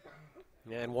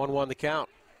 And 1-1 the count.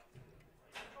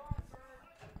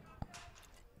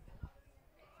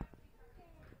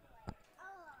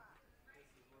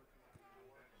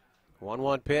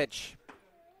 One pitch.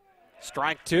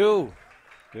 Strike 2.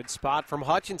 Good spot from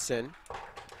Hutchinson.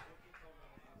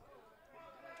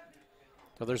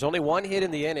 So there's only 1 hit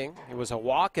in the inning. It was a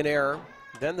walk and error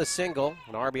then the single,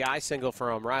 an RBI single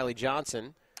from Riley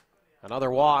Johnson.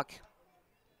 Another walk.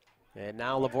 And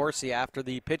now Lavorsi after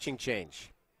the pitching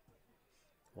change.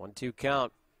 1-2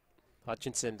 count.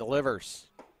 Hutchinson delivers.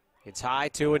 It's high,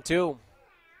 2-2.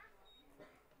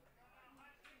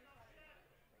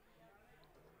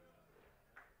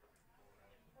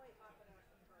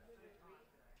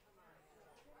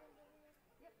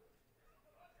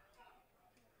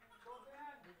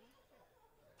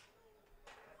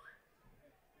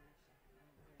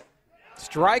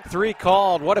 Strike 3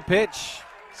 called. What a pitch.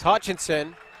 It's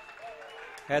Hutchinson.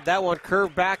 Had that one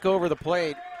curved back over the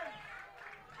plate.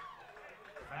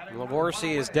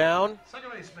 Lavorsi is down.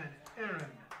 Second baseman, Aaron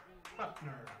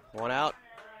Klepner. One out.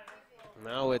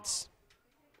 Now it's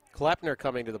Klepner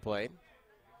coming to the plate.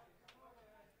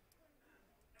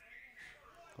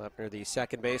 Klepner, the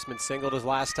second baseman, singled his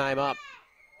last time up.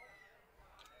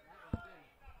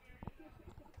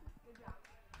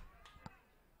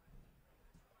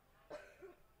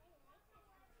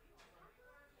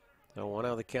 So 1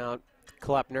 out of the count,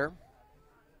 Klepner.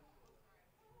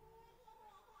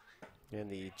 And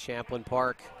the Champlin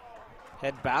Park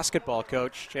head basketball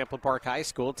coach, Champlin Park High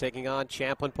School, taking on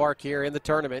Champlin Park here in the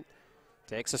tournament.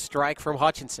 Takes a strike from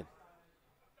Hutchinson.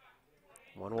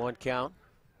 1-1 count.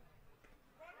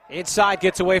 Inside,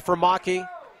 gets away from Maki.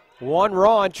 1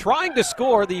 run, trying to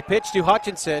score. The pitch to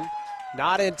Hutchinson,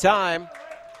 not in time.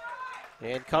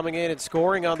 And coming in and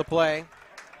scoring on the play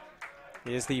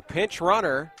is the pinch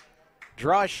runner,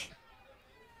 Drush.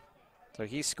 So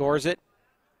he scores it.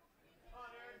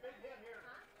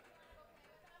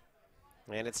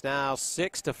 And it's now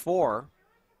 6-4.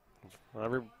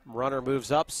 Every runner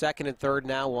moves up. Second and third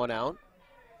now, 1 out.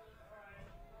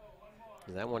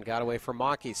 And that one got away from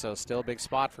Maki, so still a big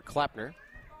spot for Klepner.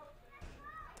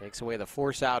 Takes away the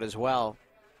force out as well.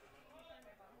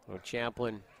 So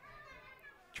Champlin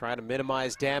trying to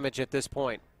minimize damage at this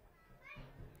point.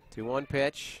 2-1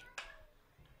 pitch.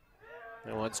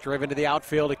 And once driven to the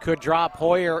outfield, it could drop.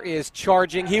 Hoyer is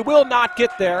charging. He will not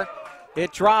get there.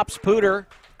 It drops. Pooter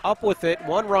up with it.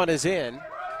 1 run is in.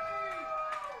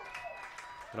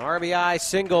 An RBI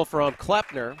single from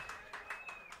Klepner.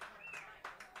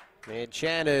 And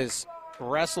Chan has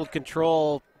wrestled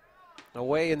control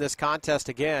away in this contest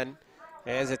again,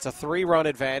 as it's a 3-run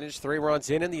advantage. 3 runs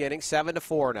in the inning,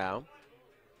 7-4 now.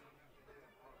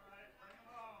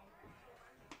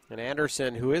 And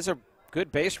Anderson, who is a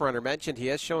good base runner, mentioned he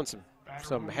has shown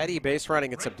some heady base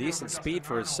running and some decent speed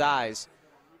for his size.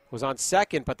 Was on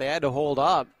second, but they had to hold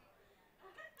up.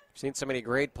 I've seen so many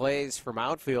great plays from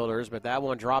outfielders, but that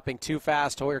one dropping too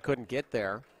fast. Hoyer couldn't get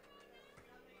there.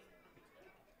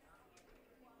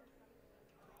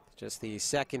 Just the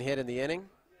second hit in the inning.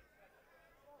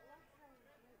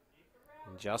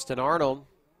 And Justin Arnold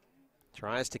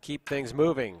tries to keep things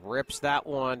moving. Rips that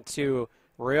one to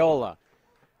Riola,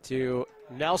 to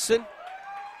Nelson,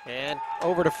 and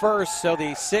over to first. So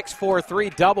the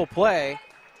 6-4-3 double play.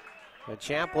 And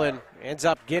Champlin ends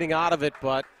up getting out of it,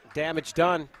 but damage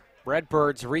done. Red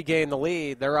Birds regain the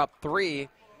lead. They're up 3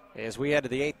 as we head to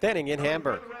the 8th inning in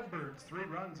Hamburg. Red Birds, 3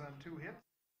 runs on 2 hits.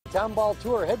 Town Ball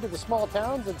Tour, head to the small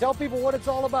towns and tell people what it's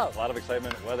all about. A lot of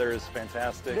excitement. Weather is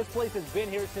fantastic. This place has been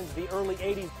here since the early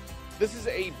 80s. This is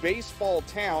a baseball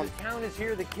town. The town is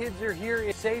here, the kids are here,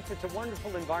 it's safe, it's a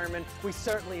wonderful environment. We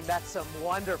certainly met some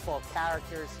wonderful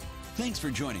characters. Thanks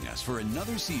for joining us for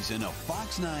another season of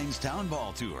Fox 9's Town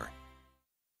Ball Tour.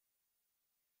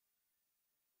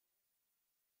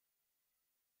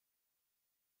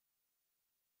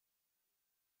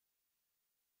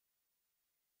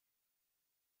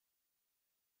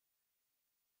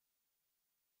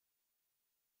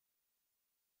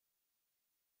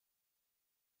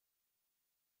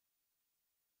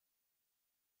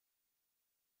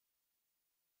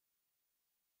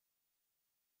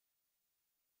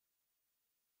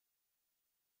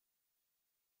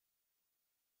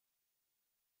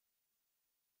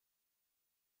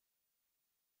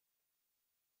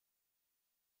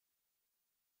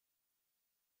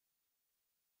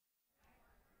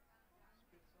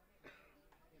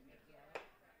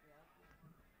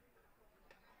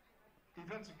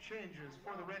 Defensive changes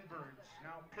for the Red Birds.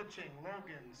 Now pitching,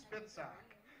 Logan Spitzak.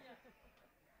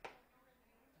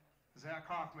 Zach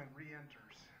Hoffman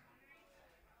re-enters.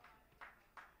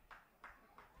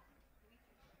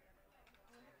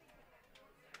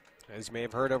 As you may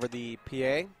have heard over the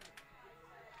PA,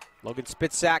 Logan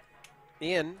Spitzak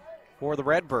in for the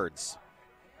Red Birds.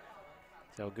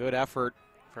 So good effort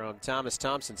from Thomas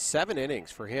Thompson. 7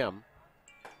 innings for him.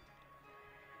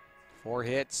 4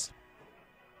 hits.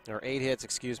 Or 8 hits,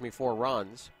 excuse me, 4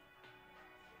 runs.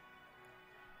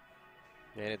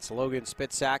 And it's Logan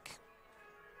Spitzak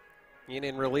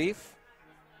in relief.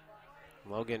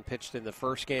 Logan pitched in the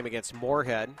first game against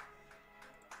Moorhead.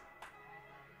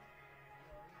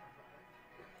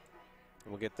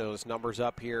 We'll get those numbers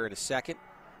up here in a second.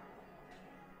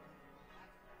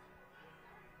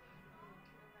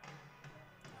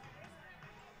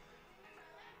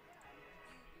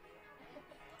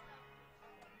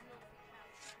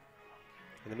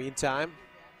 In the meantime,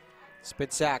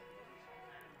 Spitzak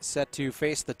set to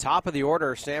face the top of the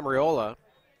order, Sam Riola.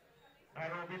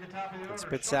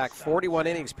 Spitzak, 41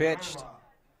 innings pitched.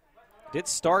 Did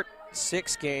start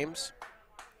 6 games.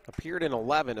 Appeared in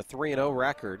 11, a 3-0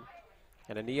 record.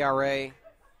 And an ERA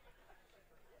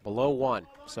below 1.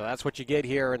 So that's what you get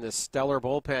here in this stellar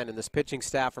bullpen and this pitching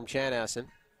staff from Chanhassen.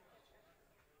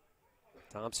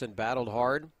 Thompson battled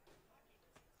hard.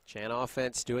 Chan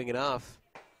offense doing enough.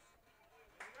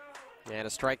 And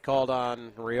a strike called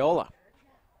on Riola.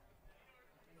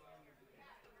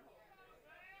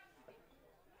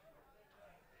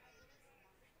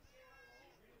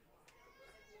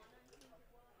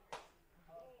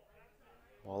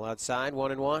 All outside,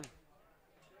 1-1.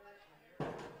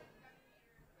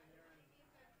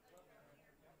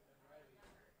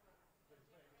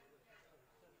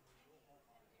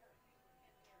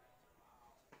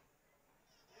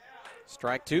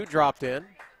 Strike 2 dropped in.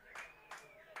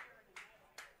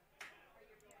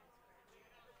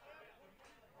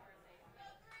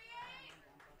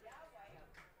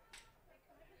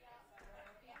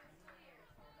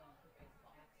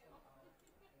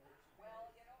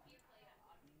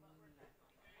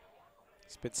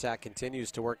 Spitzak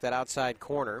continues to work that outside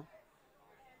corner.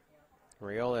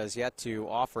 Riola has yet to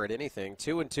offer it anything.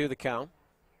 2-2 the count.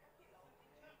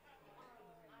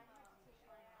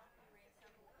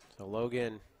 So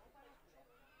Logan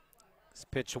has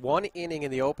pitched 1 inning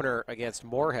in the opener against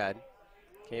Moorhead.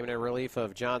 Came in relief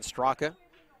of John Straka.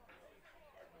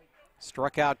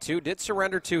 Struck out 2, did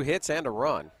surrender 2 hits and a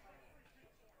run.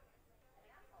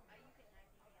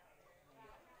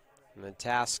 And then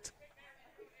tasked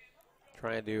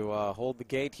trying to hold the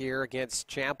gate here against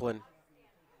Champlin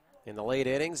in the late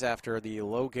innings after the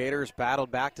LoGators battled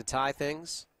back to tie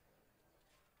things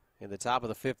in the top of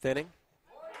the 5th inning.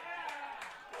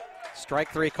 Strike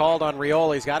 3 called on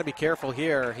Riola. He's got to be careful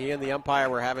here. He and the umpire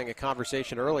were having a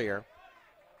conversation earlier.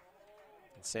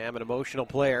 And Sam, an emotional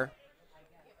player,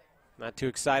 not too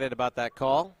excited about that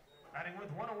call. Batting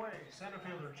with 1 away, center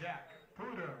fielder Jack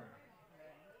Pooter.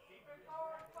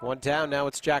 1 down, now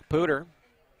it's Jack Pooter.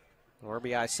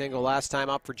 RBI single last time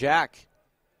up for Jack.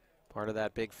 Part of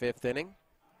that big 5th inning.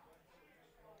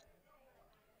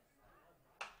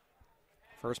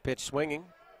 First pitch swinging.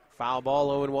 Foul ball,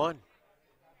 0-1.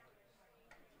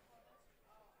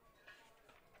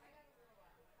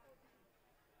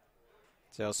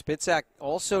 So Spitzak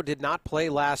also did not play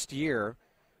last year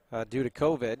due to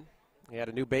COVID. He had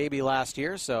a new baby last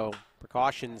year, so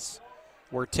precautions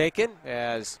were taken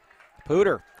as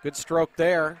Pooter, good stroke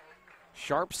there.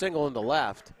 Sharp single in the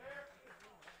left.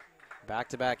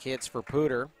 Back-to-back hits for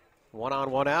Pooter. 1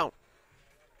 on, 1 out.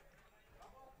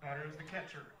 Batter is the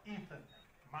catcher, Ethan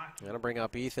Maki. Gonna bring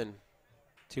up Ethan.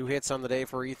 2 hits on the day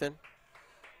for Ethan.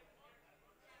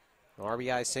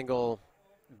 RBI single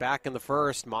back in the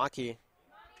first. Maki,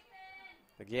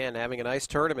 again, having a nice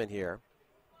tournament here.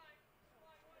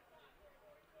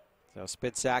 So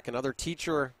Spitzak, another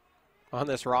teacher on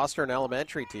this roster, an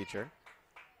elementary teacher.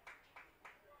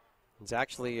 He's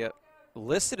actually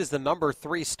listed as the number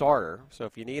 3 starter, so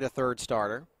if you need a 3rd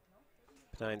starter,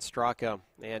 behind Straka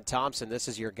and Thompson, this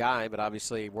is your guy, but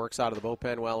obviously works out of the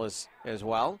bullpen well as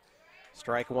well.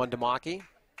 Strike 1 to Maki.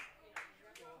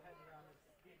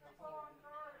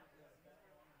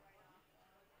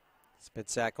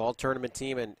 Spitzak all-tournament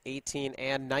team in 18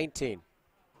 and 19.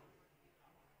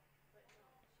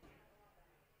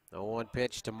 0-1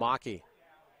 pitch to Maki.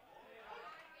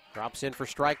 Drops in for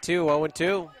strike 2,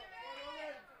 0-2.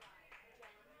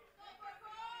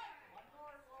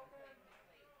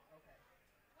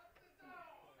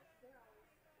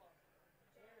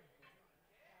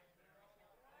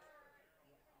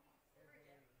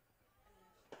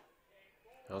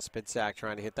 Now Spitzak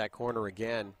trying to hit that corner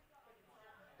again.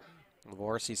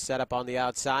 Lavorsi set up on the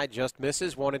outside, just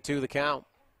misses. 1-2 the count.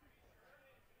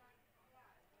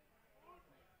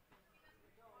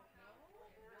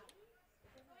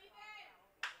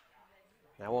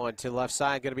 That one to the left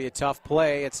side, going to be a tough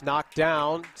play. It's knocked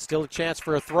down. Still a chance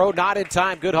for a throw. Not in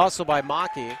time. Good hustle by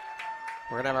Maki.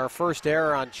 We're going to have our first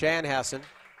error on Chanhassen.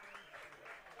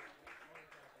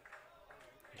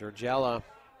 Georgella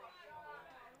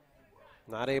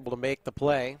not able to make the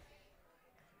play.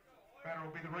 Batter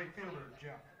will be the right fielder,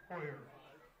 Jeff Hoyer.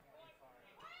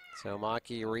 So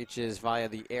Maki reaches via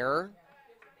the error.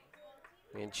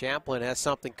 And Champlin has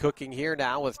something cooking here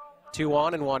now with 2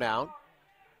 on and 1 out.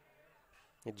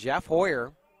 And Jeff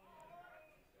Hoyer,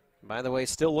 by the way,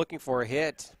 still looking for a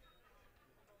hit.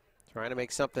 Trying to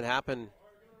make something happen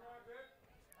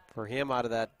for him out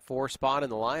of that 4 spot in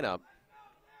the lineup.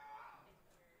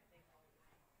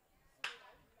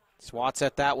 Swats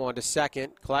at that one to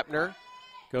second. Klepner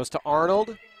goes to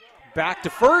Arnold. Back to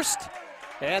first.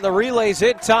 And the relay's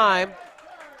in time.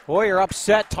 Hoyer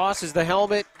upset, tosses the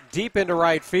helmet deep into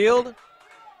right field.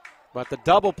 But the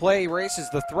double play erases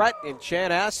the threat, and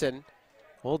Chanhassen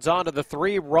holds on to the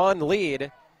 3-run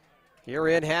lead here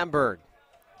in Hamburg.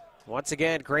 Once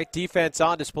again, great defense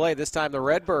on display. This time the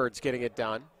Red Birds getting it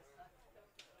done.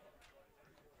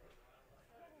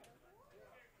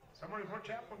 Summary for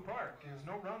Champlin Park is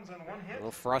no runs and 1 hit. A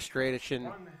little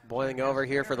frustration boiling over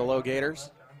here for the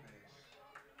LoGators.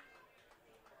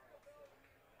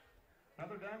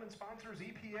 Another Diamond sponsors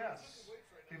EPS.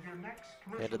 If your next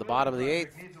Head to the bottom of the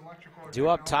 8th. Due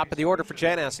up top of the order for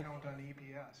Chanhassen.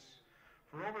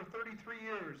 For over 33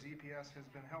 years, EPS has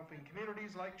been helping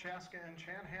communities like Chaska and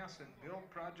Chanhassen build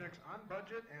projects on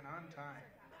budget and on time.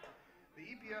 The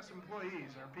EPS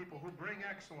employees are people who bring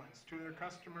excellence to their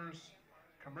customers'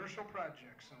 commercial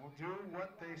projects and will do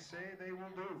what they say they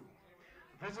will do.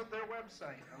 Visit their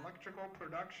website,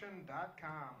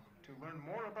 electricalproduction.com, to learn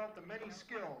more about the many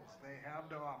skills they have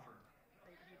to offer.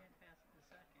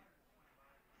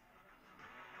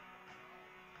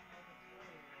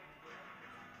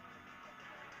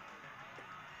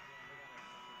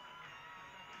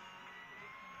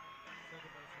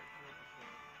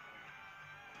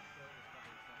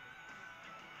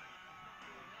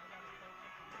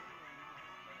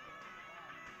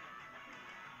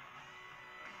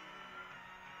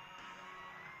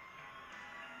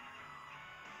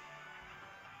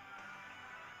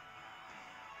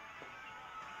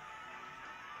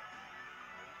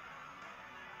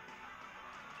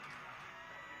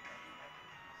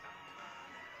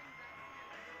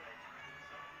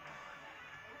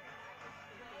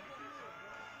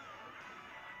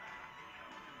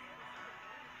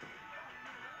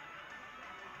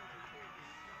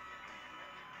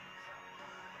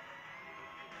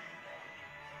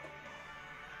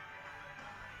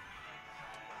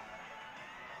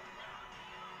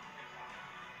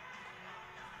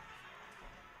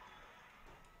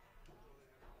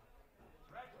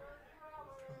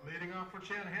 Leading off for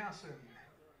Chanhassen,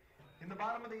 in the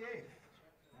bottom of the 8th,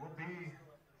 will be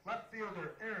left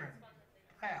fielder Aaron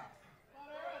Paff.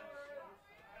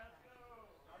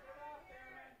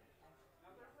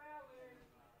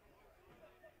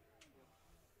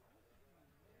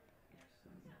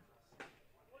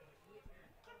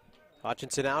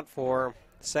 Hutchinson out for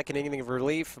second inning of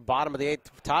relief. Bottom of the 8th,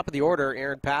 top of the order,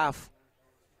 Aaron Paff.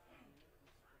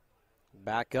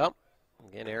 Back up.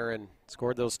 Again, Aaron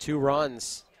scored those 2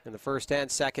 runs in the first and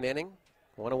second inning.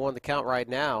 1-1 the count right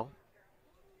now.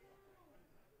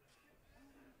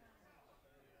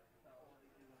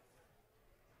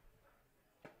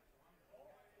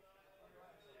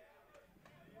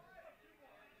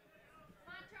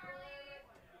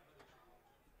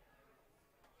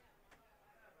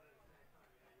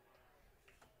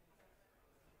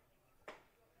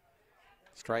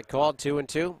 Strike called,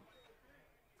 2-2.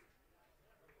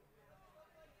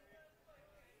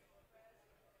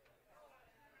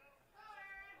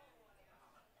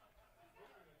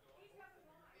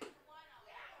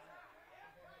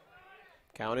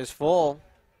 Count is full.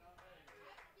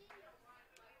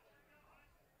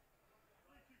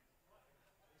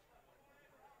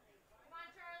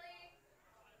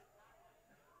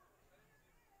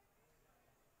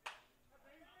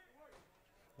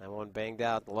 That one banged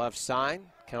out the left side.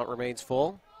 Count remains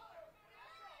full.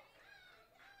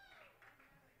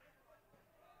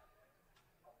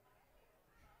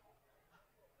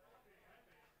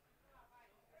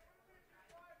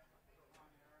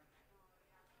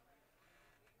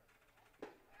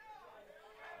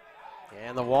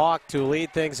 And the walk to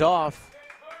lead things off.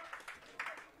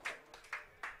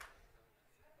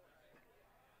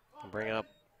 Bring up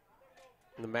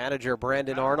the manager,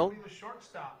 Brandon Arnold. The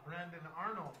shortstop, Brandon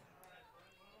Arnold.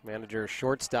 Manager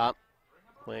shortstop.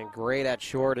 Playing great at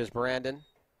short is Brandon.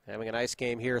 Having a nice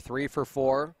game here, 3 for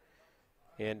 4.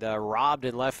 And robbed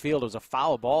in left field. It was a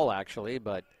foul ball, actually,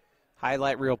 but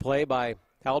highlight reel play by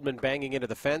Heldman banging into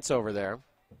the fence over there.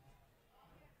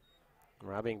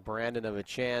 Robbing Brandon of a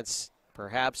chance,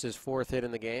 perhaps his 4th hit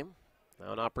in the game.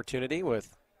 Now an opportunity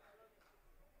with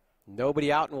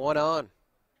nobody out and 1 on.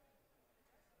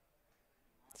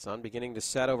 Sun beginning to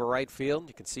set over right field.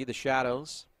 You can see the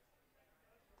shadows.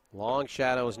 Long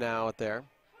shadows now out there.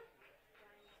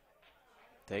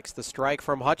 Takes the strike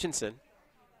from Hutchinson.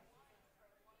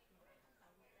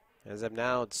 As of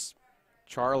now, it's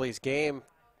Charlie's game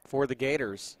for the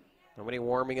Gators. Nobody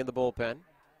warming in the bullpen.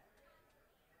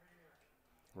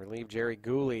 Relieved Jerry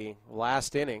Gooley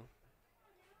last inning.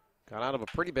 Got out of a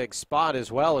pretty big spot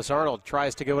as well as Arnold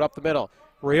tries to go it up the middle.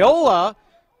 Riola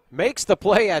makes the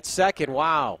play at second.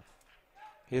 Wow.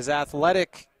 His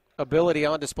athletic ability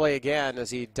on display again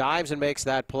as he dives and makes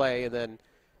that play and then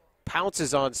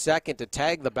pounces on second to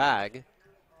tag the bag.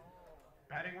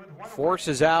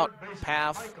 Forces out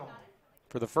Paff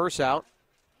for the first out.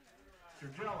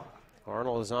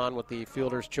 Arnold is on with the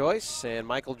fielder's choice, and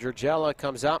Michael Giurgella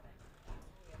comes up.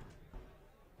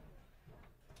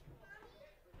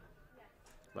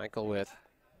 Michael with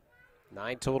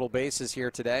 9 total bases here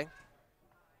today.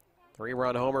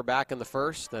 3-run homer back in the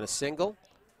first, then a single,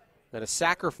 then a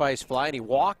sacrifice fly, and he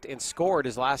walked and scored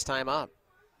his last time up.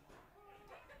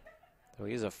 So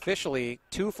he's officially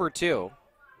 2 for 2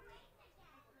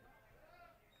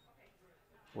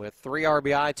 with 3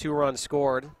 RBI, 2 runs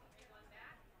scored,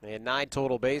 and 9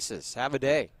 total bases. Have a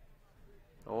day.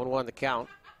 0-1 the count.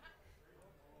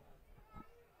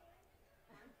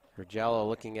 Giurgella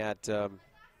looking at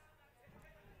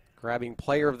grabbing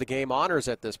player of the game honors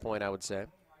at this point, I would say.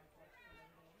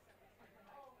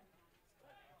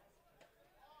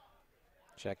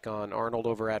 Check on Arnold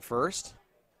over at first.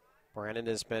 Brandon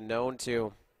has been known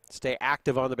to stay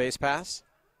active on the base pass.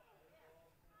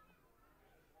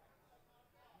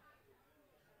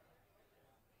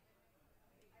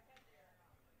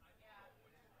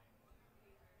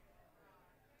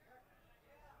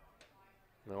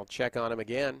 And I'll check on him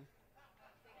again.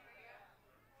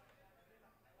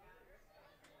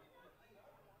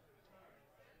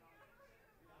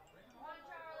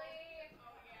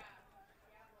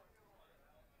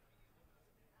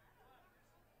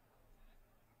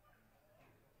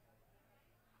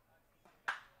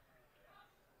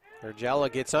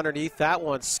 Giurgella gets underneath that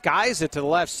one, skies it to the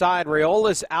left side.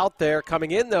 Riola's out there. Coming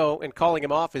in, though, and calling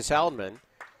him off is Heldman.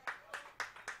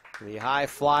 The high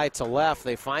fly to left.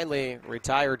 They finally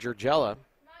retire Giurgella.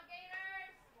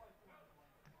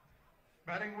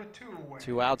 Batting with 2 away.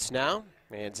 2 outs now,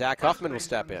 and Zach Huffman will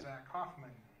step in.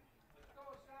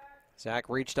 Zach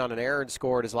reached on an error and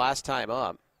scored his last time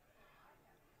up.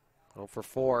 0 for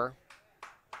 4.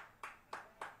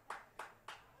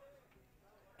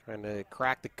 Trying to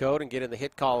crack the code and get in the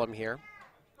hit column here.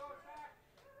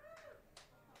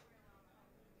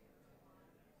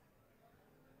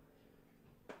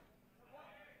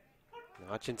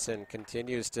 Hutchinson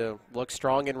continues to look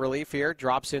strong in relief here.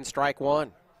 Drops in strike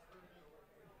 1.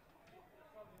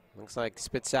 Looks like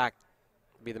Spitzak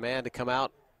will be the man to come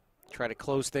out, try to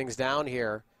close things down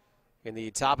here in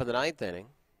the top of the 9th inning.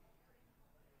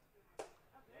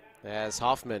 As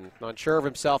Hoffman, unsure of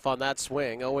himself on that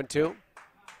swing, 0-2.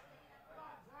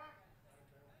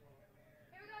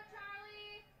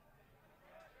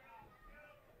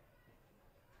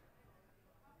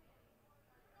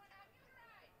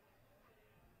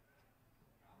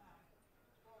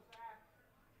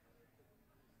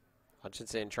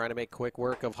 Hutchinson trying to make quick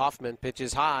work of Hoffman.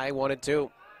 Pitches high, 1-2.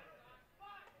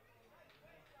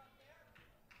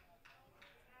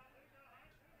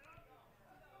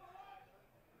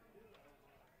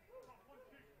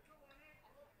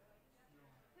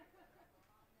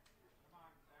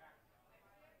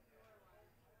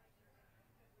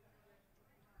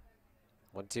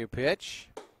 One-two pitch.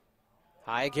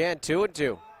 High again,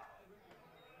 2-2.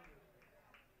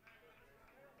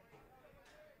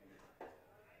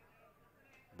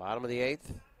 Bottom of the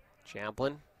 8th,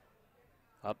 Champlin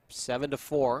up 7-4.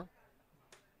 Or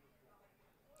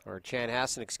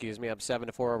Chanhassen, excuse me, up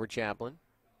 7-4 over Champlin.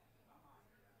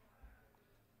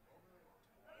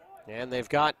 And they've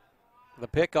got the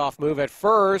pickoff move at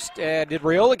first. And did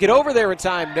Riola get over there in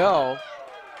time? No.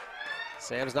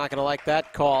 Sam's not going to like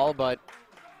that call, but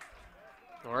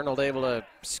Arnold able to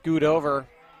scoot over.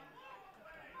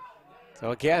 So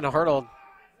again, Arnold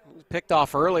picked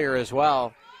off earlier as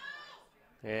well.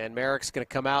 And Merrick's going to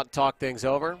come out and talk things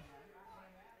over.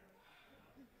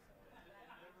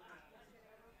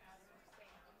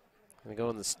 Going to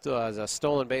go in as a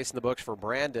stolen base in the books for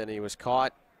Brandon. He was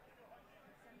caught.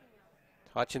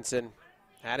 Hutchinson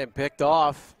had him picked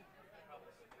off.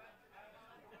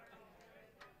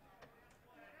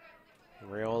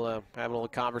 Riola having a little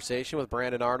conversation with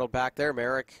Brandon Arnold back there.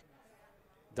 Merrick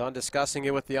done discussing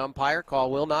it with the umpire.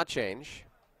 Call will not change.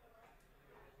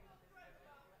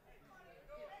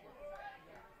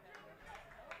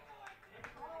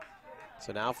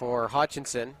 So now for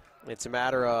Hutchinson, it's a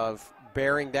matter of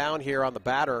bearing down here on the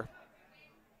batter.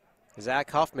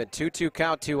 Zach Huffman, 2-2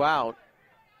 count, 2 out.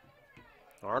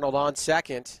 Arnold on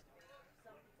second.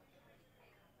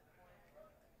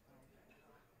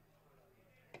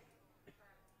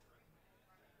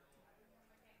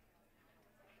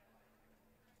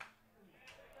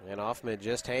 And Hoffman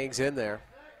just hangs in there.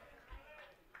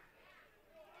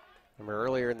 Remember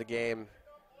earlier in the game,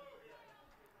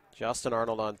 Justin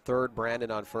Arnold on third,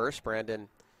 Brandon on first. Brandon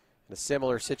in a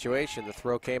similar situation. The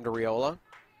throw came to Riola,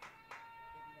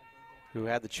 who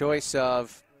had the choice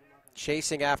of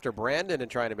chasing after Brandon and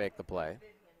trying to make the play,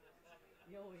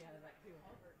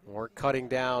 or cutting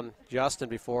down Justin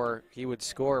before he would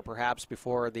score, perhaps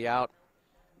before the out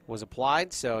was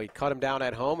applied. So he cut him down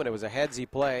at home, and it was a headsy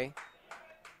play,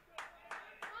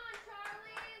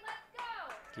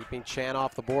 keeping Chan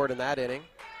off the board in that inning.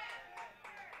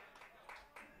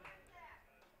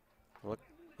 Looked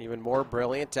even more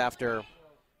brilliant after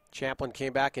Champlin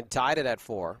came back and tied it at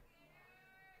 4.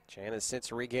 Chan has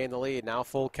since regained the lead. Now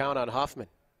full count on Huffman.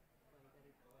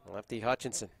 Lefty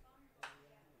Hutchinson.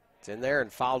 It's in there and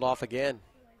fouled off again.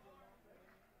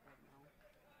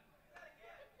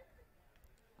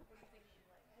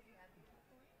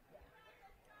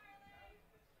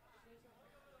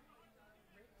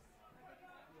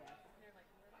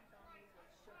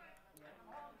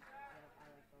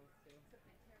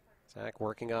 Zach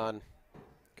working on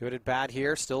good at bat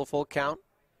here. Still a full count.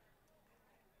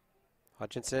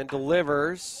 Hutchinson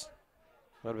delivers.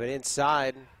 A little bit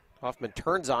inside. Huffman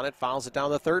turns on it, fouls it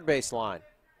down the third base line.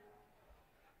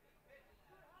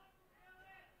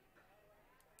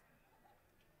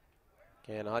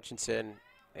 Again, Hutchinson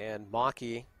and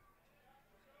Maki,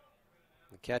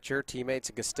 the catcher, teammates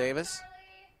of Gustavus.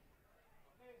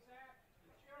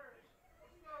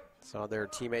 Saw their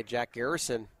teammate Jack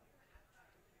Garrison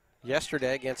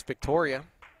yesterday against Victoria.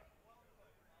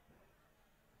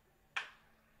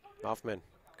 Huffman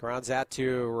grounds that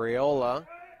to Riola,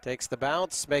 takes the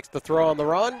bounce, makes the throw on the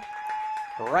run,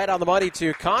 right on the money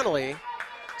to Connolly.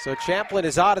 So Champlin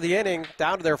is out of the inning,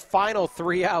 down to their final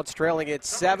 3 outs, trailing it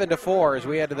 7-4 as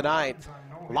we head to the 9th.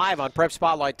 Live on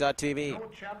PrepSpotlight.tv. No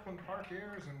Champlin Park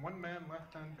errors and 1 man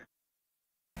left on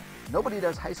base. Nobody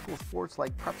does high school sports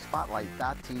like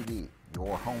PrepSpotlight.tv.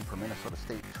 Your home for Minnesota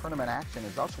State tournament action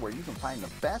is also where you can find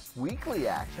the best weekly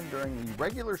action during the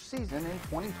regular season in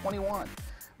 2021.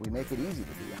 We make it easy to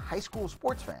be a high school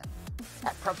sports fan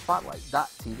at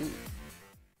PrepSpotlight.tv.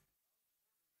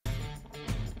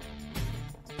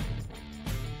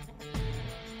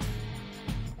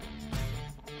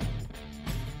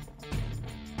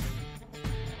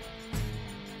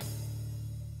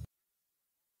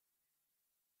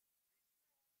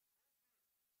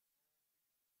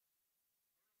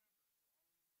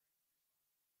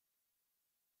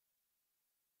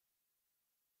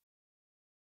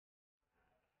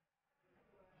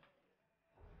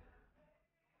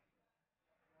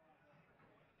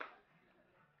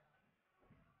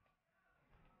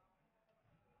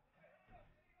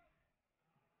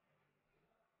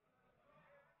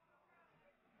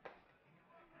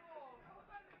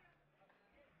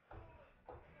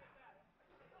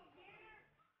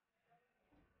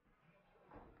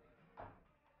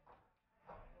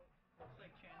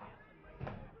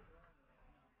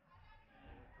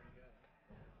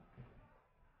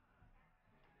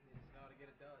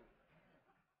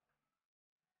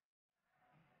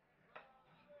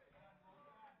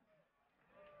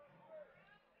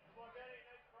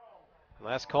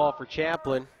 Last call for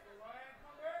Champlin.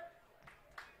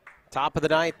 Top of the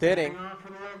 9th inning.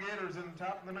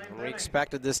 We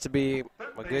expected this to be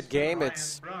a good game.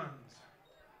 It's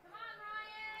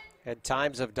had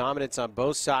times of dominance on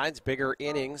both sides, bigger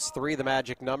innings. 3 the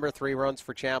magic number. 3 runs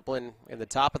for Champlin in the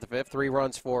top of the 5th. 3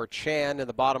 runs for Chan in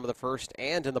the bottom of the 1st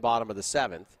and in the bottom of the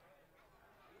 7th.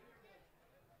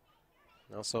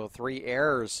 Also 3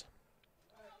 errors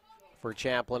for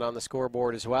Champlin on the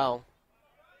scoreboard as well.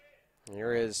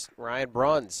 Here is Ryan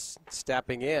Bruns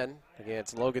stepping in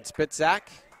against Logan Spitzak.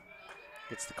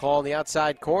 Gets the call in the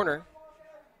outside corner.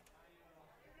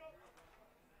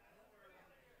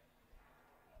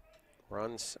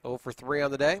 Bruns 0 for 3 on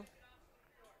the day.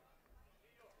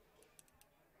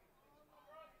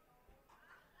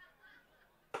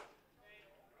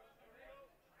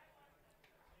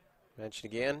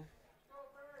 Mentioned again,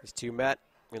 these two met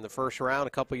in the first round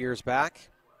a couple years back.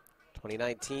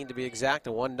 2019 to be exact, a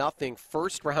 1-0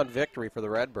 first round victory for the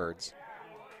Red Birds.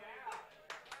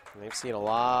 And they've seen a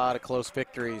lot of close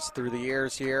victories through the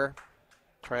years here,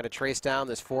 trying to trace down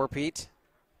this 4-peat.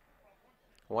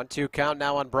 1-2 count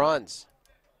now on Bruns.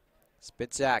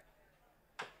 Spitzak,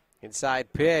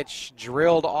 inside pitch,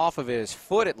 drilled off of his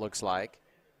foot it looks like.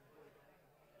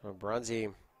 Well,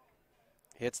 Brunsy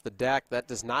hits the deck. That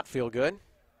does not feel good.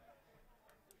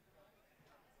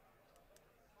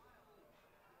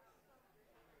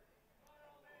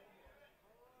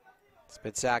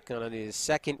 Spitzak on his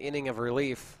second inning of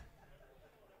relief.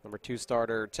 Number 2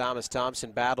 starter Thomas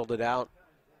Thompson battled it out.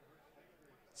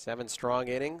 7 strong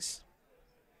innings.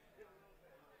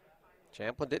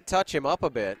 Champlin did touch him up a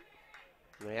bit.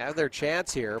 They have their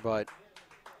chance here, but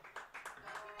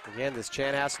again, this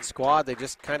Chanhassen squad, they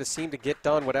just kind of seem to get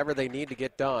done whatever they need to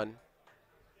get done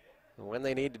and when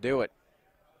they need to do it.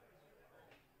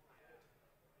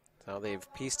 So they've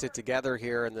pieced it together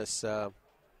here in this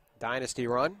dynasty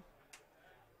run.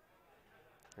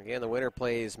 Again, the winner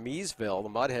plays Miesville. The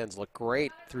Mud Hens look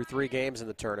great through 3 games in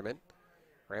the tournament.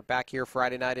 Right back here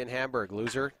Friday night in Hamburg.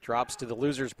 Loser drops to the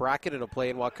losers bracket and will play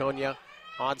in Waconia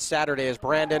on Saturday as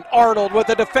Brandon Arnold with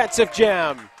a defensive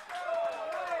gem.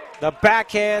 The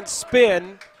backhand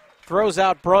spin throws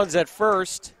out Bruns at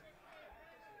first.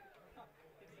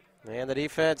 And the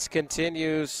defense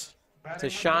continues to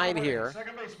shine here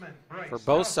for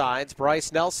both sides.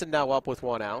 Bryce Nelson now up with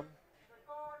 1 out.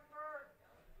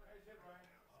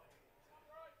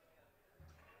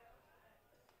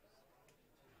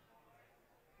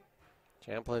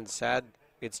 Champlin's had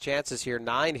its chances here.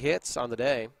 9 hits on the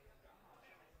day.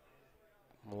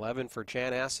 11 for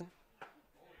Chanhassen.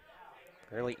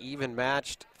 Fairly even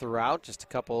matched throughout. Just a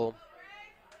couple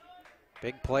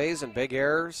big plays and big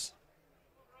errors.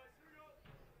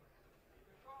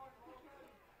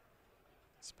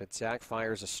 Spitzak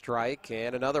fires a strike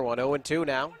and another one. 0-2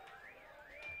 now.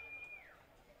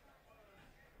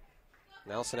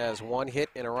 Nelson has 1 hit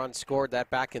and a run scored.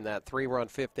 That back in that 3-run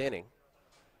 5th inning.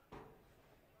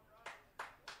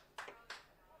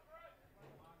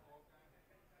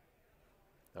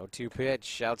 0-2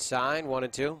 pitch outside,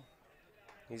 1-2.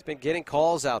 He's been getting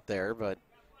calls out there, but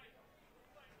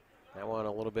that one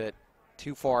a little bit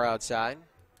too far outside.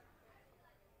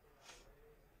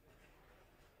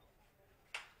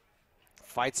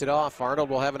 Fights it off.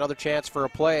 Arnold will have another chance for a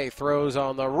play. Throws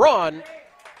on the run,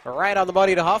 right on the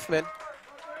money to Huffman.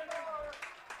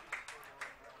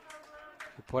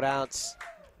 He put outs.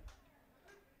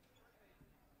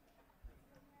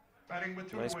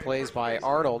 Nice plays by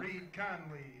Arnold.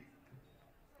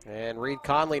 And Reed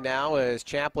Conley now as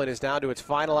Champlin is down to its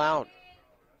final out.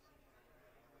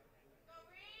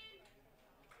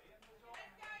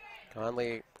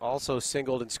 Conley also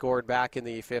singled and scored back in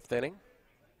the 5th inning.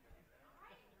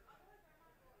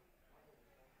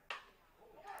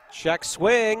 Check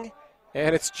swing,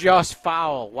 and it's just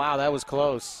foul. Wow, that was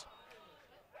close.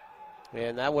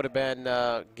 And that would have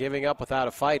been giving up without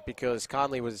a fight because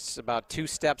Conley was about 2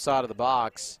 steps out of the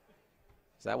box.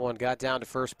 That one got down to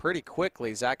first pretty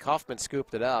quickly. Zach Huffman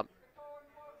scooped it up.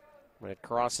 When it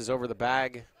crosses over the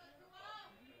bag,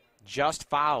 just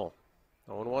foul.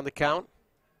 0-1 the count.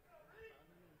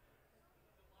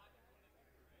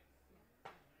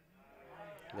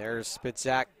 There's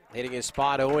Spitzak hitting his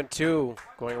spot. 0-2,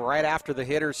 going right after the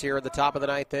hitters here at the top of the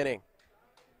 9th inning.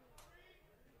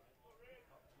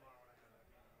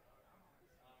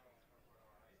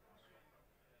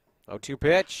 Oh, 2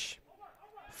 pitch.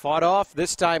 Fought off.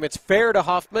 This time it's fair to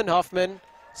Huffman. Huffman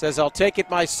says, I'll take it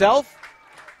myself.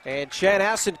 And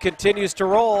Chanhassen continues to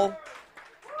roll.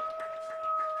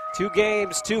 2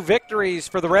 games, 2 victories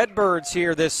for the Red Birds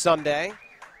here this Sunday.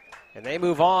 And they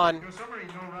move on.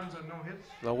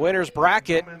 The winner's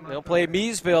bracket. They'll play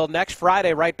Miesville next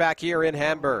Friday right back here in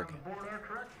Hamburg.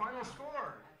 Final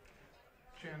score.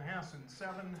 Chanhassen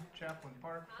 7, Champlin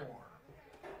Park 4.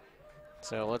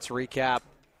 So let's recap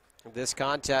this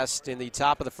contest. In the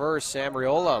top of the first, Sam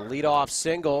Riola leadoff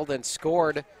single, then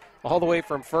scored all the way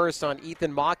from first on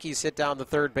Ethan Mackey's hit down the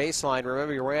 3rd baseline.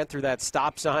 Remember, he ran through that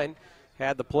stop sign,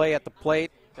 had the play at the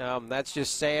plate. That's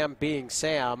just Sam being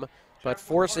Sam, but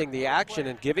forcing the action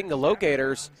and giving the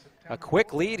LoGators a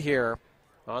quick lead here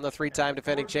on the 3-time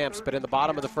defending champs. But in the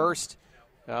bottom of the first,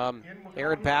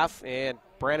 Aaron Paff and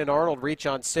Brandon Arnold reach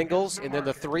on singles, and then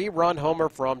the 3-run homer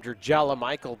from Dragella.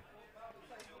 Michael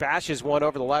bashes one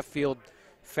over the left field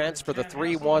fence for the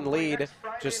 3-1 lead.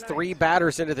 Just 3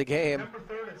 batters into the game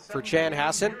for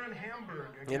Chanhassen.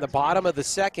 In the bottom of the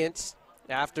second,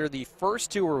 after the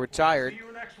first 2 were retired,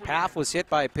 Paff was hit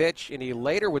by a pitch, and he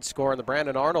later would score on the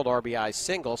Brandon Arnold RBI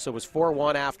single, so it was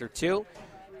 4-1 after 2.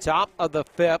 Top of the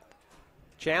 5th,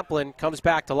 Champlin comes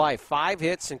back to life. 5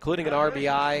 hits, including an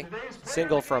RBI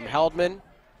single from Heldman.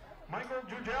 Michael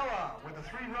Dragella with a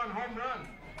 3-run home run.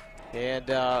 And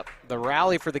the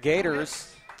rally for the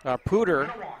Gators, Pooter,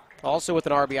 also with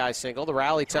an RBI single. The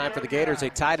rally time for the Gators, they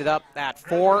tied it up at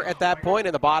 4 at that point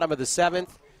in the bottom of the 7th.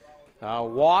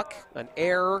 Walk, an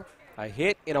error, a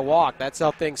hit and a walk. That's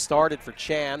how things started for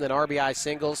Chan. Then RBI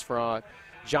singles for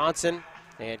Johnson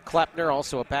and Klepner.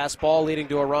 Also a pass ball leading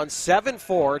to a run.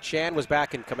 7-4. Chan was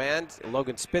back in command.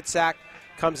 Logan Spitzak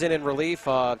comes in relief.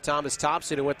 Thomas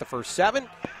Thompson, who went the first 7.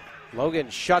 Logan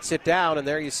shuts it down, and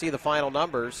there you see the final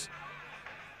numbers.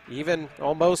 Even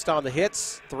almost on the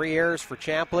hits. 3 errors for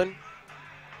Champlin.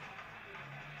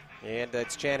 And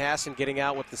it's Chanhassen getting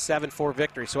out with the 7-4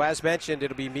 victory. So as mentioned,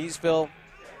 it'll be Miesville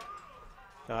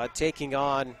taking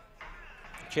on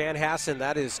Chanhassen.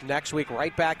 That is next week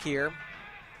right back here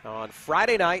on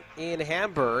Friday night in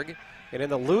Hamburg. And in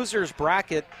the losers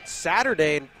bracket,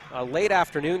 Saturday, a late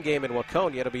afternoon game in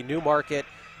Waconia. It'll be Newmarket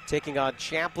taking on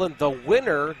Champlin. The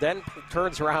winner then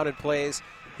turns around and plays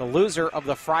the loser of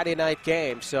the Friday night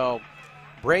game. So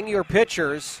bring your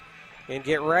pitchers and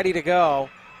get ready to go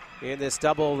in this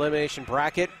double elimination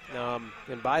bracket.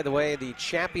 And by the way, the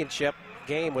championship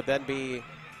game would then be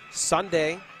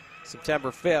Sunday,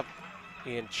 September 5th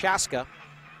in Chaska.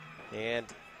 And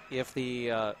if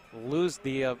the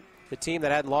team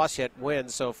that hadn't lost yet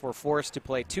wins, so if we're forced to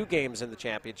play 2 games in the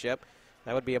championship,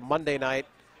 that would be a Monday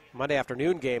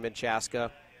afternoon game in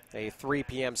Chaska, a 3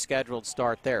 p.m. scheduled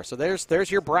start there. So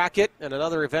there's your bracket, and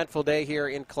another eventful day here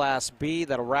in Class B.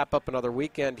 That'll wrap up another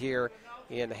weekend here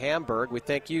in Hamburg. We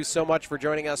thank you so much for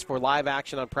joining us for live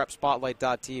action on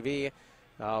PrepSpotlight.tv.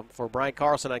 For Brian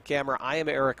Carlson on camera, I am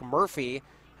Eric Murphy.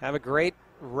 Have a great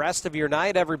rest of your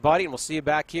night, everybody, and we'll see you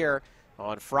back here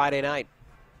on Friday night.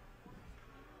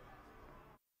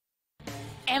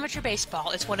 Amateur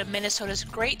baseball is one of Minnesota's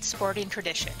great sporting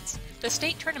traditions. The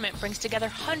state tournament brings together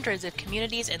hundreds of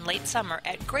communities in late summer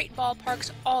at great ballparks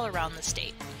all around the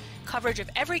state. Coverage of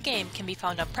every game can be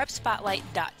found on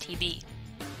PrepSpotlight.tv.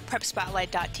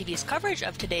 PrepSpotlight.tv's coverage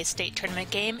of today's state tournament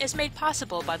game is made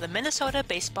possible by the Minnesota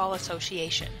Baseball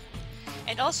Association,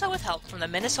 and also with help from the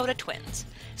Minnesota Twins.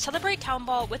 Celebrate Town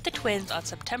Ball with the Twins on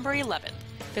September 11th.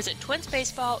 Visit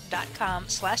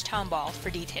twinsbaseball.com/townball for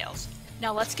details.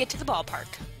 Now let's get to the ballpark.